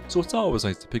 so it's always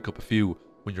nice to pick up a few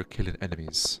when you're killing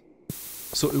enemies.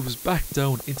 So it was back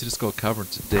down into the Skull Cavern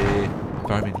today,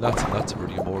 farming lots and lots of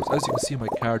iridium ores. As you can see, my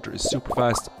character is super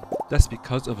fast. That's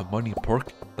because of a mining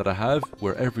perk that I have,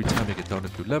 where every time I get down a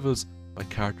few levels, my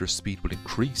character's speed will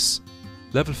increase.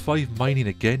 Level 5 mining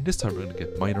again. This time we're going to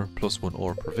get miner plus 1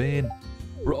 ore per vein.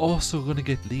 We're also going to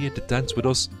get Leah to dance with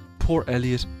us. Poor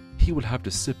Elliot, he will have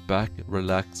to sit back,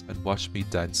 relax and watch me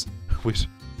dance with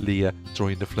Leah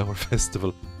during the flower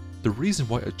festival. The reason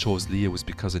why I chose Leah was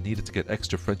because I needed to get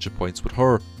extra friendship points with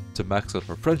her to max out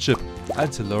her friendship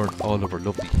and to learn all of her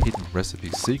lovely hidden recipe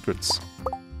secrets.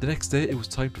 The next day it was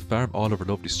time to farm all of her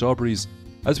lovely strawberries.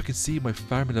 As we can see, my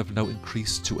farming level now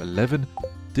increased to 11.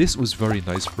 This was very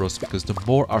nice for us because the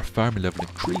more our farming level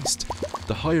increased,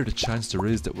 the higher the chance there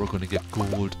is that we're going to get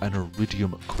gold and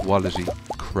iridium quality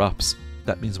crops.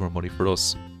 That means more money for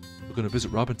us. We're going to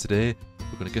visit Robin today.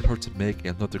 We're going to get her to make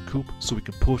another coop so we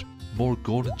can put more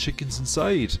golden chickens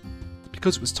inside.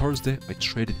 Because it was Thursday, I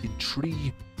traded in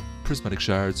 3 prismatic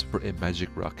shards for a magic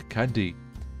rock candy.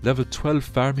 Level 12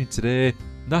 farming today.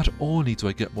 Not only do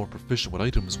I get more proficient with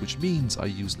items, which means I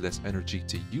use less energy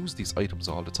to use these items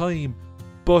all the time,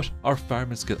 but our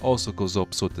farming skill also goes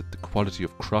up so that the quality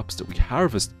of crops that we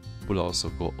harvest will also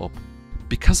go up.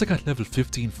 Because I got level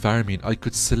 15 farming, I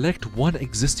could select one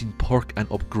existing perk and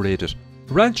upgrade it.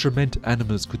 Rancher meant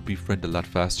animals could befriend a lot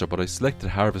faster, but I selected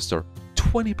Harvester.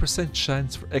 20%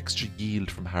 chance for extra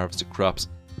yield from harvested crops.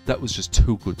 That was just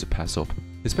too good to pass up,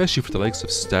 especially for the likes of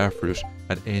Starfruit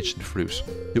and Ancient Fruit.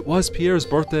 It was Pierre's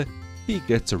birthday, he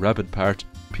gets a rabbit part,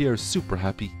 Pierre's super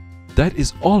happy. That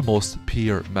is almost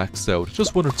Pierre maxed out,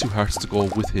 just 1 or 2 hearts to go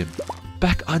with him.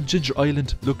 Back on Ginger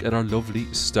Island, look at our lovely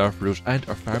Starfruit, and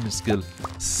our farming skill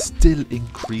still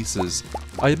increases.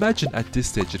 I imagine at this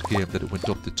stage of the game that it went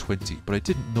up to 20, but I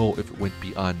didn't know if it went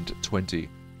beyond 20.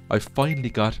 I finally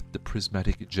got the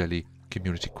Prismatic Jelly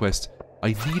community quest.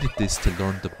 I needed this to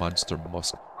learn the Monster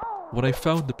Musk. When I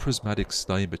found the Prismatic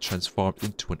Slime, it transformed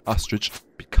into an ostrich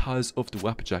because of the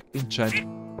Wappajack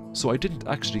enchant. So I didn't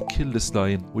actually kill the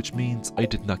slime, which means I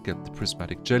did not get the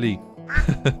Prismatic Jelly.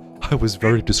 I was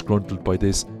very disgruntled by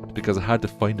this because I had to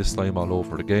find the slime all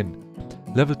over again.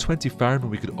 Level 20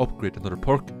 farming, we could upgrade another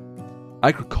perk.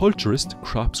 Agriculturist,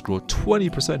 crops grow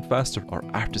 20% faster, or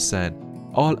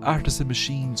artisan. All artisan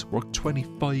machines work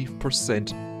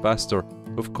 25% faster.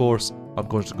 Of course, I'm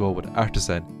going to go with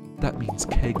artisan. That means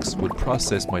kegs will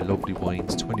process my lovely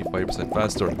wines 25%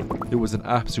 faster. It was an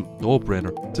absolute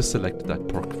no-brainer to select that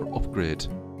perk for upgrade.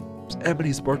 It's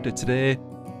Emily's birthday today.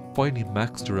 Finally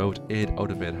maxed her out 8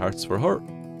 out of 8 hearts for her.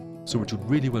 So we're doing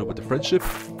really well with the friendship.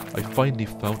 I finally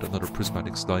found another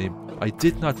Prismatic Slime. I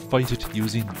did not fight it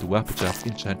using the Wappajack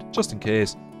enchant, just in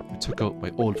case. We took out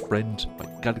my old friend, my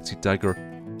Galaxy Dagger,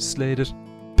 slayed it,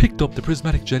 picked up the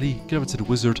Prismatic Jelly, gave it to the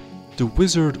wizard. The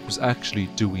wizard was actually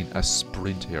doing a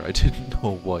sprint here. I didn't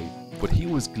know why, but he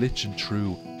was glitching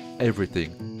through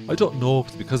everything. I don't know if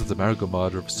it's because of the Margo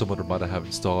mod or if some other mod I have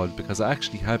installed, because I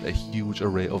actually have a huge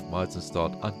array of mods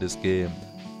installed on this game.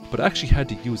 But I actually had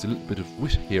to use a little bit of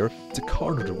wit here to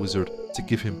corner the wizard to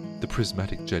give him the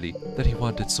Prismatic Jelly that he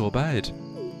wanted so bad.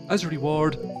 As a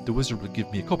reward, the wizard will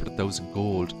give me a couple of thousand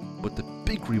gold, but the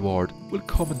big reward will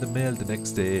come in the mail the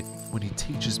next day when he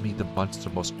teaches me the Monster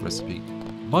Musk recipe.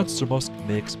 Monster Musk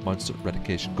makes monster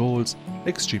eradication goals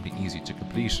extremely easy to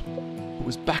complete. It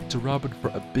was back to Robin for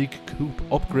a big coop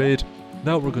upgrade.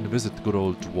 Now we're going to visit the good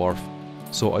old dwarf.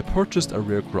 So I purchased a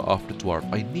rare crow off the dwarf.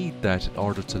 I need that in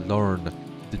order to learn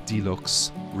the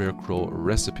deluxe rare crow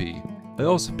recipe. I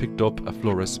also picked up a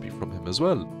flow recipe from him as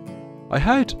well. I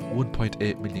had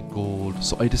 1.8 million gold,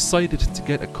 so I decided to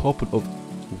get a couple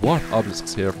of wart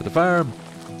obelisks here for the farm.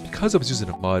 Because I was using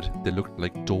a mod, they looked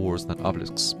like doors, not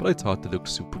obelisks, but I thought they looked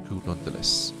super cool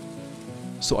nonetheless.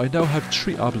 So I now have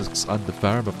 3 obelisks on the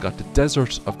farm. I've got the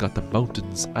desert, I've got the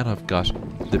mountains, and I've got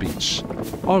the beach.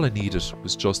 All I needed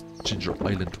was just Ginger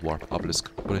Island dwarf obelisk,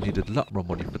 but I needed a lot more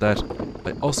money for that.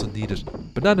 I also needed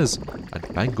bananas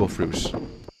and mango fruit.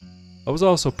 I was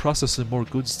also processing more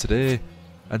goods today.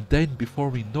 And then before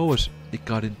we know it, it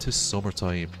got into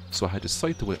summertime. So I had to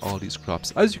scythe away all these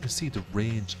crops. As you can see, the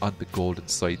range on the golden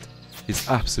scythe is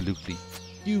absolutely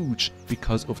huge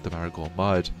because of the Margo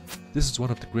mod. This is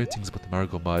one of the great things about the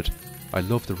Margo mod. I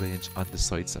love the range on the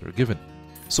scythes that are given.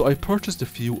 So I purchased a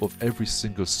few of every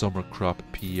single summer crop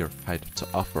Pierre had to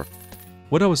offer.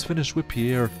 When I was finished with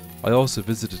Pierre, I also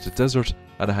visited the desert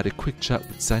and I had a quick chat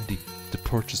with Sandy to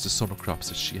purchase the summer crops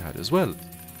that she had as well.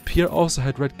 Pierre also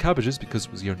had red cabbages because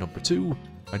it was year number 2.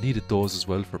 I needed those as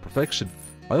well for perfection.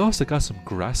 I also got some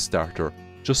grass starter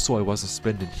just so I wasn't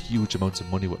spending huge amounts of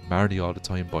money with Marnie all the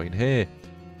time buying hay.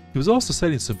 He was also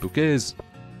selling some bouquets,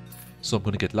 so I'm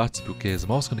going to get lots of bouquets.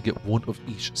 I'm also going to get one of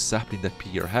each sapling that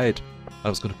Pierre had. I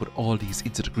was going to put all these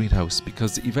into the greenhouse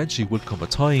because eventually will come a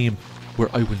time where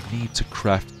I will need to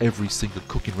craft every single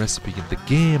cooking recipe in the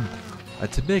game.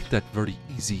 And to make that very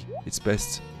easy, it's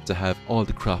best to have all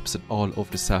the crops and all of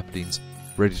the saplings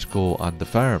ready to go on the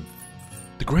farm.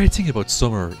 The great thing about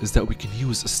summer is that we can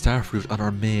use starfruit on our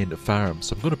main farm,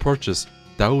 so I'm going to purchase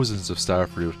thousands of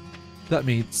starfruit. That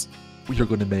means we are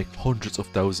going to make hundreds of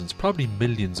thousands, probably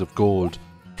millions of gold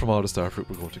from all the starfruit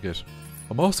we're going to get.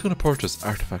 I'm also going to purchase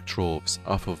artifact troves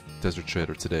off of Desert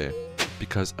Trader today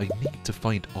because I need to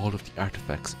find all of the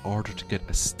artifacts in order to get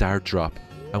a star drop,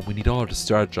 and we need all the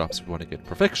star drops if we want to get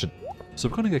perfection. So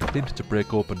we're going to get Clint to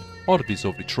break open all of these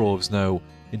lovely troves now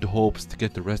in the hopes to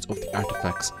get the rest of the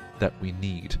artifacts that we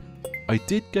need. I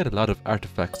did get a lot of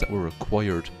artifacts that were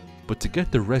required, but to get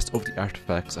the rest of the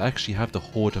artifacts I actually have to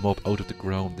hold them up out of the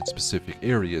ground in specific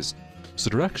areas. So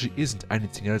there actually isn't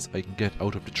anything else I can get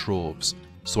out of the troves.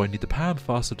 So I need the palm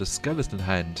fossil, the skeleton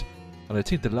hand, and I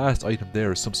think the last item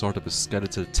there is some sort of a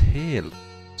skeletal tail.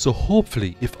 So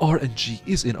hopefully, if RNG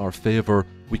is in our favour,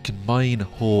 we can mine,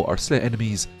 hoe or slay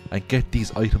enemies and get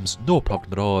these items no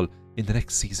problem at all in the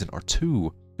next season or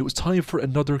two. It was time for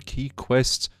another key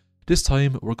quest. This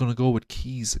time we're going to go with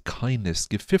Key's Kindness,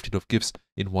 give 50 love gifts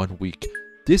in 1 week.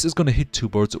 This is going to hit 2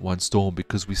 birds with 1 stone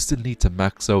because we still need to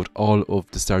max out all of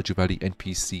the Stardew Valley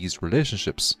NPCs'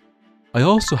 relationships. I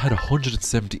also had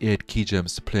 178 key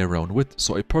gems to play around with,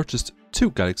 so I purchased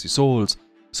 2 Galaxy Souls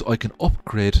so I can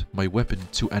upgrade my weapon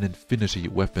to an infinity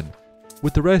weapon.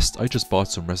 With the rest, I just bought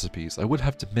some recipes. I will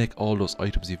have to make all those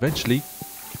items eventually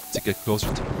to get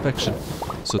closer to perfection,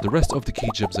 so the rest of the key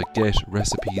gems I get,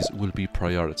 recipes, will be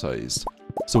prioritized.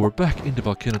 So we're back in the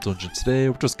volcano dungeon today.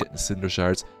 We're just getting cinder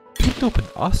shards. Picked up an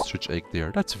ostrich egg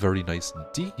there. That's very nice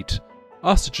indeed.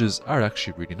 Ostriches are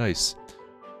actually really nice.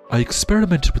 I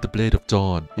experimented with the Blade of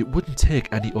Dawn. It wouldn't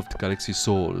take any of the Galaxy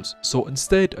Souls, so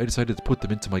instead I decided to put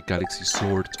them into my Galaxy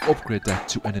Sword to upgrade that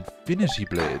to an Infinity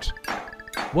Blade.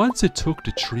 Once it took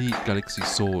the 3 Galaxy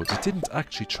Souls, it didn't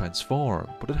actually transform,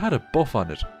 but it had a buff on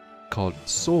it called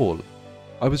Soul.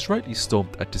 I was rightly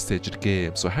stumped at this stage of the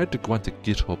game, so I had to go onto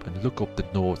GitHub and look up the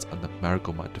notes on the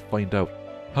Margo mod to find out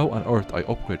how on earth I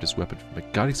upgrade this weapon from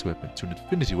a Galaxy weapon to an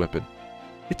Infinity weapon.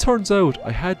 It turns out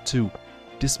I had to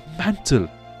dismantle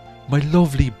my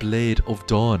lovely Blade of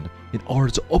Dawn in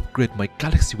order to upgrade my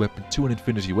Galaxy weapon to an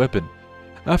Infinity weapon.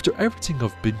 After everything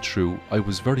I've been through, I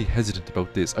was very hesitant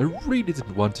about this. I really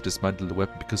didn't want to dismantle the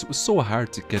weapon because it was so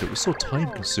hard to get, it was so time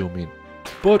consuming.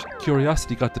 But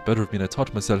curiosity got the better of me and I thought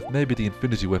to myself, maybe the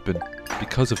Infinity weapon,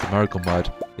 because of the Margo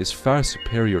mod, is far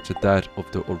superior to that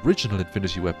of the original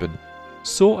Infinity weapon.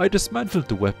 So I dismantled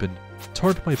the weapon,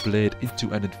 turned my blade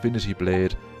into an Infinity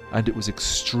blade, and it was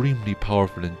extremely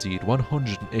powerful indeed,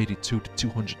 182 to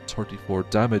 234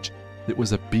 damage. It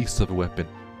was a beast of a weapon.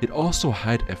 It also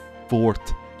had a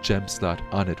 4th gem slot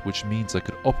on it, which means I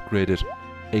could upgrade it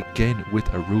again with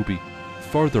a ruby,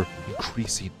 further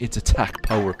increasing its attack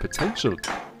power potential.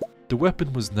 The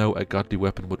weapon was now a godly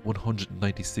weapon with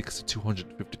 196 to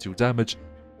 252 damage.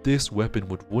 This weapon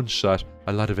would one-shot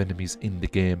a lot of enemies in the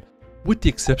game, with the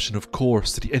exception of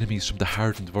course to the enemies from the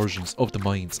hardened versions of the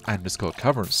mines and Miscall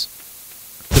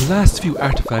Caverns. The last few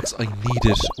artifacts I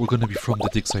needed were going to be from the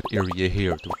dig site area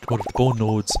here. They would come out of the bone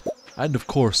nodes and of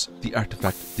course the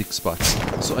artifact dig spots.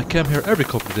 So I came here every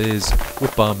couple of days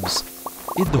with bombs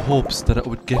in the hopes that I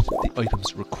would get the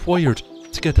items required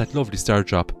to get that lovely star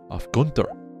drop off Gunther.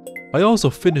 I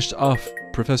also finished off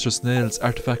Professor Snail's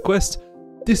artifact quest.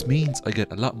 This means I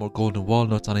get a lot more golden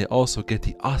walnuts and I also get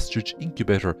the ostrich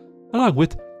incubator along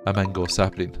with a mango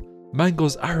sapling.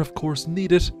 Mangoes are of course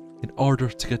needed in order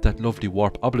to get that lovely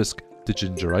warp obelisk to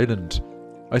Ginger Island.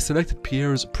 I selected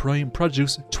Pierre's prime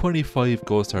produce. 25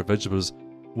 gold star vegetables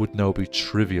would now be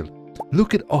trivial.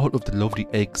 Look at all of the lovely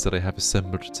eggs that I have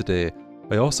assembled today.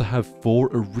 I also have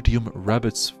 4 iridium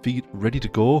rabbits feet ready to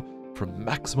go for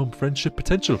maximum friendship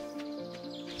potential.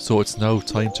 So it's now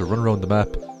time to run around the map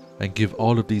and give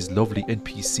all of these lovely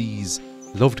NPCs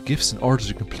loved gifts in order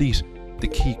to complete the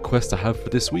key quest I have for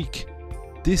this week.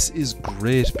 This is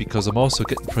great because I'm also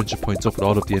getting friendship points up with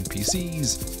all of the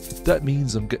NPCs. That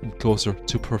means I'm getting closer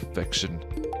to perfection.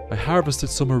 I harvested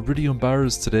some iridium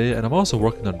bars today and I'm also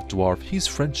working on the dwarf. His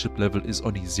friendship level is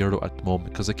only 0 at the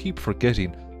moment because I keep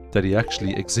forgetting that he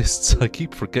actually exists. I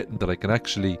keep forgetting that I can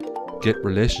actually get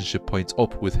relationship points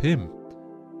up with him.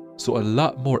 So a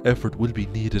lot more effort will be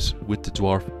needed with the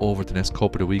dwarf over the next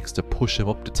couple of weeks to push him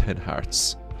up to 10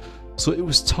 hearts. So it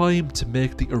was time to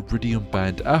make the iridium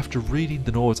band. After reading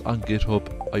the notes on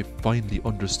GitHub, I finally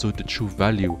understood the true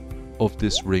value of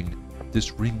this ring.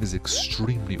 This ring is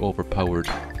extremely overpowered.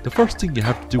 The first thing you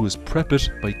have to do is prep it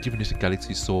by giving it a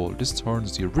Galaxy Soul. This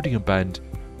turns the iridium band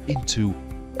into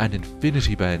an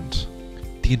infinity band.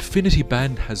 The infinity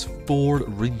band has 4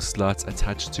 ring slots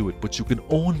attached to it, but you can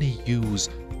only use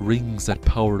rings that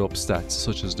powered up stats,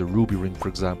 such as the ruby ring for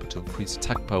example to increase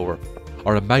attack power,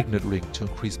 or a magnet ring to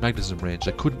increase magnetism range.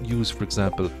 I couldn't use, for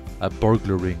example, a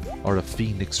burglar ring or a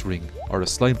phoenix ring or a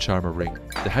slime charmer ring.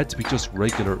 They had to be just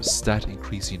regular stat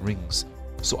increasing rings.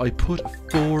 So I put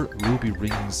 4 ruby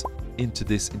rings into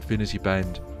this infinity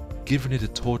band, giving it a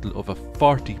total of a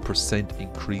 40%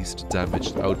 increased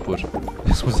damage output.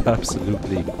 This was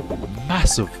absolutely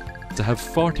massive. To have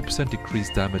 40%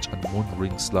 increased damage on 1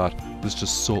 ring slot was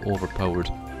just so overpowered.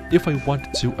 If I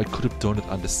wanted to, I could have done it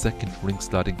on the 2nd ring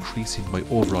slot, increasing my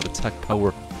overall attack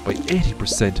power by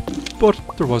 80%, but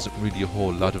there wasn't really a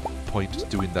whole lot of point to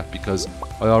doing that because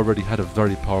I already had a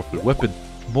very powerful weapon.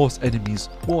 Most enemies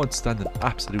won't stand an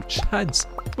absolute chance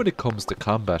when it comes to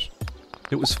combat.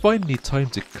 It was finally time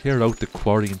to clear out the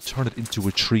quarry and turn it into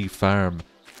a tree farm.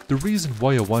 The reason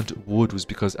why I wanted wood was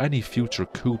because any future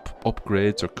coop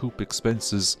upgrades or coop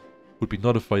expenses would be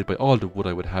notified by all the wood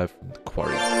I would have from the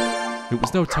quarry. It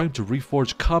was now time to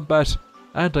reforge combat,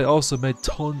 and I also made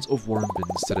tons of worm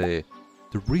bins today.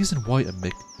 The reason why I'm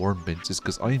making worm bins is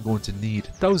because I'm going to need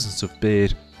thousands of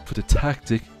bait for the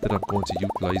tactic that I'm going to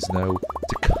utilise now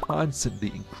to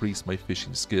constantly increase my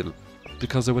fishing skill.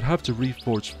 Because I would have to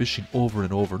reforge fishing over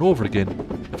and over and over again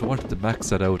if I wanted to max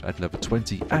that out at level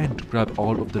 20 and grab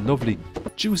all of the lovely,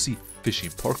 juicy fishing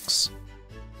perks.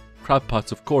 Crab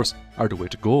pots, of course, are the way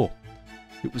to go.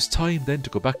 It was time then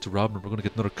to go back to Robin. We're going to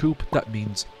get another coop. That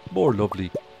means more lovely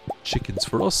chickens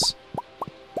for us.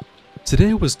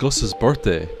 Today was Gus's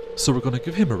birthday, so we're going to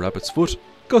give him a rabbit's foot.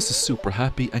 Gus is super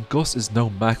happy, and Gus is now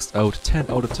maxed out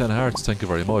 10 out of 10 hearts, thank you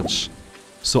very much.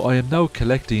 So I am now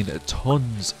collecting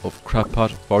tons of crab pot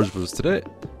forageables today.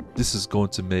 This is going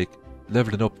to make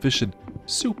leveling up fishing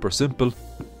super simple.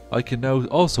 I can now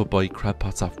also buy crab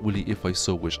pots off Willy if I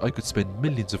so wish. I could spend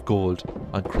millions of gold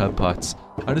on crab pots,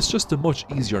 and it's just a much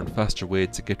easier and faster way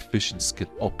to get fishing skill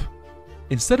up.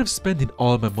 Instead of spending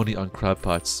all my money on crab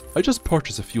pots, I just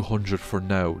purchased a few hundred for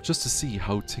now, just to see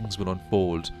how things will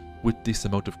unfold with this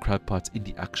amount of crab pots in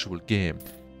the actual game.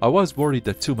 I was worried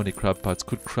that too many crab pots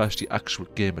could crash the actual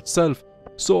game itself,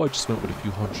 so I just went with a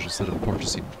few hundred instead of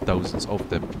purchasing thousands of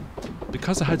them.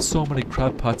 Because I had so many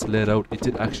crab pots laid out, it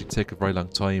did actually take a very long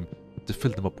time to fill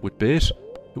them up with bait.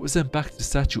 It was then back to the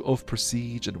statue of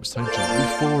Prestige, and it was time to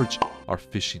reforge our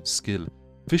fishing skill.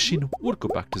 Fishing would go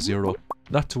back to 0.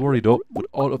 Not to worry though, with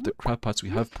all of the crab pots we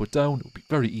have put down, it would be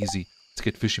very easy to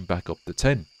get fishing back up to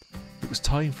 10. It was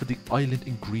time for the Island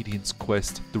Ingredients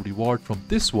quest. The reward from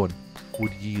this one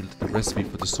would yield the recipe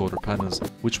for the solar panels,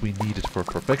 which we needed for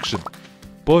perfection.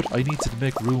 But I needed to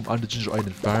make room on the Ginger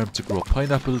Island farm to grow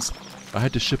pineapples. I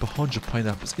had to ship 100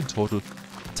 pineapples in total.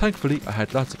 Thankfully, I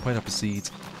had lots of pineapple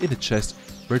seeds in a chest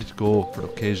ready to go for an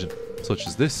occasion such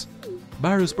as this.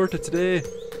 Mario's birthday today.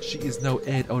 She is now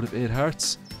 8 out of 8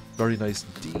 hearts. Very nice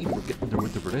indeed. We're getting there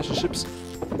with the relationships.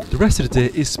 The rest of the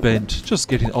day is spent just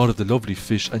getting all of the lovely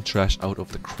fish and trash out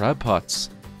of the crab pots.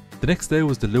 The next day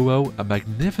was the luau, a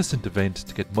magnificent event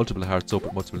to get multiple hearts up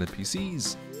with multiple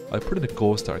NPCs. I put in a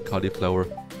ghost star cauliflower.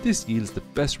 This yields the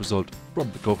best result from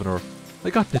the governor.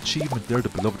 I got an achievement there, the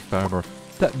beloved farmer.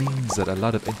 That means that a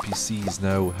lot of NPCs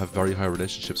now have very high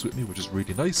relationships with me, which is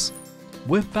really nice.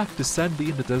 Went back to Sandy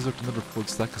in the desert, another full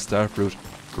stack of starfruit,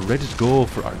 ready to go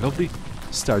for our lovely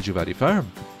Stardew Valley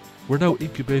farm. We're now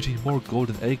incubating more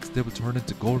golden eggs. They will turn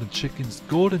into golden chickens.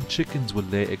 Golden chickens will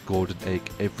lay a golden egg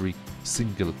every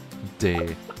single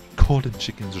day. Golden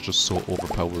chickens are just so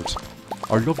overpowered.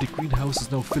 Our lovely greenhouse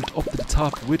is now filled up to the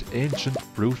top with ancient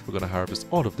fruit. We're going to harvest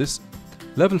all of this.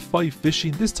 Level 5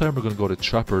 fishing. This time we're going to go to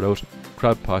Trapper It Out.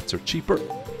 Crab pots are cheaper.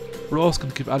 We're also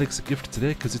going to give Alex a gift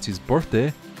today because it's his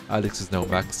birthday. Alex is now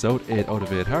maxed out, 8 out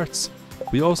of 8 hearts.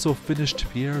 We also finished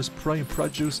Pierre's prime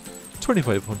produce,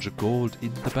 2500 gold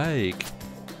in the bag.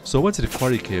 So I went to the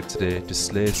quarry cave today to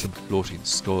slay some floating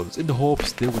skulls in the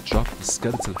hopes they would drop the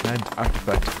skeletal hand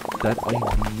artifact that I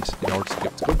need in order to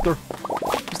get to Gunther.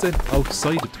 It was then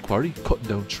outside of the quarry, cutting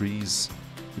down trees.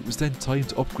 It was then time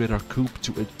to upgrade our coop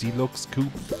to a deluxe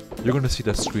coop. You're going to see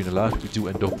that screen a lot. We do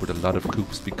end up with a lot of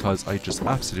coops because I just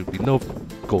absolutely love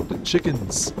golden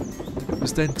chickens. It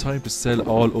was then time to sell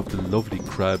all of the lovely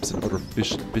crabs and other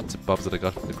fish bits and bobs that I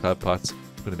got from the crab pots.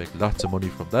 I'm going to make lots of money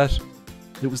from that.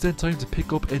 It was then time to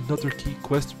pick up another key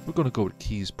quest. We're going to go with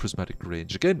Key's prismatic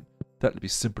range again. That'll be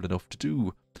simple enough to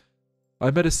do. I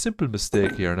made a simple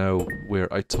mistake here now,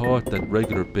 where I thought that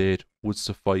regular bait would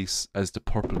suffice as the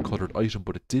purple coloured item,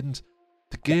 but it didn't.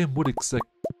 The game would accept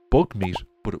bug meat,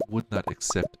 but it would not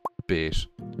accept bait,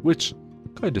 which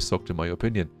kinda sucked in my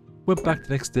opinion. Went back the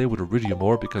next day with iridium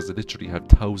ore because I literally have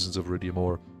thousands of iridium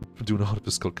ore from doing all of the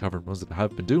Skull Cavern runs that I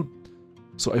have been doing.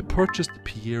 So I purchased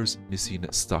Pierre's missing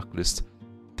stock list.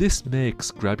 This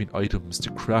makes grabbing items to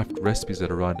craft recipes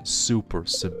that are on super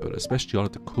simple, especially all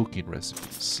of the cooking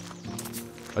recipes.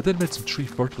 I then made some tree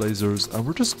fertilizers, and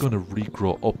we're just going to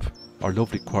regrow up our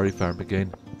lovely quarry farm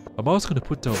again. I'm also going to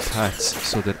put down paths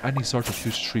so that any sort of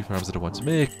future tree farms that I want to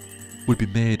make will be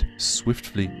made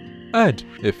swiftly and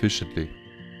efficiently.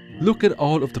 Look at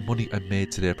all of the money I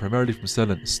made today, primarily from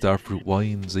selling starfruit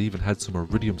wines. I even had some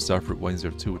iridium starfruit wines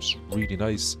there too, which is really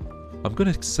nice. I'm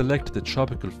going to select the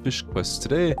tropical fish quest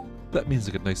today. That means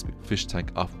I get a nice big fish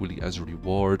tank off Willy as a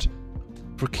reward.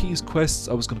 For Key's quests,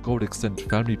 I was going to go with extended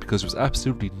family because there was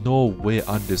absolutely no way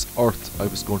on this earth I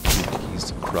was going to do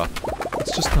Key's crop.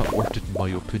 It's just not worth it in my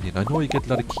opinion. I know you get a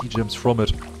lot of key gems from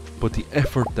it, but the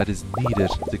effort that is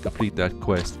needed to complete that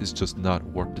quest is just not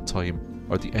worth the time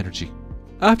or the energy.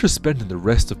 After spending the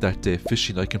rest of that day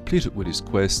fishing, I completed Willy's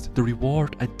quest, the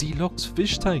reward a deluxe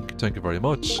fish tank, thank you very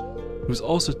much. It was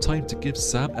also time to give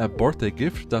Sam a birthday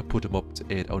gift that put him up to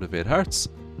 8 out of 8 hearts.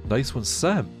 Nice one,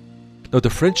 Sam. Now the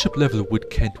friendship level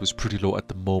with Kent was pretty low at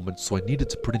the moment, so I needed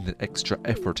to put in an extra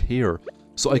effort here.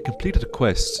 So I completed a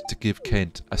quest to give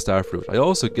Kent a starfruit. I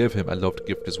also gave him a loved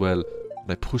gift as well,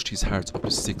 and I pushed his hearts up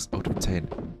to 6 out of 10.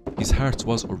 His hearts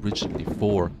was originally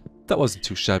 4. That wasn't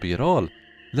too shabby at all.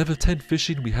 Level 10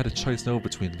 fishing, we had a choice now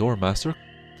between Lore Master.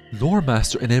 Lore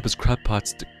Master enables crab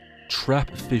pots to trap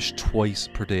fish twice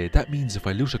per day. That means if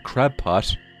I loot a crab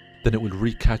pot, then it will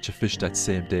re-catch a fish that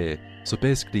same day. So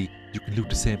basically, you can loot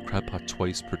the same crab pot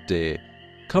twice per day.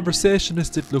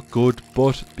 Conversationist did look good,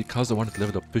 but because I wanted to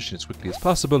level up fishing as quickly as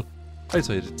possible, I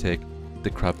decided to take the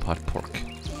crab pot perk.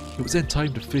 It was then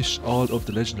time to fish all of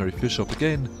the legendary fish up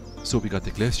again. So we got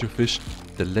the glacier fish,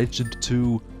 the legend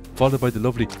 2, followed by the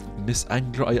lovely Miss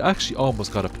Angler. I actually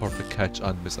almost got a perfect catch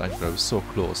on Miss Angler, I was so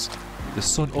close. The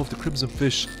son of the crimson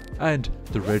fish, and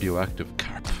the radioactive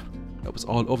carp. That was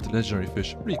all of the legendary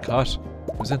fish re-caught.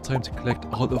 It was then time to collect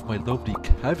all of my lovely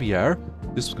caviar.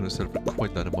 This was going to sell for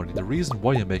quite a lot of money. The reason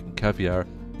why I'm making caviar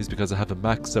is because I have a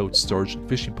maxed out sturgeon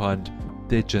fishing pond.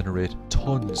 They generate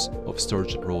tons of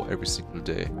sturgeon roe every single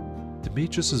day.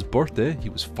 Demetrius's birthday, he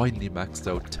was finally maxed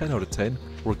out, 10 out of 10.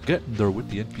 We're getting there with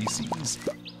the NPCs.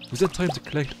 It was then time to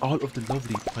collect all of the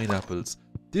lovely pineapples.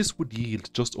 This would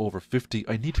yield just over 50.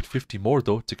 I needed 50 more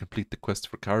though to complete the quest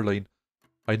for Caroline.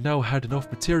 I now had enough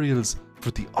materials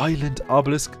for the island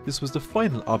obelisk. This was the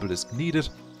final obelisk needed.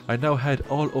 I now had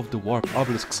all of the warp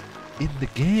obelisks in the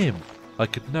game. I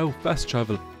could now fast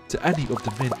travel to any of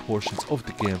the main portions of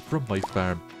the game from my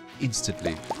farm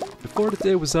instantly. Before the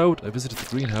day was out, I visited the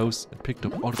greenhouse and picked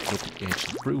up all of the lovely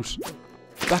ancient fruit.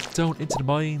 Back down into the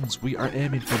mines, we are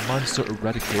aiming for monster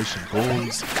eradication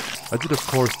goals. I did of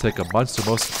course take a monster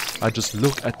musk and just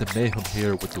look at the mayhem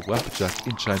here with the Wapjack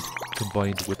enchant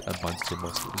combined with a monster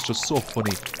musk. It was just so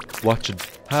funny watching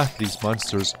half these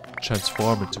monsters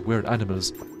transform into weird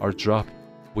animals or drop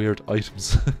weird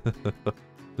items.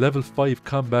 Level 5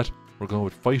 combat, we're going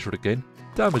with fighter again.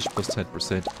 Damage plus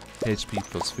 10%, HP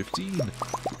plus 15.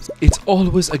 It's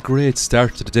always a great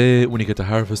start to the day when you get to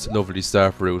harvest a lovely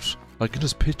starfruit. I can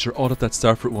just picture all of that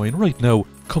starfruit wine right now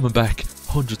coming back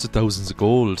hundreds of thousands of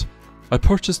gold. I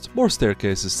purchased more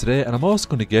staircases today, and I'm also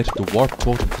going to get the warp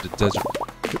totem to the desert.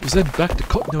 It was then back to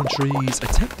cutting down trees,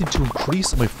 attempting to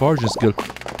increase my foraging skill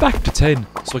back to 10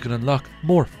 so I can unlock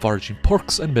more foraging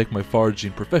perks and make my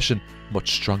foraging profession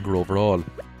much stronger overall.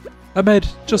 I made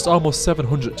just almost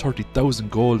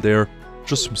 730,000 gold there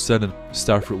just from selling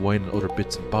starfruit wine and other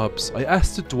bits and bobs. I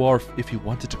asked the dwarf if he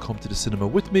wanted to come to the cinema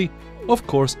with me. Of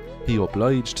course, he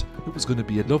obliged. It was going to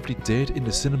be a lovely date in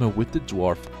the cinema with the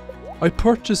dwarf. I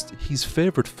purchased his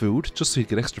favourite food just so he'd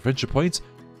get extra friendship points,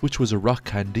 which was a rock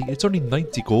candy. It's only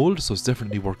 90 gold, so it's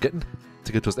definitely worth getting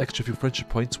to get those extra few friendship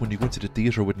points when you go into the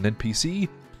theatre with an NPC.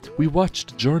 We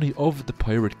watched Journey of the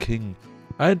Pirate King,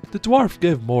 and the dwarf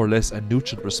gave more or less a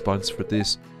neutral response for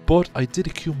this, but I did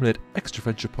accumulate extra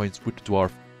friendship points with the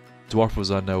dwarf. Dwarf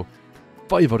was on now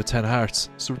 5 out of 10 hearts,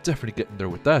 so we're definitely getting there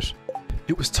with that.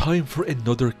 It was time for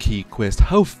another key quest.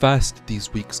 How fast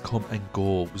these weeks come and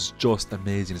go was just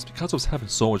amazing. It's because I was having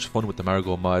so much fun with the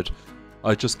Margo mod,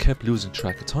 I just kept losing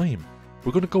track of time.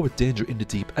 We're going to go with Danger in the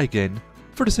Deep again,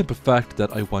 for the simple fact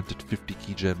that I wanted 50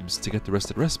 key gems to get the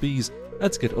rest of the recipes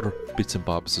and to get other bits and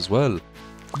bobs as well.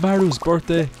 Maru's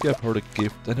birthday gave her a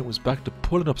gift, and it was back to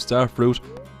pulling up starfruit.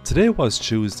 Today was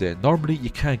Tuesday. Normally you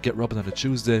can't get Robin on a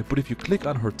Tuesday, but if you click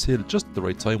on her till just at the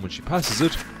right time when she passes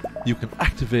it, you can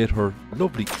activate her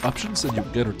lovely options and you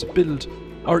can get her to build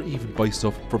or even buy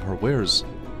stuff from her wares.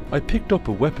 I picked up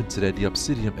a weapon today, the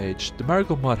Obsidian Edge. The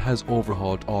Margo mod has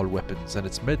overhauled all weapons and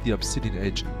it's made the Obsidian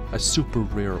Edge a super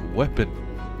rare weapon.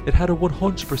 It had a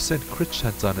 100% crit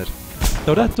chance on it.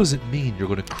 Now that doesn't mean you're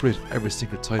going to crit every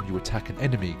single time you attack an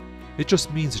enemy. It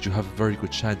just means that you have a very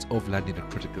good chance of landing a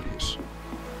critical hit.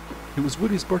 It was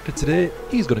Willy's birthday today.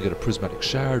 He's going to get a prismatic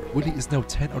shard. Willy is now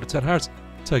 10 out of 10 hearts.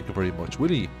 Thank you very much,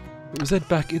 Willy. It was then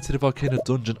back into the volcano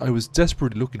dungeon. I was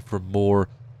desperately looking for more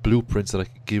blueprints that I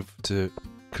could give to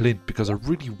Clint because I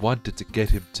really wanted to get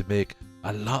him to make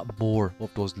a lot more of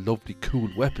those lovely cool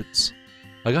weapons.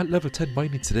 I got level 10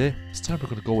 mining today. This time we're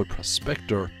going to go with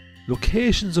Prospector.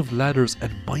 Locations of ladders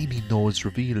and mining nodes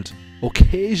revealed.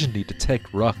 Occasionally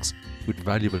detect rocks with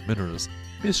valuable minerals.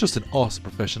 It's just an awesome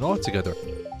profession altogether.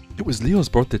 It was Leo's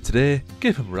birthday today,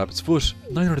 gave him a rabbit's foot,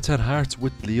 9 out of 10 hearts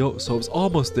with Leo, so I was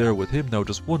almost there with him now,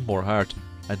 just one more heart,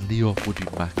 and Leo would be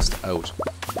maxed out.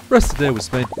 Rest of the day was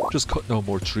spent just cutting down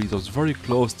more trees. I was very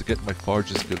close to getting my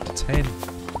foraging skill to 10.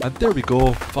 And there we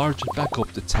go, foraging back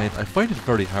up to 10. I find it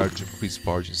very hard to increase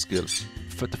foraging skill.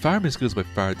 The farming skill is by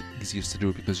far the easiest to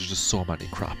do because there's just so many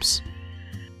crops.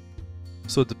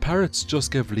 So the parrots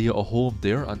just gave Leah a home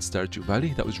there on Stardew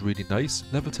Valley. That was really nice.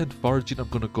 Level 10 foraging, I'm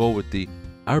going to go with the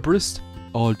arborist.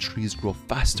 All trees grow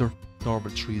faster.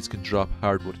 Normal trees can drop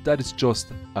hardwood. That is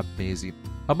just amazing.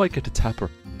 I might get to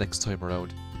Tapper next time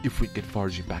around if we can get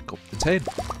foraging back up to 10.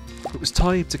 It was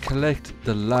time to collect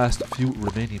the last few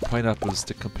remaining pineapples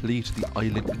to complete the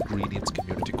Island Ingredients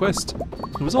Community Quest.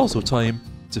 It was also time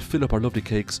to fill up our lovely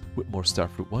cakes with more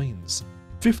starfruit wines.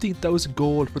 15,000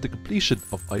 gold for the completion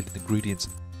of Island Ingredients,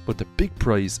 but the big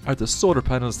prize are the solar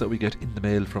panels that we get in the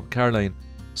mail from Caroline.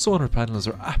 Solar panels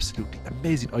are absolutely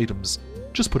amazing items.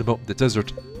 Just put them out in the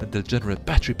desert and they'll generate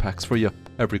battery packs for you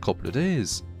every couple of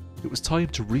days. It was time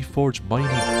to reforge mining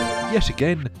yet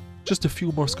again. Just a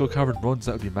few more Skull Cavern runs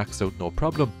that will be maxed out no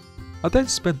problem. I then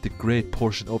spent the great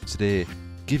portion of today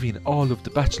giving all of the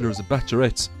bachelors and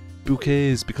bachelorettes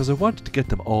bouquets because I wanted to get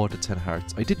them all to 10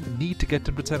 hearts. I didn't need to get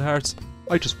them to 10 hearts,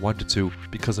 I just wanted to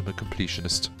because I'm a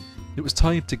completionist. It was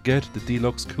time to get the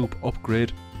deluxe coop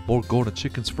upgrade, more golden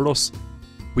chickens for us.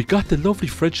 We got the lovely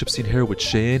friendship scene here with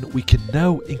Shane. We can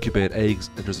now incubate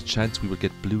eggs and there's a chance we will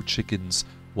get blue chickens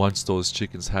once those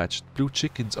chickens hatch. Blue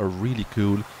chickens are really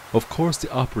cool. Of course they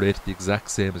operate the exact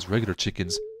same as regular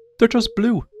chickens. They're just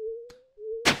blue.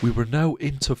 We were now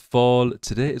into fall.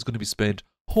 Today is going to be spent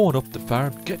hoeing up the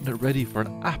farm, getting it ready for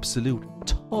an absolute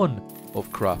ton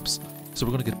of crops. So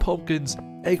we're going to get pumpkins,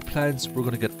 eggplants, we're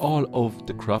going to get all of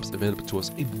the crops available to us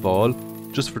in fall,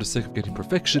 just for the sake of getting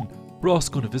perfection. We're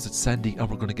also going to visit Sandy and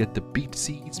we're going to get the beet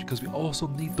seeds because we also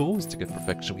need those to get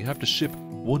perfection. We have to ship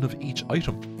one of each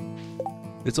item.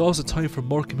 It's also time for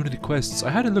more community quests. I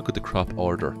had a look at the crop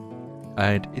order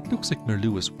and it looks like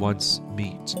Merlewis wants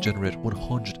me to generate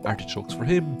 100 artichokes for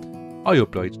him. I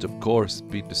obliged, of course,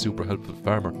 being the super helpful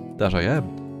farmer that I am.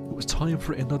 It was time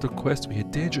for another quest. We had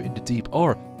Danger in the Deep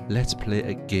or Let's Play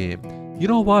a Game. You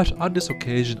know what? On this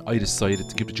occasion, I decided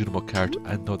to give the Junimo cart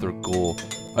another go.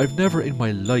 I've never in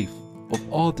my life,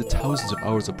 of all the thousands of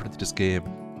hours I've put into this game,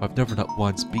 I've never not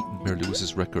once beaten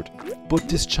Merlewis's record. But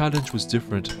this challenge was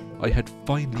different. I had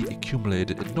finally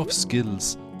accumulated enough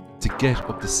skills to get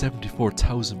up to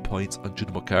 74,000 points on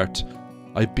Junimo cart.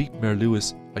 I beat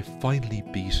Merlewis. I finally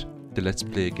beat the Let's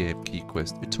Play a Game key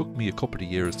quest. It took me a couple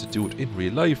of years to do it in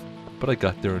real life, but I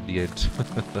got there in the end.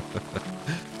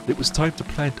 It was time to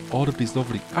plant all of these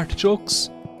lovely artichokes,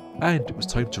 and it was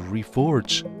time to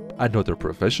reforge another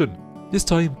profession. This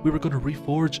time we were going to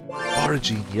reforge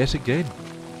foraging yet again.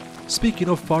 Speaking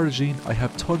of foraging, I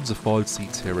have tons of fall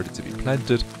seeds here ready to be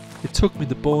planted. It took me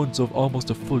the bones of almost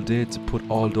a full day to put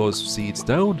all those seeds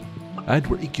down, and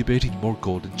we're incubating more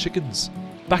golden chickens.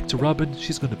 Back to Robin,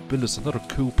 she's going to build us another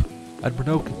coop, and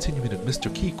we're now continuing at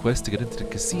Mr. Key Quest to get into the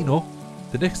casino.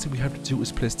 The next thing we have to do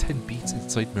is place 10 beets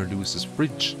inside Merlewis's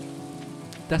fridge.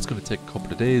 That's going to take a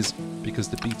couple of days because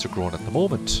the beets are growing at the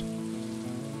moment.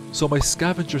 So my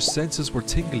scavenger senses were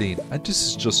tingling, and this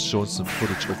is just showing some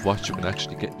footage of what you can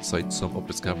actually get inside some of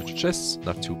the scavenger chests.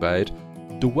 Not too bad.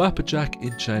 The Wappajack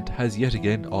enchant has yet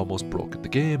again almost broken the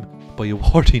game by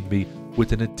awarding me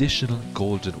with an additional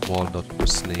golden walnut for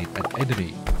slaying an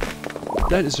enemy.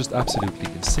 That is just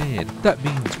absolutely insane. That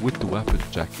means with the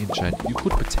Wappajack enchant you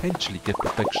could potentially get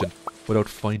perfection without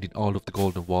finding all of the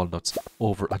golden walnuts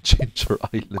over on Ginger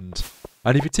Island.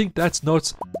 And if you think that's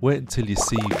nuts, wait until you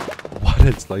see what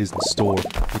else lies in store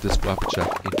with this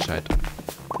Wappajack enchant.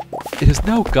 It has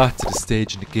now got to the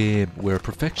stage in the game where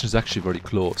perfection is actually very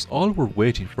close. All we're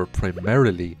waiting for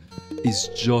primarily is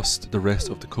just the rest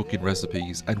of the cooking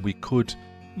recipes, and we could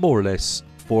more or less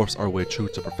force our way through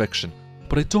to perfection.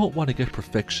 But I don't want to get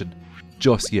perfection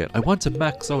just yet. I want to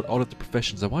max out all of the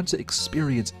professions. I want to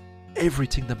experience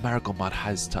everything the Margo mod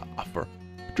has to offer.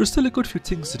 There's still a good few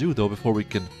things to do though before we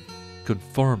can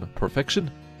confirm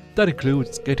perfection. That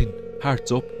includes getting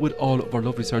hearts up with all of our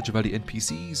lovely Stardew Valley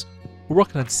NPCs. We're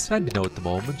working on Sandy now at the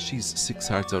moment. She's 6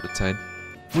 hearts out of 10.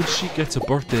 When she gets a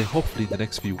birthday, hopefully in the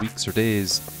next few weeks or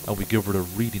days, and we give her a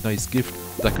really nice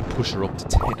gift that could push her up to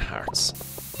 10 hearts.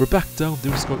 We're back down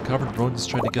doing Skull Cavern runs,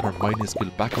 trying to get our mining skill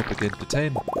back up again to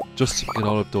 10, just to get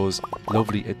all of those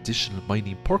lovely additional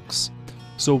mining perks.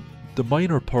 So the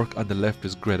miner perk on the left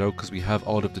is grayed out because we have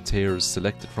all of the tiers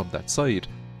selected from that side.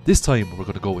 This time we're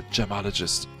going to go with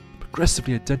Gemologist.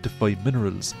 Progressively identify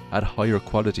minerals at higher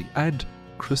quality, and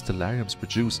crystallariums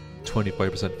produce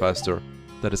 25% faster.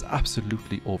 That is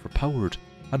absolutely overpowered.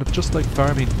 And if just like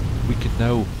farming, we can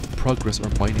now progress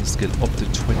our mining skill up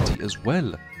to 20 as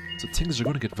well. So things are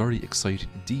going to get very exciting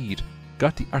indeed.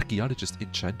 Got the Archaeologist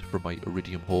enchant for my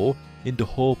Iridium hoe in the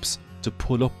hopes to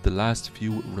pull up the last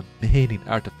few remaining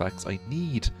artifacts I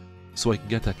need so I can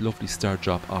get that lovely star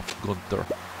drop off Gunther.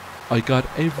 I got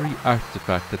every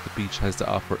artifact that the beach has to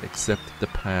offer except the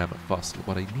palm fossil.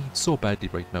 What I need so badly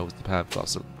right now is the palm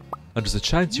fossil. And there's a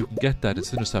chance you can get that in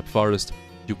Cindersap Forest,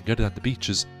 you can get it on the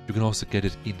beaches, you can also get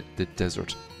it in the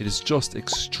desert. It is just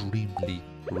extremely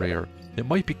rare. It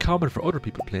might be common for other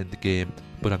people playing the game,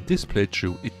 but on this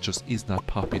playthrough it just is not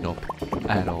popping up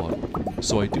at all.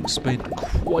 So I do spend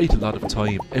quite a lot of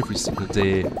time every single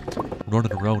day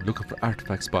running around looking for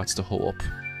artifact spots to hoe up.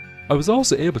 I was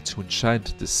also able to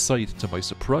enchant this site to my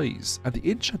surprise, and the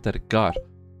enchant that it got,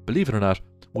 believe it or not,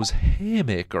 was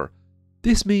Haymaker.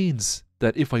 This means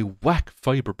that if I whack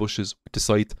fibre bushes with the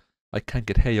scythe, I can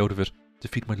get hay out of it to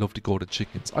feed my lovely golden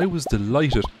chickens. I was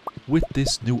delighted with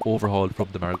this new overhaul from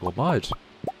the Margo mod.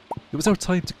 It was our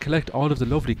time to collect all of the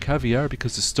lovely caviar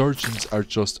because the sturgeons are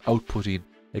just outputting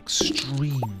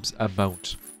extremes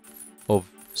amount of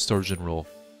sturgeon roe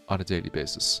on a daily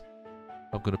basis.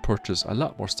 I'm going to purchase a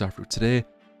lot more starfruit today.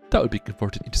 That will be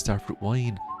converted into starfruit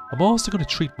wine. I'm also going to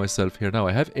treat myself here now.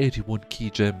 I have 81 key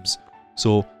gems,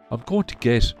 so I'm going to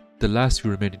get the last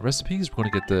few remaining recipes. We're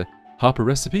going to get the hopper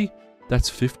recipe. That's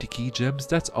 50 key gems.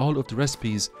 That's all of the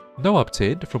recipes now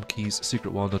obtained from Key's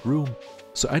secret walnut room.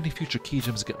 So any future key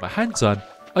gems I get my hands on,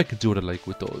 I can do what I like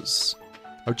with those.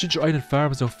 Our Ginger Island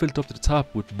farm is now filled up to the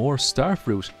top with more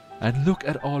starfruit. And look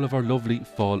at all of our lovely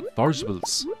fall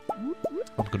forageables.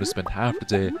 I'm going to spend half the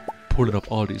day pulling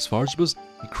up all these forageables,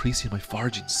 increasing my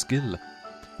foraging skill.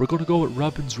 We're going to go with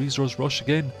Robin's Resource Rush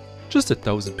again. Just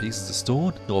 1,000 pieces of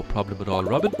stone, no problem at all,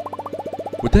 Robin.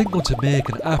 We're then going to make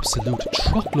an absolute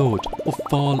truckload of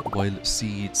fall wild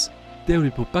seeds. They will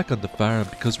be put back on the farm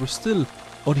because we're still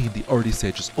only in the early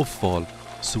stages of fall.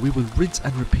 So we will rinse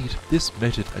and repeat this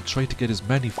method and try to get as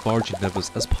many foraging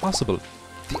levels as possible.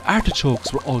 The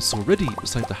artichokes were also ready,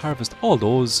 decided to harvest all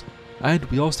those. And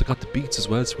we also got the beets as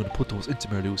well, so we're going to put those into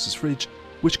Merluce's fridge,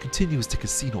 which continues the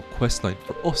casino questline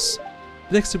for us.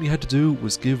 The next thing we had to do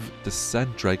was give the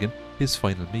sand dragon his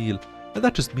final meal, and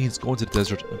that just means going to the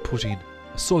desert and putting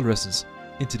a solar essence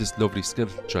into this lovely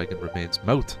skeleton dragon remains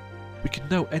mouth. We can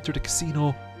now enter the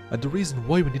casino, and the reason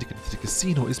why we need to get into the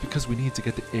casino is because we need to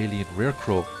get the alien rare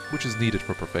crow, which is needed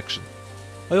for perfection.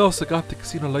 I also got the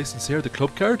casino license here, the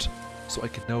club card, so I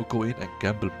can now go in and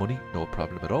gamble money, no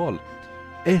problem at all.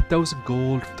 8,000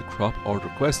 gold for the crop order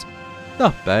quest.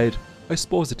 Not bad. I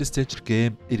suppose at this stage of the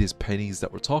game, it is pennies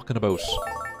that we're talking about.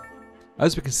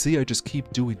 As we can see, I just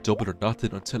keep doing double or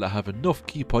nothing until I have enough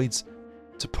key points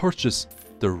to purchase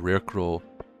the rare crow.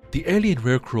 The alien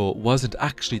rare crow wasn't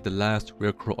actually the last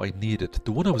rare crow I needed.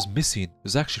 The one I was missing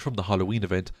was actually from the Halloween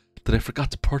event that I forgot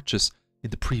to purchase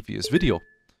in the previous video.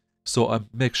 So I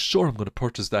make sure I'm going to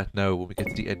purchase that now when we get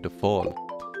to the end of fall.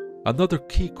 Another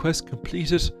key quest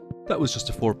completed. That was just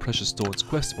a 4 precious stones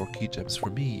quest, more key gems for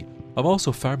me. I'm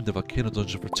also farming the volcano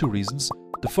dungeon for 2 reasons.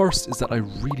 The first is that I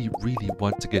really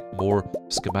want to get more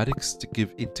schematics to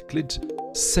give into Clint.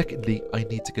 Secondly, I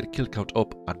need to get a kill count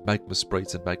up on magma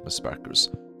sprites and magma sparkers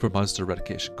for monster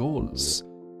eradication goals.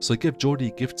 So I gave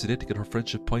Jodie a gift today to get her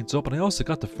friendship points up, and I also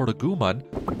got the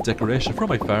Ferdaguman decoration from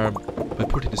my farm by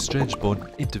putting a strange bun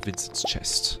into Vincent's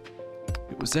chest.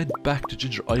 It was then back to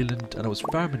Ginger Island, and I was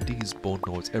farming these bone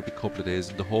nodes every couple of days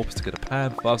in the hopes to get a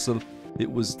palm fossil.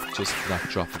 It was just not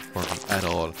dropping for me at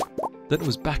all. Then it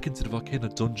was back into the volcano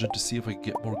dungeon to see if I could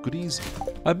get more goodies.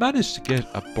 I managed to get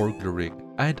a burglar ring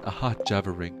and a hot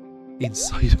java ring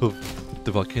inside of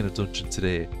the volcano dungeon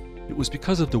today. It was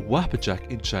because of the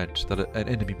Wappajack enchant that an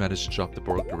enemy managed to drop the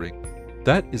burglar ring.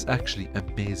 That is actually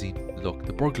amazing luck.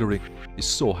 The burglar ring is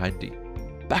so handy.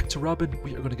 Back to Robin,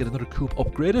 we are going to get another coop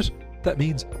upgraded. That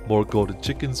means more golden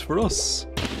chickens for us.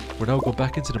 We're now going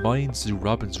back into the mines to do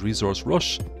Robin's Resource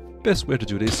Rush. Best way to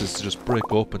do this is to just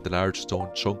break open the large stone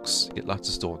chunks, get lots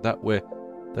of stone that way.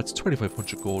 That's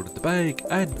 2,500 gold in the bag,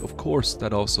 and of course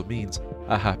that also means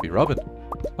a happy Robin.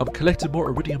 I'm collecting more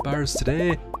iridium bars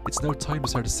today. It's now time to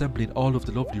start assembling all of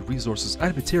the lovely resources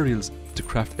and materials to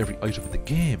craft every item in the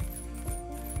game.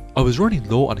 I was running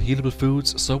low on healable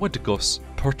foods, so I went to Gus,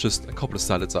 purchased a couple of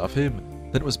salads off him.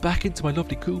 Then it was back into my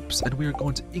lovely coops, and we are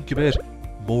going to incubate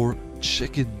more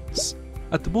chickens.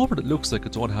 At the moment it looks like I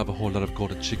don't have a whole lot of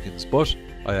golden chickens, but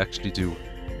I actually do.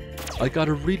 I got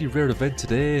a really rare event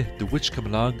today. The witch came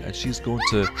along and she's going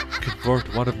to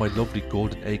convert one of my lovely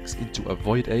golden eggs into a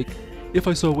void egg. If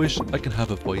I so wish, I can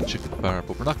have a void chicken farm,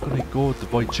 but we're not going to go the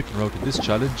void chicken route in this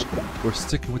challenge. We're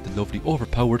sticking with the lovely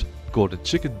overpowered golden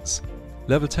chickens.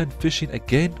 Level 10 fishing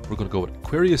again, we're going to go with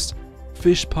Aquarius.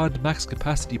 Fish pond max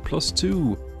capacity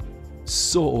 +2.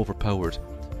 So overpowered.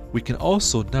 We can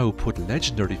also now put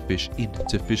legendary fish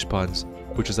into fish ponds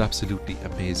which is absolutely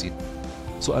amazing.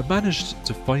 So I managed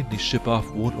to finally ship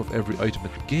off one of every item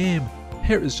in the game.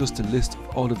 Here is just a list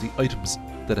of all of the items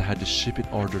that I had to ship in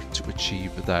order to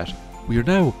achieve that. We are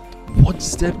now one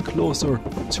step closer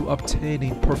to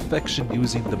obtaining perfection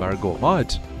using the Margo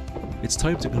mod. It's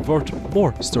time to convert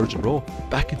more sturgeon roe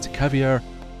back into caviar,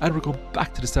 and we're going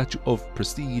back to the statue of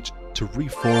prestige to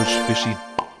reforge fishing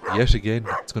yet again.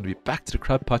 It's going to be back to the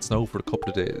crab pots now for a couple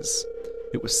of days.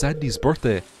 It was Sandy's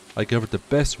birthday. I gave her the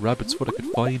best rabbit's foot I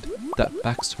could find that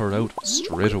maxed her out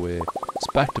straight away. It's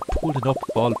back to pulling up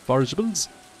fall forageables,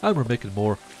 and we're making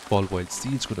more fall wild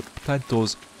seeds. We're going to plant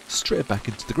those straight back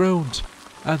into the ground,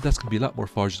 and that's going to be a lot more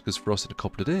forageables for us in a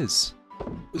couple of days.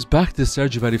 It was back to the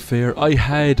Stardew Valley fair. I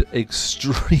had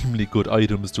extremely good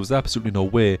items. There was absolutely no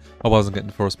way I wasn't getting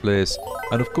first place.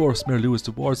 And of course, Mayor Lewis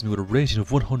awards me with a rating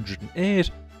of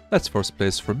 108. That's first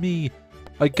place for me.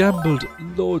 I gambled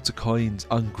loads of coins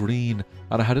on green,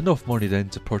 and I had enough money then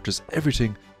to purchase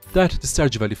everything that the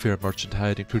Stardew Valley fair merchant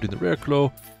had, including the rare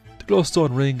claw, the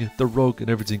glowstone ring, the rug, and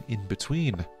everything in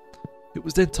between. It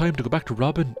was then time to go back to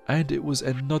Robin, and it was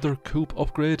another coop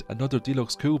upgrade, another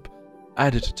deluxe coop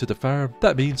added to the farm.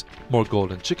 That means more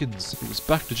golden chickens. It was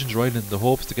back to Ginger Island in the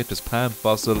hopes to get this palm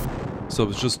fossil, so it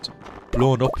was just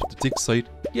blowing up the dig site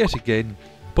yet again.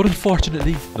 But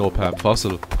unfortunately, no palm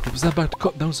fossil. It was then back to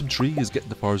cutting down some trees, getting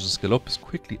the foraging skill up as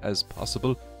quickly as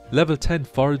possible. Level 10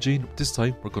 foraging, this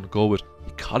time we're going to go with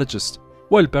Ecologist.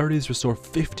 Wild berries restore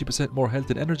 50% more health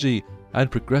and energy,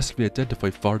 and progressively identify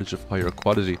forage of higher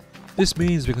quality. This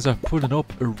means we can start pulling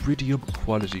up iridium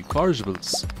quality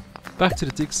forageables. Back to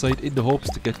the dig site in the hopes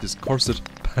to get this cursed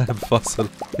palm fossil.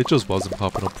 It just wasn't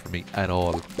popping up for me at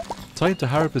all. Time to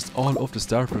harvest all of the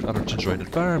starfruit on our Ginger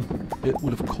Island farm. It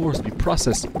will of course be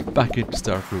processed back into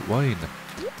starfruit wine.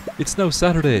 It's now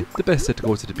Saturday, the best day to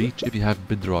go to the beach if you haven't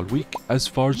been there all week, as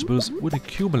forageables will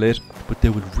accumulate, but they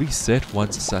will reset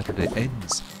once Saturday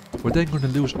ends. We're then going to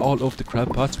loot all of the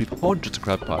crab pots. We have hundreds of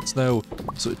crab pots now,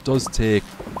 so it does take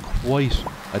quite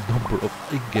a number of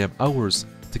in-game hours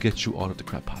to get through all of the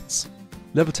crab pots.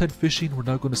 Level 10 fishing, we're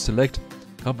now going to select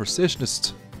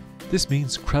Conversationist. This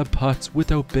means crab pots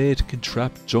without bait can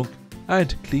trap junk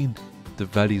and clean the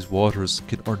valley's waters,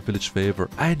 can earn village favour,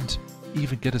 and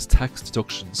even get us tax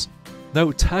deductions.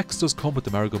 Now tax does come with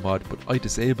the Margo mod, but I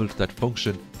disabled that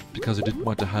function because I didn't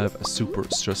want to have a super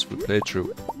stressful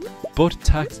playthrough. But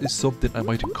tax is something I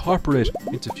might incorporate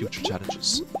into future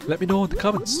challenges. Let me know in the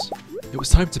comments. It was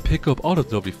time to pick up all of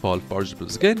the lovely fall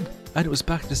forageables again, and it was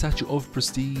back to the statue of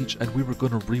prestige, and we were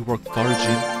going to rework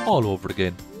foraging all over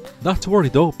again. Not to worry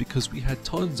though, because we had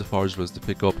tons of forageables to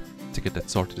pick up to get that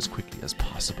sorted as quickly as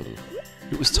possible.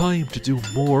 It was time to do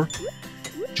more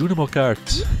Junimog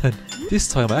art, and this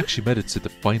time I actually made it to the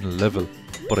final level,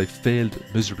 but I failed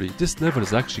miserably. This level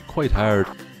is actually quite hard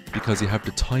because you have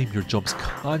to time your jumps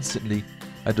constantly,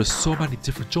 and there's so many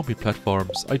different jumping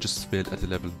platforms. I just failed at the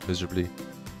level miserably.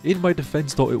 In my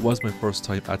defense though, it was my first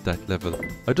time at that level.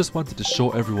 I just wanted to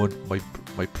show everyone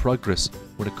my progress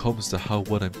when it comes to how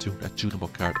well I'm doing at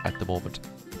Junimog art at the moment.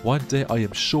 One day I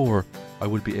am sure I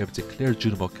will be able to clear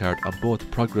Junimog art on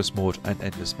both progress mode and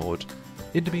endless mode.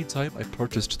 In the meantime, I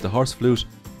purchased the horse flute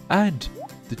and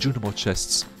the Junimo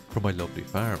chests from my lovely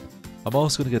farm. I'm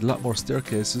also going to get a lot more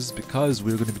staircases because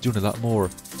we're going to be doing a lot more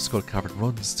skull cavern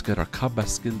runs to get our combat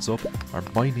skills up, our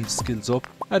mining skills up,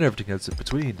 and everything else in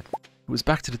between. It was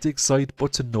back to the dig site,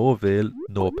 but to no avail,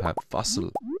 no palm fossil.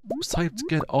 It was time to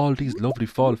get all these lovely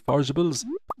fall forageables.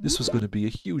 This was going to be a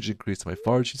huge increase to my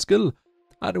foraging skill,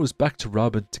 and it was back to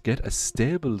Robin to get a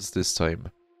stables this time.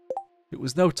 It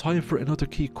was now time for another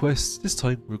key quest. This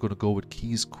time we're going to go with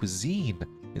Key's Cuisine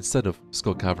instead of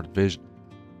Skull Cavern Invasion.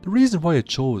 The reason why I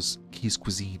chose Key's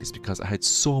Cuisine is because I had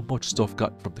so much stuff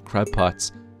gotten from the crab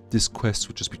pots, this quest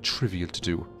would just be trivial to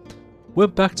do.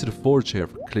 Went back to the forge here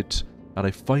for Clint, and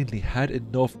I finally had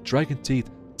enough dragon teeth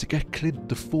to get Clint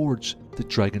to forge the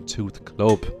Dragon Tooth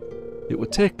Club. It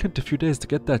would take Clint a few days to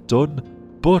get that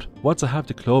done, but once I have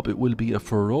the club it will be a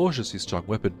ferociously strong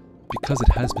weapon because it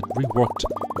has been reworked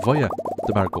via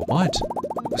the Margo mod.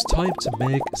 It was time to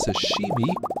make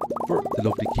sashimi for the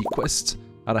lovely key quest,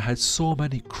 and I had so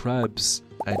many crabs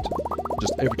and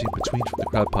just everything between from the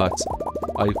crab pots.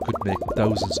 I could make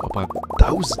thousands upon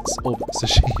thousands of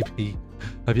sashimi.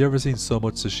 Have you ever seen so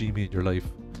much sashimi in your life?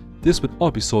 This would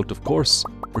all be sold, of course,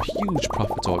 for huge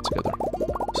profits altogether.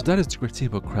 So that is the great thing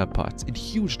about crab pots. In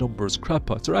huge numbers, crab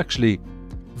pots are actually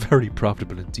very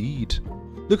profitable indeed.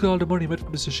 Look at all the money I made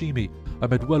from the sashimi. I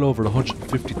made well over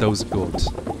 150,000 gold.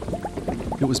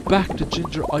 It was back to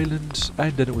Ginger Island,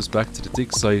 and then it was back to the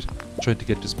dig site, trying to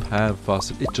get this palm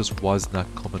fossil. It just was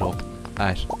not coming up,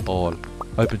 at all.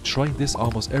 I've been trying this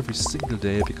almost every single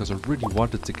day because I really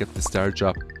wanted to get the star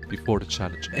drop before the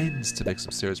challenge ends to make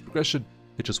some serious progression.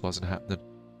 It just wasn't happening.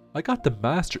 I got the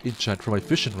master enchant for my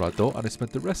fishing rod though, and I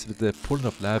spent the rest of the day pulling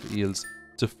up lava eels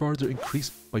to further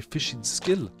increase my fishing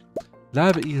skill.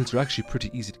 Lava eels are actually pretty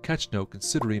easy to catch now,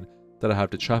 considering that I have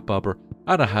the trap bobber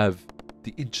and I have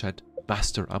the enchant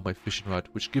master on my fishing rod,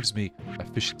 which gives me a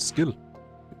fishing skill.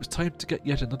 It was time to get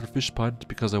yet another fish pond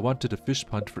because I wanted a fish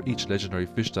pond for each legendary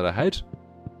fish that I had.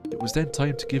 It was then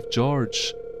time to give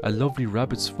George a lovely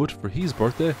rabbit's foot for his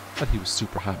birthday, and he was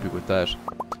super happy with that.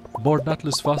 More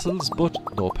Nautilus fossils, but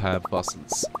no Palm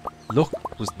fossils.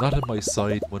 Luck was not on my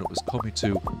side when it was coming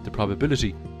to the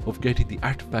probability of getting the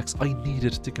artifacts I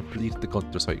needed to complete the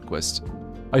Gunther side quest.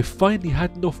 I finally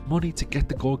had enough money to get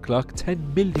the gold clock,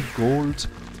 10 million gold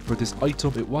for this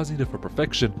item. It was needed for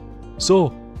perfection,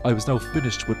 so I was now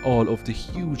finished with all of the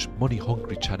huge money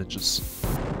hungry challenges.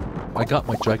 I got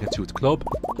my Dragon Tooth Club.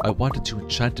 I wanted to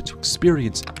enchant it to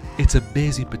experience its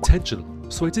amazing potential,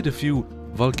 so I did a few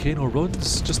volcano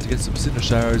runs just to get some cinder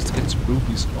shards, to get some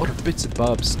rubies and other bits and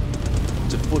bobs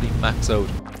to fully max out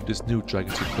this new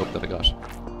Dragon Tooth Club that I got.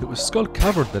 It was Skull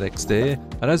Cavern the next day,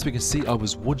 and as we can see I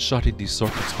was one-shotting these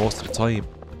serpents most of the time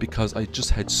because I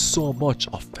just had so much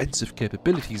offensive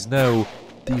capabilities now.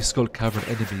 These Skull Cavern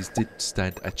enemies didn't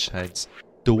stand a chance.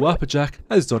 The Wappajack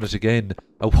has done it again,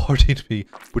 awarding me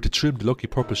with the trimmed lucky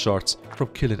purple shorts from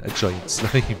killing a giant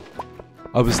slime.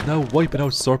 I was now wiping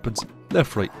out serpents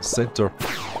left, right and centre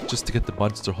just to get the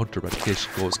monster hunter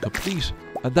eradication goals complete,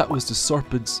 and that was the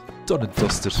serpents done and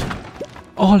dusted.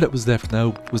 All that was left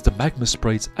now was the magma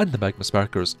sprites and the magma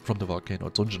sparkers from the volcano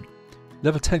dungeon.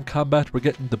 Level 10 combat, we're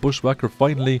getting the bushwhacker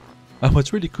finally, and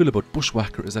what's really cool about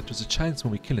bushwhacker is that there's a chance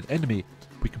when we kill an enemy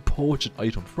we can poach an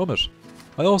item from it.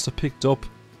 I also picked up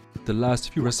the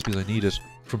last few recipes I needed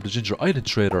from the Ginger Island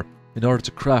trader in order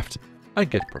to craft and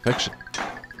get perfection.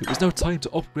 It was now time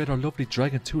to upgrade our lovely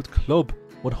Dragon Tooth Club.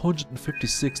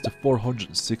 156 to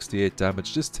 468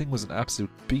 damage. This thing was an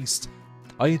absolute beast.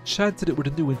 I enchanted it with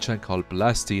a new enchant called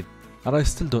Blasting, and I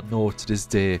still don't know to this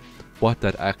day what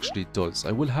that actually does.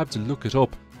 I will have to look it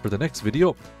up for the next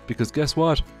video, because guess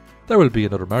what? There will be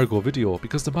another Margo video,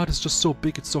 because the mod is just so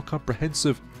big, it's so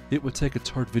comprehensive. It will take a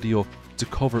third video to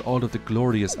cover all of the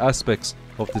glorious aspects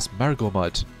of this Margo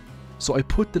mod. So I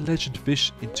put the legend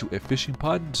fish into a fishing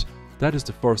pond. That is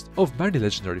the first of many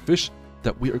legendary fish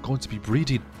that we are going to be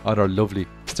breeding on our lovely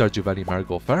Stardew Valley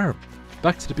Margo farm.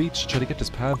 Back to the beach to try to get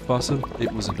this palm fossil,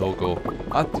 it was a no-go.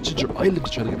 At the Ginger Island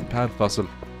to try to get the palm fossil,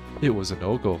 it was a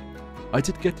no-go. I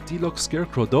did get the deluxe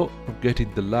scarecrow though, from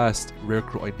getting the last rare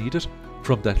crow I needed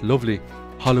from that lovely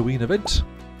Halloween event.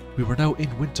 We were now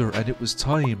in winter and it was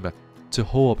time to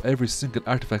hoe up every single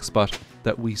artifact spot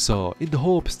that we saw in the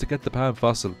hopes to get the palm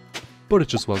fossil, but it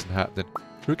just wasn't happening.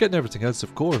 We were getting everything else,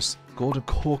 of course, golden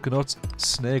coconuts,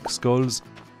 snake skulls,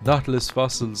 nautilus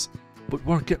fossils, but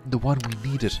weren't getting the one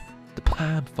we needed, the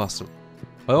palm fossil.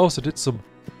 I also did some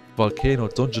volcano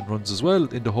dungeon runs as well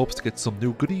in the hopes to get some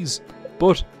new goodies,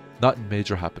 but nothing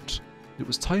major happened. It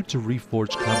was time to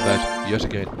reforge combat yet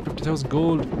again. 50,000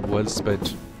 gold, well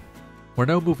spent. We're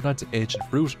now moving on to ancient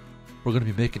fruit. We're going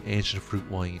to be making ancient fruit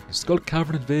wine. Skull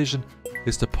Cavern Invasion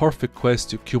is the perfect quest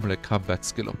to accumulate combat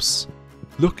skill ups.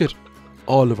 Look at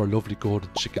all of our lovely golden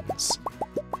chickens.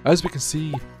 As we can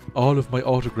see, all of my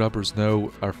auto grabbers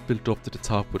now are filled up to the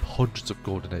top with hundreds of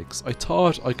golden eggs. I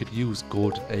thought I could use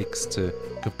golden eggs to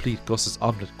complete Gus's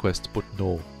omelette quest, but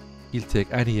no. He'll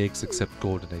take any eggs except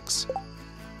golden eggs.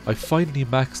 I finally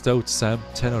maxed out Sam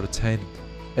 10 out of 10.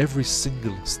 Every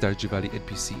single Stardew Valley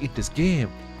NPC in this game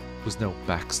was now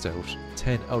maxed out.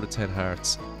 10 out of 10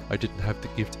 hearts. I didn't have to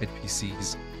gift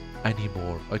NPCs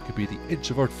anymore. I could be the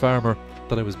introvert farmer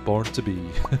that I was born to be.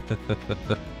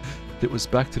 It was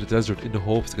back to the desert in the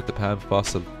hopes to get the palm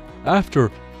fossil.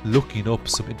 After looking up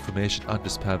some information on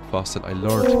this palm fossil, I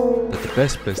learned that the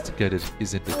best place to get it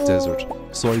is in the desert.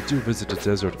 So I do visit the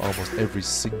desert almost every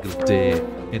single day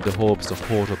in the hopes to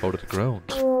hoe it up out of the ground.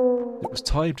 It was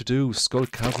time to do Skull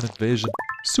Cavern Invasion.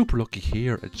 Super lucky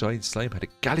here, a giant slime had a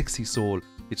galaxy soul.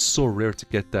 It's so rare to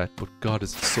get that, but god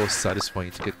is it so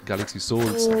satisfying to get galaxy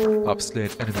souls of slain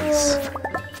enemies.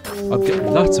 I'm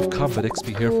getting lots of combat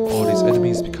XP here from all these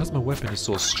enemies because my weapon is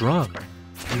so strong.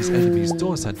 These enemies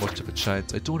don't stand much of a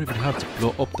chance. I don't even have to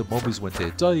blow up the mummies when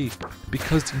they die,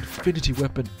 because the infinity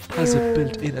weapon has a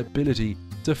built-in ability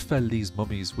to fell these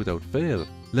mummies without fail.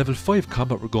 Level 5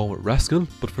 combat we're going with Rascal,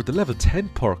 but for the level 10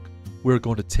 perk we're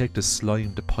going to take the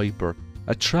Slime the Piper.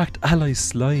 Attract ally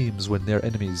slimes when they're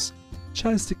enemies.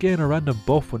 Chance to gain a random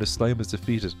buff when a slime is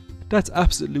defeated. That's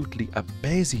absolutely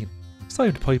amazing.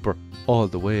 Piper all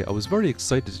the way. I was very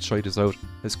excited to try this out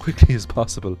as quickly as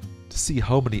possible to see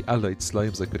how many allied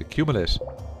slimes I could accumulate.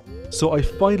 So I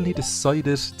finally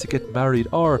decided to get married,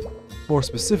 or more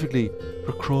specifically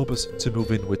for Krobus to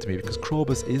move in with me, because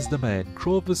Krobus is the man.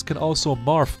 Krobus can also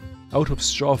morph out of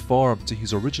straw form to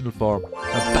his original form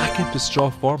and back into straw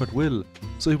form at will,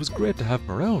 so it was great to have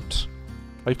him around.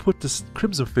 I put this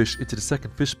crimson fish into the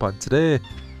second fish pond today,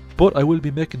 but I will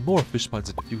be making more fish ponds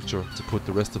in the future to put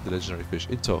the rest of the legendary fish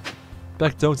into.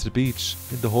 Back down to the beach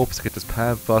in the hopes to get this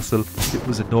Pam fossil. It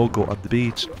was a no-go on the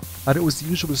beach, and it was the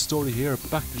usual story here.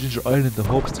 Back to Ginger Island in the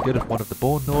hopes to get it one of the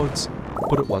bone nodes,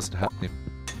 but it wasn't happening.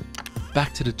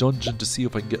 Back to the dungeon to see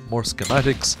if I can get more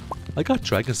schematics. I got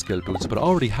dragon scale boots, but I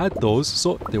already had those,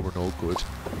 so they were no good.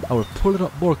 I was pulling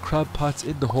up more crab pots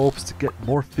in the hopes to get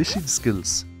more fishing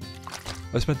skills.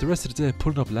 I spent the rest of the day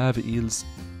pulling up lava eels,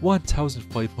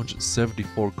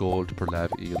 1,574 gold per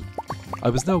lava eel. I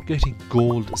was now getting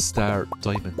gold star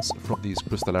diamonds from these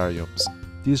crystallariums.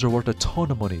 These are worth a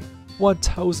ton of money,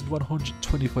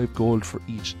 1,125 gold for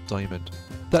each diamond.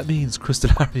 That means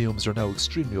crystallariums are now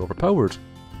extremely overpowered.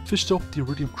 Fished up the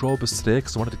iridium Krobus today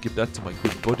because I wanted to give that to my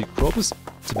good buddy Krobus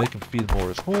to make him feel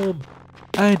more at home.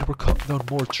 And we're cutting down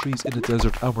more trees in the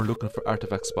desert, and we're looking for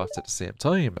artifact spots at the same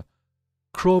time.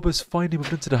 Krobus finally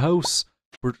moved into the house.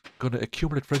 We're going to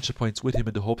accumulate friendship points with him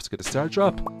in the hopes to get a star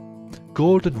drop.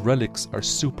 Golden relics are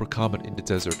super common in the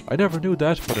desert. I never knew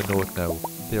that, but I know it now.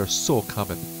 They are so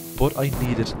common. But I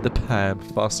needed the Pam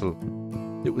fossil.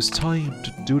 It was time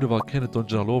to do the volcano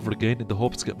dungeon all over again in the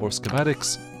hopes to get more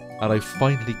schematics. And I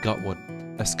finally got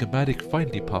one. A schematic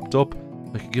finally popped up.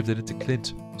 I could give that into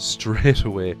Clint straight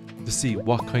away to see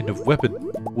what kind of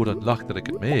weapon would unlock that I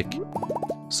could make.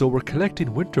 So we're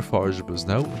collecting winter forageables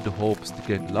now in the hopes to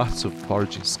get lots of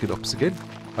foraging skill ups again.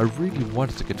 I really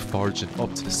wanted to get foraging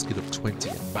up to the skill of 20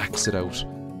 and max it out.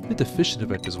 Did the fishing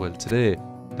event as well today.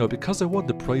 Now because I won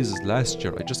the prizes last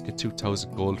year, I just get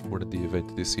 2,000 gold for the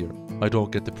event this year. I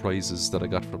don't get the prizes that I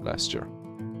got from last year.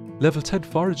 Level 10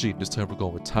 foraging, this time we're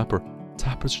going with Tapper.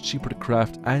 Tappers are cheaper to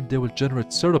craft and they will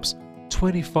generate syrups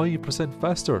 25%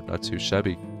 faster, not too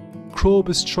shabby.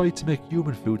 Krobus tried to make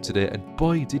human food today and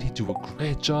boy did he do a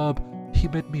great job. He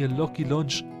made me a lucky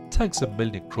lunch. Thanks a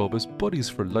million Krobus, buddies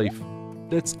for life.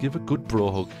 Let's give a good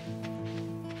bro hug.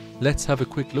 Let's have a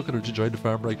quick look at our ginger island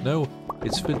farm right now.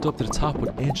 It's filled up to the top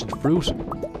with ancient fruit.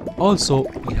 Also,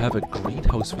 we have a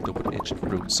greenhouse filled up with ancient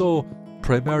fruit. So,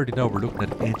 primarily now we're looking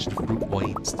at ancient fruit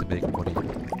wines to make money.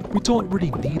 We don't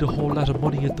really need a whole lot of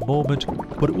money at the moment,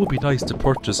 but it would be nice to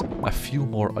purchase a few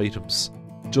more items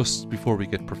just before we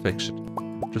get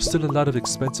perfection. There's still a lot of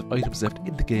expensive items left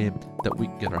in the game that we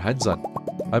can get our hands on.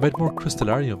 I made more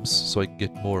crystallariums so I can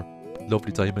get more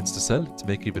lovely diamonds to sell to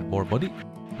make even more money.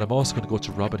 And I'm also going to go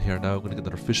to Robin here now. I'm going to get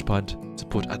another fish pond to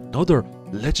put another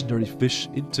legendary fish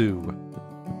into.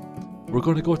 We're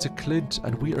going to go to Clint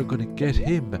and we are going to get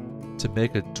him to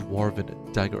make a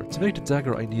dwarven dagger. To make the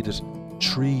dagger I needed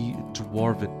 3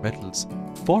 dwarven metals.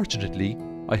 Fortunately,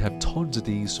 I have tons of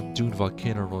these from doing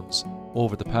volcano runs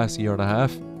over the past year and a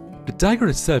half. The dagger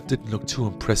itself didn't look too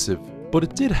impressive, but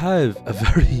it did have a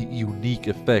very unique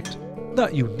effect.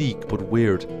 Not unique, but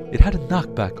weird. It had a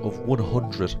knockback of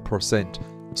 100%,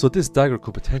 so this dagger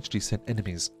could potentially send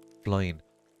enemies flying.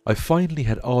 I finally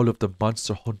had all of the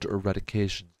monster hunter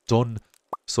eradication done,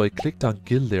 so I clicked on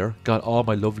guild there, got all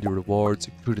my lovely rewards,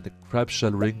 including the crab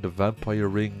shell ring, the vampire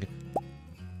ring,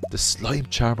 the slime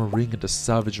charmer ring and the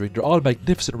savage ring. They're all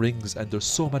magnificent rings and there's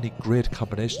so many great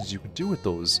combinations you can do with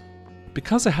those.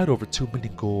 Because I had over 2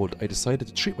 million gold, I decided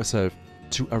to treat myself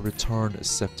to a return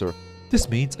scepter. This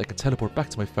means I can teleport back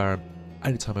to my farm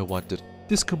anytime I wanted.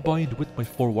 This combined with my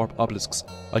 4 warp obelisks,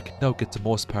 I can now get to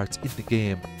most parts in the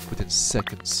game within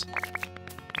seconds.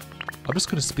 I'm just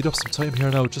going to speed up some time here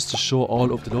now just to show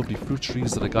all of the lovely fruit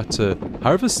trees that I got to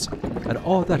harvest, and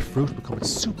all that fruit becoming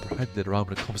super handy later on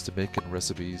when it comes to making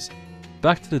recipes.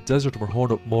 Back to the desert, we're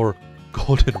honing up more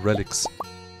golden relics,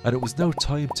 and it was now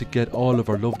time to get all of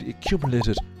our lovely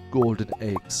accumulated golden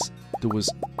eggs. There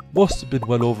must have been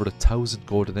well over 1,000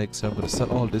 golden eggs, so I'm going to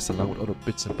sell all this along with other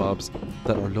bits and bobs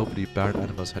that our lovely barn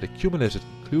animals had accumulated,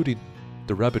 including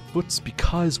the rabbit foots,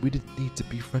 because we didn't need to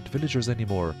befriend villagers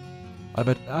anymore. I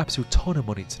made an absolute ton of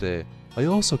money today. I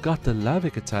also got the lava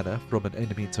katana from an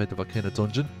enemy inside the volcano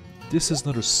dungeon. This is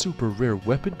another super rare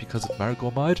weapon because of Margo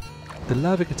mod. The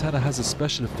lava katana has a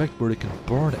special effect where it can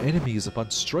burn enemies upon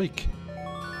strike.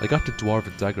 I got the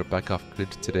dwarven dagger back off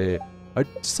Clint today. I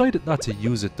decided not to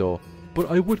use it though, but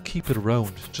I would keep it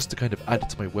around just to kind of add it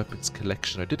to my weapons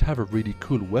collection. I did have a really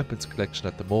cool weapons collection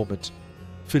at the moment,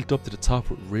 filled up to the top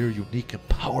with rare, unique and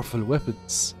powerful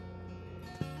weapons.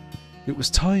 it was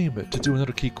time to do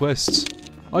another key quest.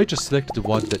 I just selected the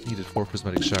one that needed 4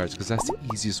 prismatic shards because that's the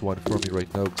easiest one for me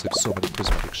right now because I have so many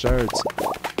prismatic shards.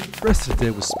 The rest of the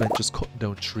day was spent just cutting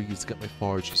down trees to get my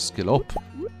forage skill up.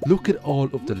 Look at all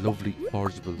of the lovely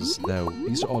forageables now.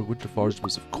 These are all winter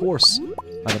forageables, of course,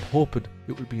 and I'm hoping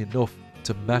it will be enough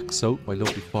to max out my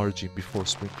lovely foraging before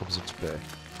spring comes into play.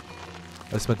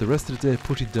 I spent the rest of the day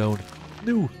putting down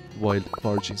new wild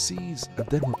foraging seeds, and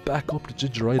then we're back up to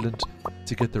Ginger Island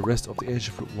to get the rest of the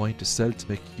ancient fruit wine to sell to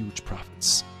make huge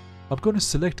profits. I'm going to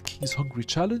select Keys Hungry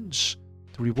Challenge.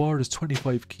 The reward is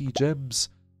 25 key gems,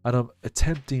 and I'm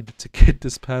attempting to get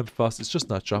this Palm Frost. It's just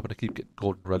not dropping. I keep getting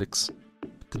golden relics.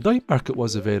 The night market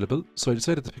was available, so I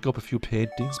decided to pick up a few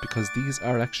paintings because these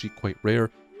are actually quite rare.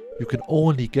 You can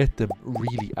only get them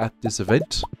really at this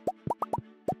event.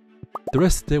 The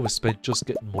rest of the day was spent just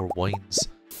getting more wines.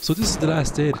 So this is the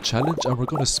last day of the challenge, and we're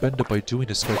going to spend it by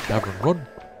doing a Sweat Tavern run.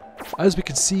 As we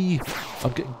can see,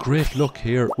 I'm getting great luck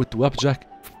here with the Wapjack.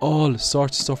 All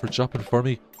sorts of stuff are dropping for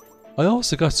me. I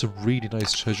also got some really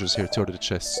nice treasures here to out of the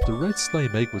chests. The red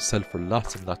slime egg would sell for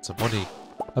lots and lots of money.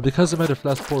 And because I made a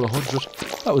flat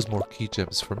 400, that was more key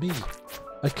gems for me.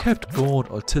 I kept going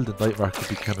until the night market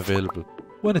became available.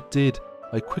 When it did,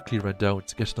 I quickly ran down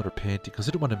to get another painting because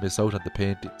I didn't want to miss out on the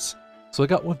paintings. So I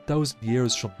got 1000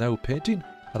 years from now painting,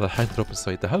 and I'll hang it up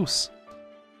inside the house.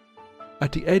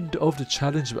 At the end of the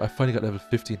challenge, I finally got level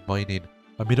 15 mining.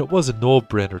 I mean, it was a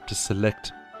no-brainer to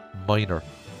select miner.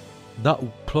 Not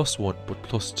 +1, but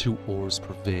 +2 ores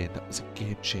per vein. That was a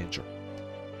game changer.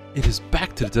 It is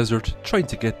back to the desert, trying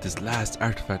to get this last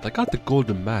artifact. I got the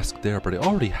golden mask there, but I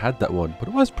already had that one. But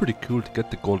it was pretty cool to get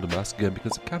the golden mask again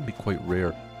because it can be quite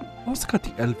rare. I also got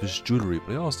the elvish jewellery,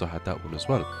 but I also had that one as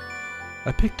well.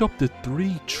 I picked up the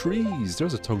 3 trees.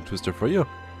 There's a tongue twister for you.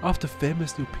 Off the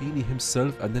famous Lupini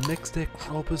himself, and the next day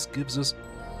Kropus gives us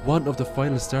one of the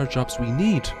final star drops we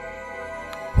need.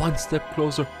 One step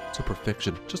closer to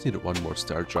perfection. Just needed one more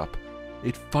star drop.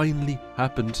 It finally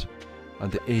happened. On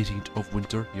the 18th of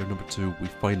winter, year number 2, we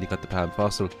finally got the Palm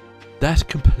Fossil. That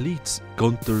completes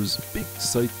Gunther's big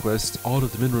side quest. All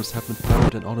of the minerals have been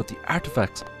found and all of the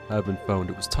artifacts have been found.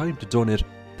 It was time to donate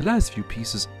the last few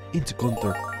pieces into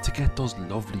Gunther to get those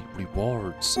lovely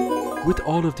rewards. With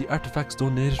all of the artifacts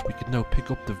donated, we could now pick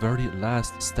up the very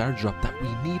last star drop that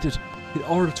we needed in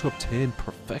order to obtain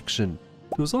perfection.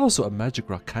 There was also a magic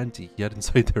rock candy he had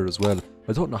inside there as well.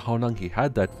 I don't know how long he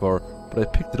had that for, but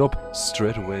I picked it up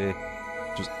straight away.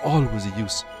 There's always a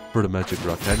use for the magic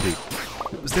rock candy.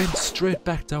 It was then straight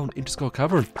back down into Skull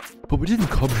Cavern. But we didn't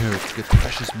come here to get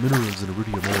precious minerals and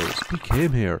iridium ores. We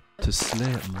came here to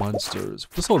slay monsters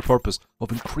for the sole purpose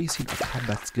of increasing our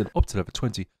combat skill up to level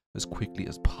 20 as quickly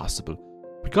as possible.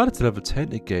 We got it to level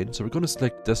 10 again, so we're going to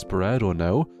select Desperado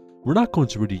now. We're not going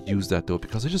to really use that though,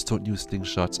 because I just don't use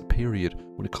slingshots, period,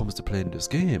 when it comes to playing this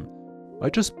game. I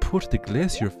just put the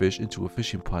glacier fish into a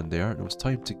fishing pond there, and it was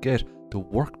time to get the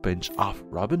workbench off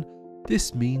Robin.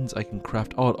 This means I can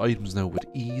craft all items now with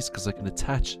ease because I can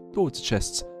attach loads of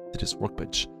chests to this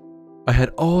workbench. I had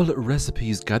all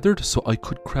recipes gathered so I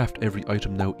could craft every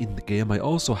item now in the game. I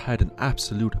also had an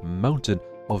absolute mountain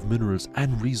of minerals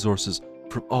and resources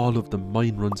from all of the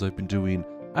mine runs I've been doing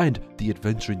and the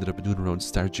adventuring that I've been doing around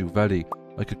Stardew Valley.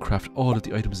 I could craft all of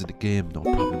the items in the game, no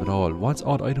problem at all. Once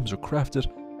all items are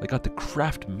crafted, I got the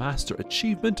Craft Master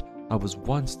achievement. I was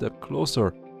one step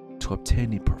closer to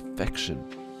obtaining perfection.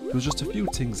 There was just a few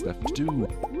things left to do,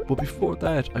 but before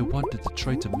that I wanted to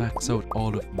try to max out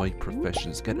all of my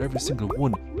professions, get every single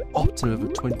one up to level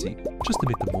 20, just to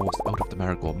make the most out of the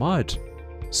Margo mod.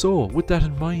 So with that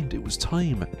in mind, it was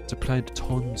time to plant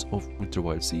tons of winter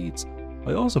wild seeds.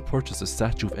 I also purchased a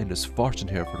statue of Endless Fortune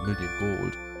here for 1,000,000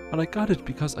 gold, and I got it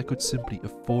because I could simply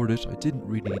afford it. I didn't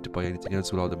really need to buy anything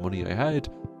else with all the money I had.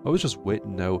 I was just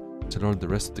waiting now to learn the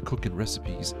rest of the cooking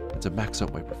recipes and to max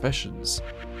out my professions.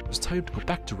 It was time to go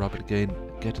back to Robin again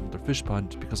and get another fish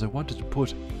pond because I wanted to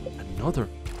put another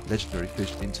legendary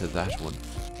fish into that one.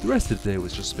 The rest of the day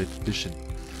was just spent fishing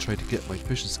to try to get my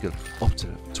fishing skill up to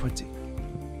level 20.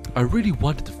 I really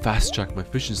wanted to fast track my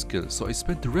fishing skill, so I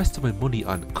spent the rest of my money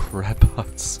on crab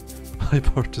pots. I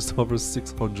purchased over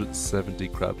 670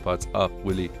 crab pots off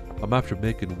Willy. I'm after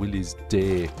making Willy's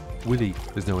day. Willy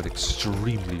is now an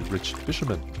extremely rich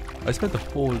fisherman. I spent the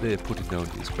whole day putting down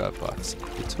these crab pots.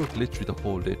 It took literally the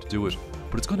whole day to do it,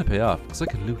 but it's going to pay off because I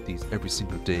can loot these every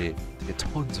single day to get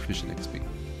tons of fishing XP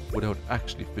without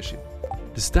actually fishing.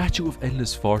 The Statue of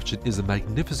Endless Fortune is a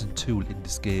magnificent tool in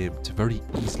this game to very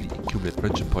easily accumulate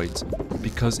friendship points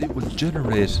because it will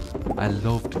generate a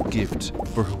loved gift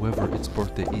for whoever its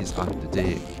birthday is on the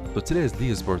day. So today is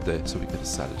Leah's birthday, so we get a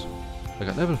salad. I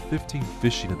got level 15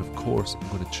 fishing, and of course I'm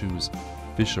going to choose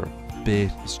Fisher. Bait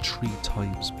is 3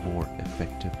 times more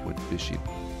effective when fishing.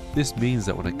 This means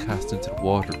that when I cast into the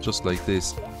water just like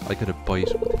this, I get a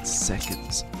bite within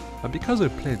seconds. And because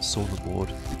I'm playing solo mode,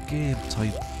 the game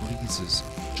time freezes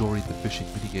during the fishing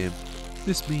minigame.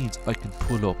 This means I can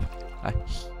pull up a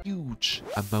huge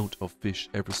amount of fish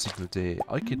every single day.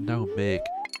 I can now make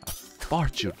a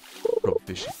fortune from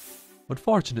fishing.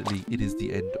 Unfortunately, it is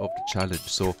the end of the challenge,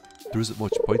 so there isn't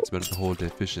much point spending the whole day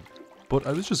fishing. But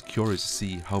I was just curious to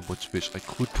see how much fish I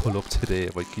could pull up today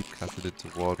if I keep casting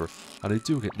into water. And I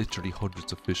do get literally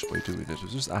hundreds of fish by doing it. It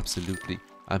was just absolutely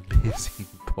amazing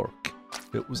perk.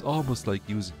 It was almost like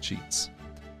using cheats.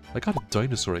 I got a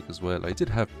dinosaur egg as well. I did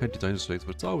have plenty of dinosaur eggs,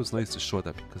 but it's always nice to show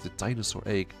that because the dinosaur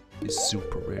egg is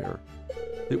super rare.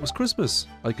 It was Christmas.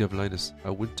 I gave Linus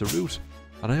a winter root.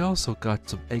 And I also got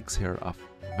some eggs here off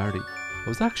Mary. I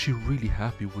was actually really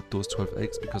happy with those 12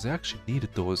 eggs because I actually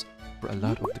needed those for a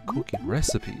lot of the cooking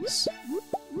recipes.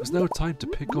 It was now time to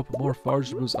pick up more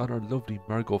forageables on our lovely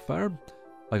Margo farm.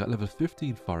 I got level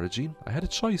 15 foraging. I had a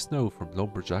choice now from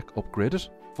Lumberjack upgraded,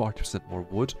 40% more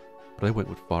wood, but I went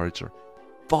with Forager.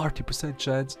 40%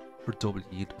 chance for double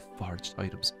yield of foraged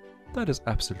items. That is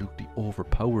absolutely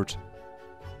overpowered.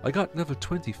 I got level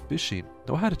 20 fishing.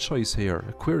 Now I had a choice here,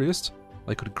 Aquarist.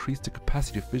 I could increase the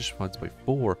capacity of fish ponds by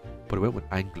 4, but I went with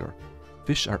Angler.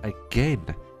 Fish are again,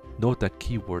 note that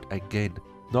keyword again,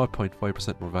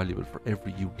 0.5% more valuable for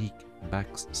every unique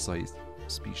max sized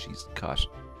species caught.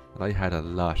 And I had a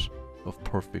lot of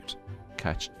perfect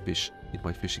catch fish in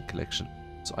my fishing collection,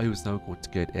 so I was now going to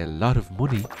get a lot of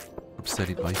money from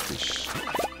selling my fish.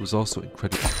 It was also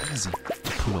incredibly easy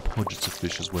to pull up hundreds of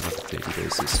fish as well on a daily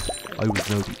basis. I was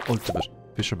now the ultimate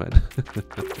fisherman.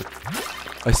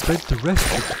 I spent the rest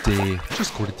of the day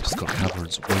just going into the Skull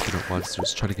Caverns, wiping out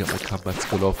monsters, trying to get my combat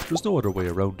skill up. There's no other way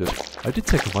around it. I did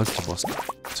take a monster musk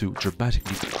to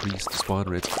dramatically decrease the spawn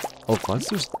rate of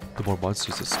monsters. The more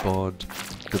monsters that spawned,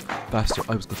 the faster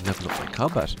I was going to level up my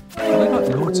combat. And I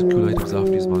got loads of cool items off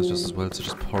these monsters as well, such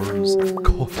as pearls,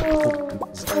 gold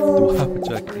pumpkins. The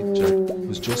Whapperjack Ninja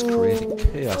was just creating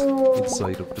chaos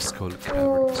inside of the Skull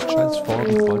Caverns,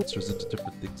 transforming monsters into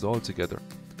different things altogether.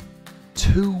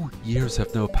 2 years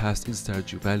have now passed in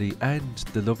Stardew Valley, and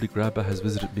the lovely Grabba has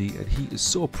visited me, and he is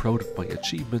so proud of my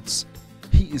achievements.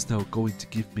 He is now going to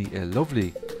give me a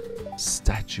lovely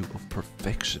statue of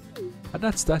perfection, and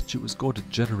that statue is going to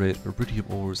generate iridium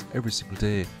ores every single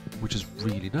day, which is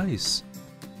really nice.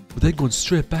 We're then going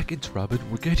straight back into Robin.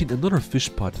 We're getting another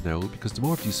fish pond now, because the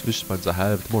more of these fish ponds I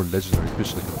have, the more legendary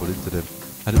fish I can put into them.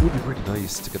 And it would be really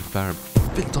nice to get a farm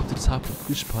filled up to the top of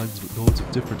fish ponds with loads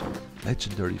of different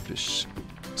legendary fish.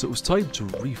 So it was time to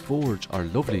reforge our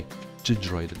lovely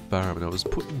Ginger Island farm, and I was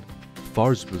putting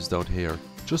forageables down here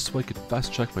just so I could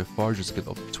fast track my foraging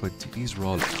skill up to 20. These are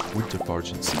all winter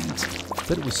foraging seeds.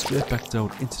 Then it was straight back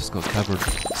down into the Skull Cavern,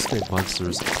 slay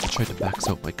monsters, and try to max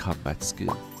out my combat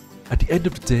skill. At the end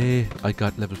of the day, I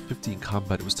got level 15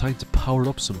 combat. It was time to power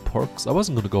up some perks. I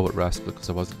wasn't going to go with Rascal because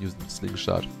I wasn't using the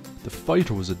slingshot. The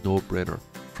fighter was a no-brainer.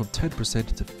 From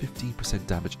 10% to 15%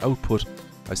 damage output,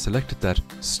 I selected that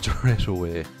straight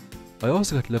away. I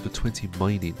also got level 20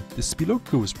 mining. The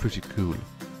Spelunker was pretty cool.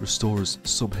 Restores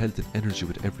some health and energy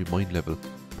with every mine level.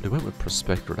 But I went with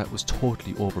Prospector. That was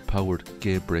totally overpowered,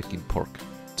 game-breaking perk.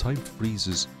 Time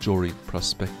freezes during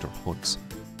Prospector hunts.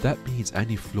 That means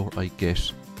any floor I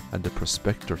get and the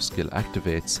Prospector skill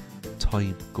activates,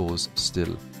 time goes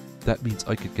still. That means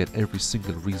I could get every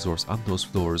single resource on those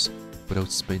floors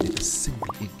without spending a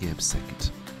single in-game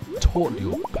second. Totally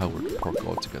overpowered perk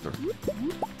altogether.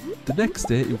 The next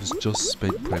day it was just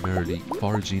spent primarily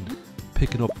foraging,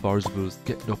 picking up forageables,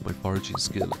 getting up my foraging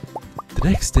skill. The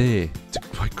next day, to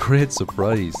my great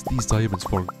surprise, these diamonds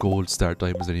weren't gold star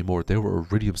diamonds anymore, they were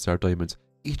iridium star diamonds.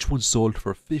 Each one sold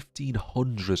for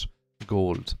 1500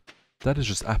 gold. That is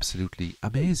just absolutely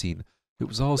amazing. It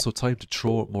was also time to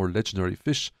throw more legendary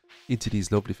fish into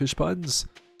these lovely fish ponds.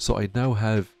 So I now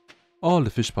have all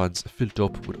the fish ponds filled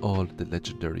up with all the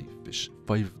legendary fish.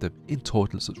 5 of them in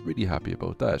total, so I was really happy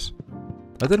about that.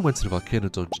 I then went to the volcano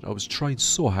dungeon. I was trying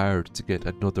so hard to get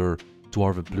another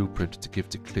dwarven blueprint to give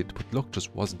to Clint, but luck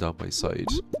just wasn't on my side.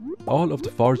 All of the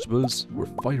forageables were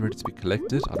fine ready to be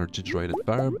collected on our Ginger Island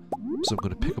farm, so I'm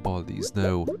going to pick up all these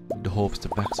now in the hopes to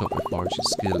max out my foraging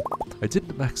skill. I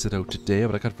didn't max it out today,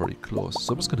 but I got very close,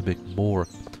 so I'm just going to make more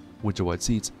winter white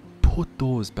seeds, put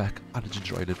those back on the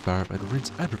Ginger Island farm, and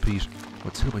rinse and repeat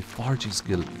until my foraging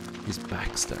skill is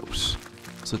maxed out.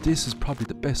 So this is probably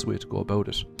the best way to go about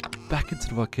it. Back into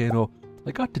the volcano,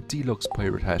 I got the deluxe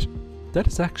pirate hat. That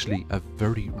is actually a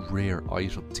very rare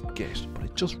item to get, but I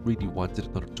just really wanted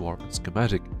another dwarven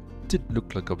schematic. Didn't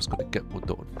look like I was going to get one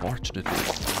though, unfortunately.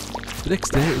 The next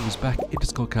day it was back into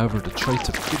Skull Cavern to try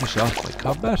to finish off my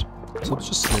combat, so I was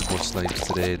just slaying more slimes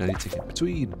today and anything in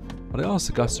between. But I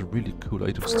also got some really cool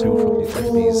items too from these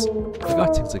enemies. I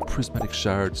got things like prismatic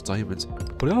shards, diamonds,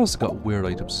 but I also got weird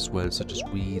items as well, such as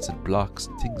weeds and blocks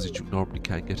and things that you normally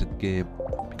can't get in the game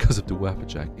because of the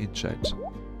Wappajack enchant.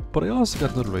 But I also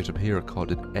got another item here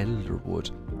called an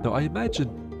Elderwood. Now I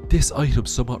imagine this item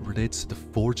somewhat relates to the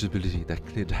forge ability that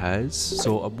Clint has,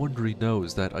 so I'm wondering now,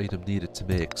 is that item needed to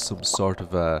make some sort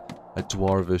of a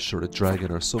dwarvish or a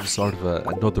dragon or some sort of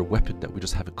another weapon that we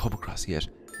just haven't come across yet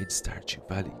in Stardew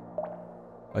Valley.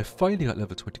 I finally got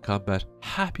level 20 combat.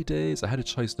 Happy days. I had a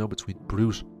choice now between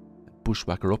Brute and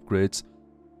Bushwhacker upgrades.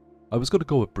 I was going to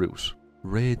go with Brute.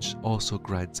 Rage also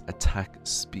grants attack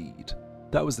speed.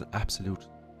 That was an absolute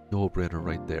no-brainer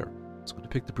right there. I was going to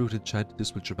pick the Brute enchant.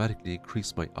 This will dramatically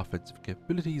increase my offensive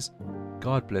capabilities.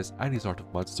 God bless any sort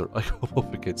of monster I come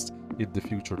up against in the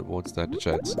future that won't stand a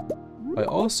chance. I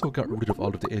also got rid of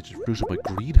all of the ancient fruit in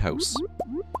my greenhouse,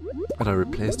 and I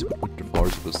replaced it with winter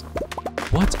forageables.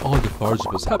 Once all the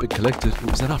forageables had been collected, it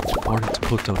was then up to Margo to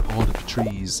cut down all of the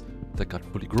trees that got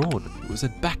fully grown. It was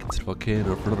then back into the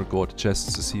volcano for another go at the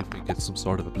chests to see if we could get some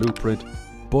sort of a blueprint,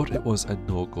 but it was a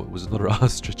no-go. It was another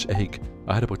ostrich egg.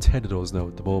 I had about 10 of those now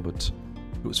at the moment.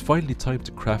 It was finally time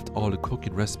to craft all the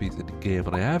cooking recipes in the game,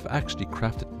 and I have actually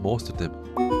crafted most of them.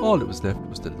 All that was left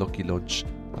was the lucky lunch,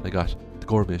 and I got the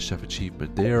gourmet chef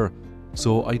achievement there.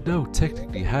 So I now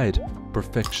technically had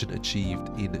perfection achieved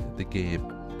in the game,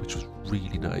 which was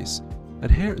really nice.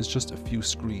 And here is just a few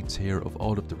screens here of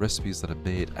all of the recipes that I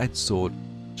made and sold,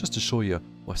 just to show you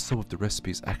what some of the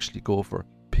recipes actually go for.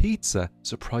 Pizza,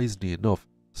 surprisingly enough,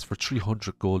 is for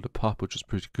 300 gold a pop, which was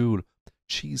pretty cool.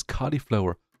 Cheese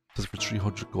cauliflower is for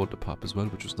 300 gold a pop as well,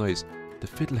 which was nice. The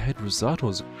fiddlehead risotto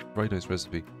is a very nice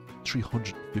recipe,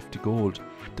 350 gold.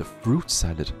 The fruit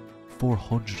salad,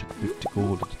 450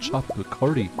 gold. And the tropical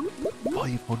curry,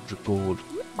 500 gold.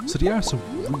 So there are some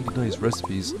really nice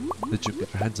recipes that you can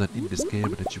get your hands on in this game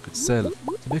and that you can sell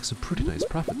to make some pretty nice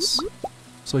profits.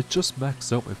 So I just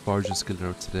maxed out my foraging skill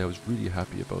now today. I was really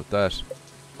happy about that.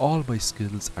 All my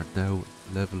skills are now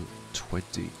level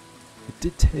 20. It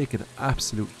did take an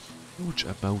absolute huge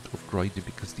amount of grinding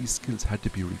because these skills had to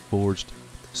be reforged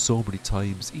so many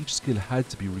times. Each skill had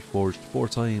to be reforged 4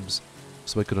 times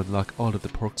so I could unlock all of the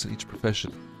perks in each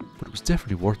profession, but it was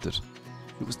definitely worth it.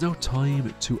 It was now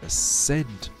time to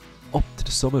ascend up to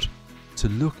the summit to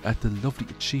look at the lovely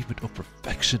achievement of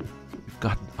perfection we've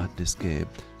gotten on this game.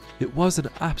 It was an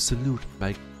absolute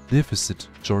magnificent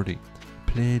journey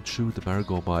playing through the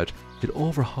Margo mod. It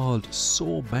overhauled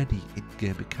so many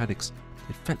in-game mechanics.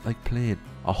 It felt like playing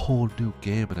a whole new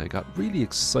game, and I got really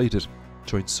excited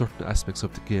during certain aspects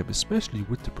of the game, especially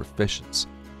with the professions.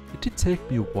 It did take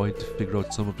me a while to figure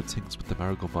out some of the things with the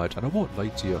Margo mod, and I won't lie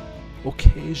to you,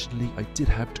 occasionally I did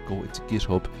have to go into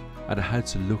GitHub and I had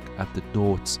to look at the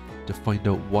notes to find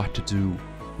out what to do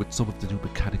with some of the new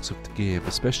mechanics of the game,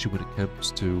 especially when it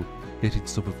comes to getting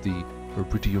some of the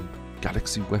Iridium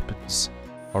Galaxy weapons,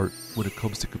 or when it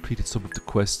comes to completing some of the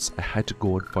quests. I had to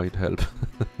go and find help.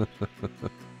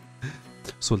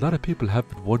 So a lot of people have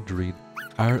been wondering,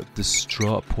 are the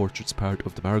straw portraits part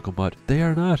of the Margo mod? They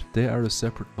are not. They are a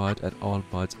separate mod, and all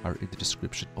mods are in the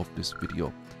description of this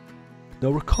video. Now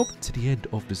we're coming to the end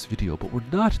of this video, but we're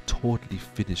not totally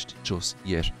finished just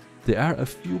yet. There are a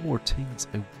few more things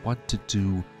I want to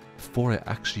do before I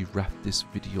actually wrap this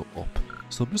video up.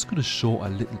 So I'm just going to show a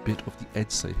little bit of the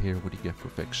end side here when you get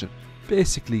perfection.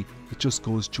 Basically, it just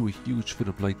goes through a huge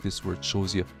film like this where it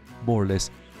shows you more or less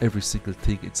every single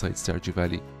thing inside Stardew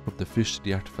Valley, from the fish to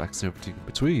the artifacts and everything in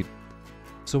between.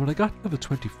 So when I got level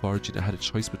 20 foraging, I had a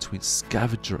choice between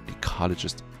Scavenger and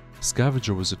Ecologist.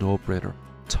 Scavenger was a no-brainer.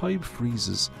 Time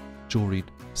freezes during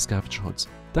scavenger hunts.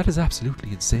 That is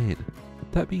absolutely insane.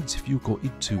 That means if you go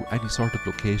into any sort of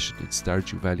location in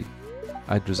Stardew Valley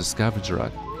and there's a scavenger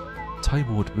on,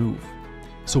 time won't move.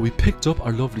 So we picked up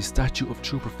our lovely statue of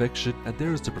true perfection, and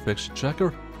there's the perfection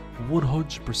tracker.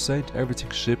 100%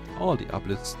 everything shipped, all the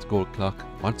obelisks, the gold clock,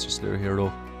 monster slayer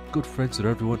hero, good friends with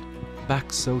everyone,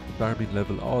 max out the farming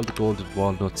level, all the golden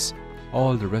walnuts,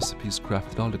 all the recipes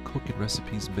crafted, all the cooking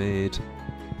recipes made.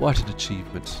 What an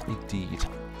achievement indeed.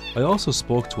 I also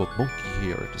spoke to a monkey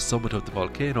here at the summit of the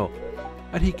volcano,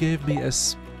 and he gave me a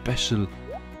special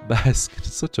mask.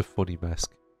 It's such a funny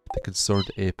mask, the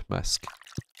concerned ape mask.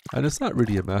 And it's not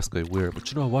really a mask I wear,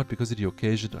 but you know what, because of the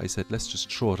occasion I said let's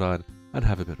just throw it on and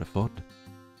have a bit of fun.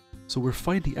 So we're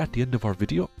finally at the end of our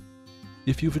video.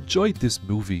 If you've enjoyed this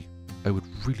movie, I would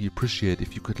really appreciate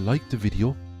if you could like the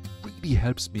video. Really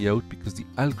helps me out because the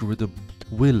algorithm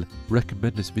will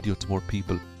recommend this video to more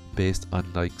people based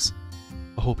on likes.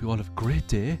 I hope you all have a great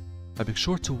day, and make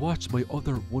sure to watch my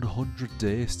other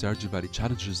 100-day Stardew Valley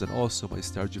challenges and also my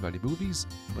Stardew Valley movies.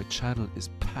 My channel is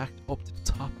packed up to the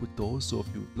top with those, so if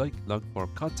you like long form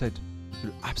content,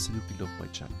 you'll absolutely love my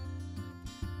channel.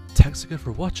 Thanks again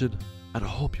for watching, and I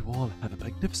hope you all have a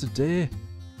magnificent day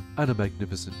and a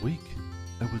magnificent week.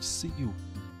 I will see you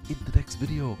in the next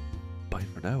video. Bye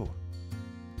for now.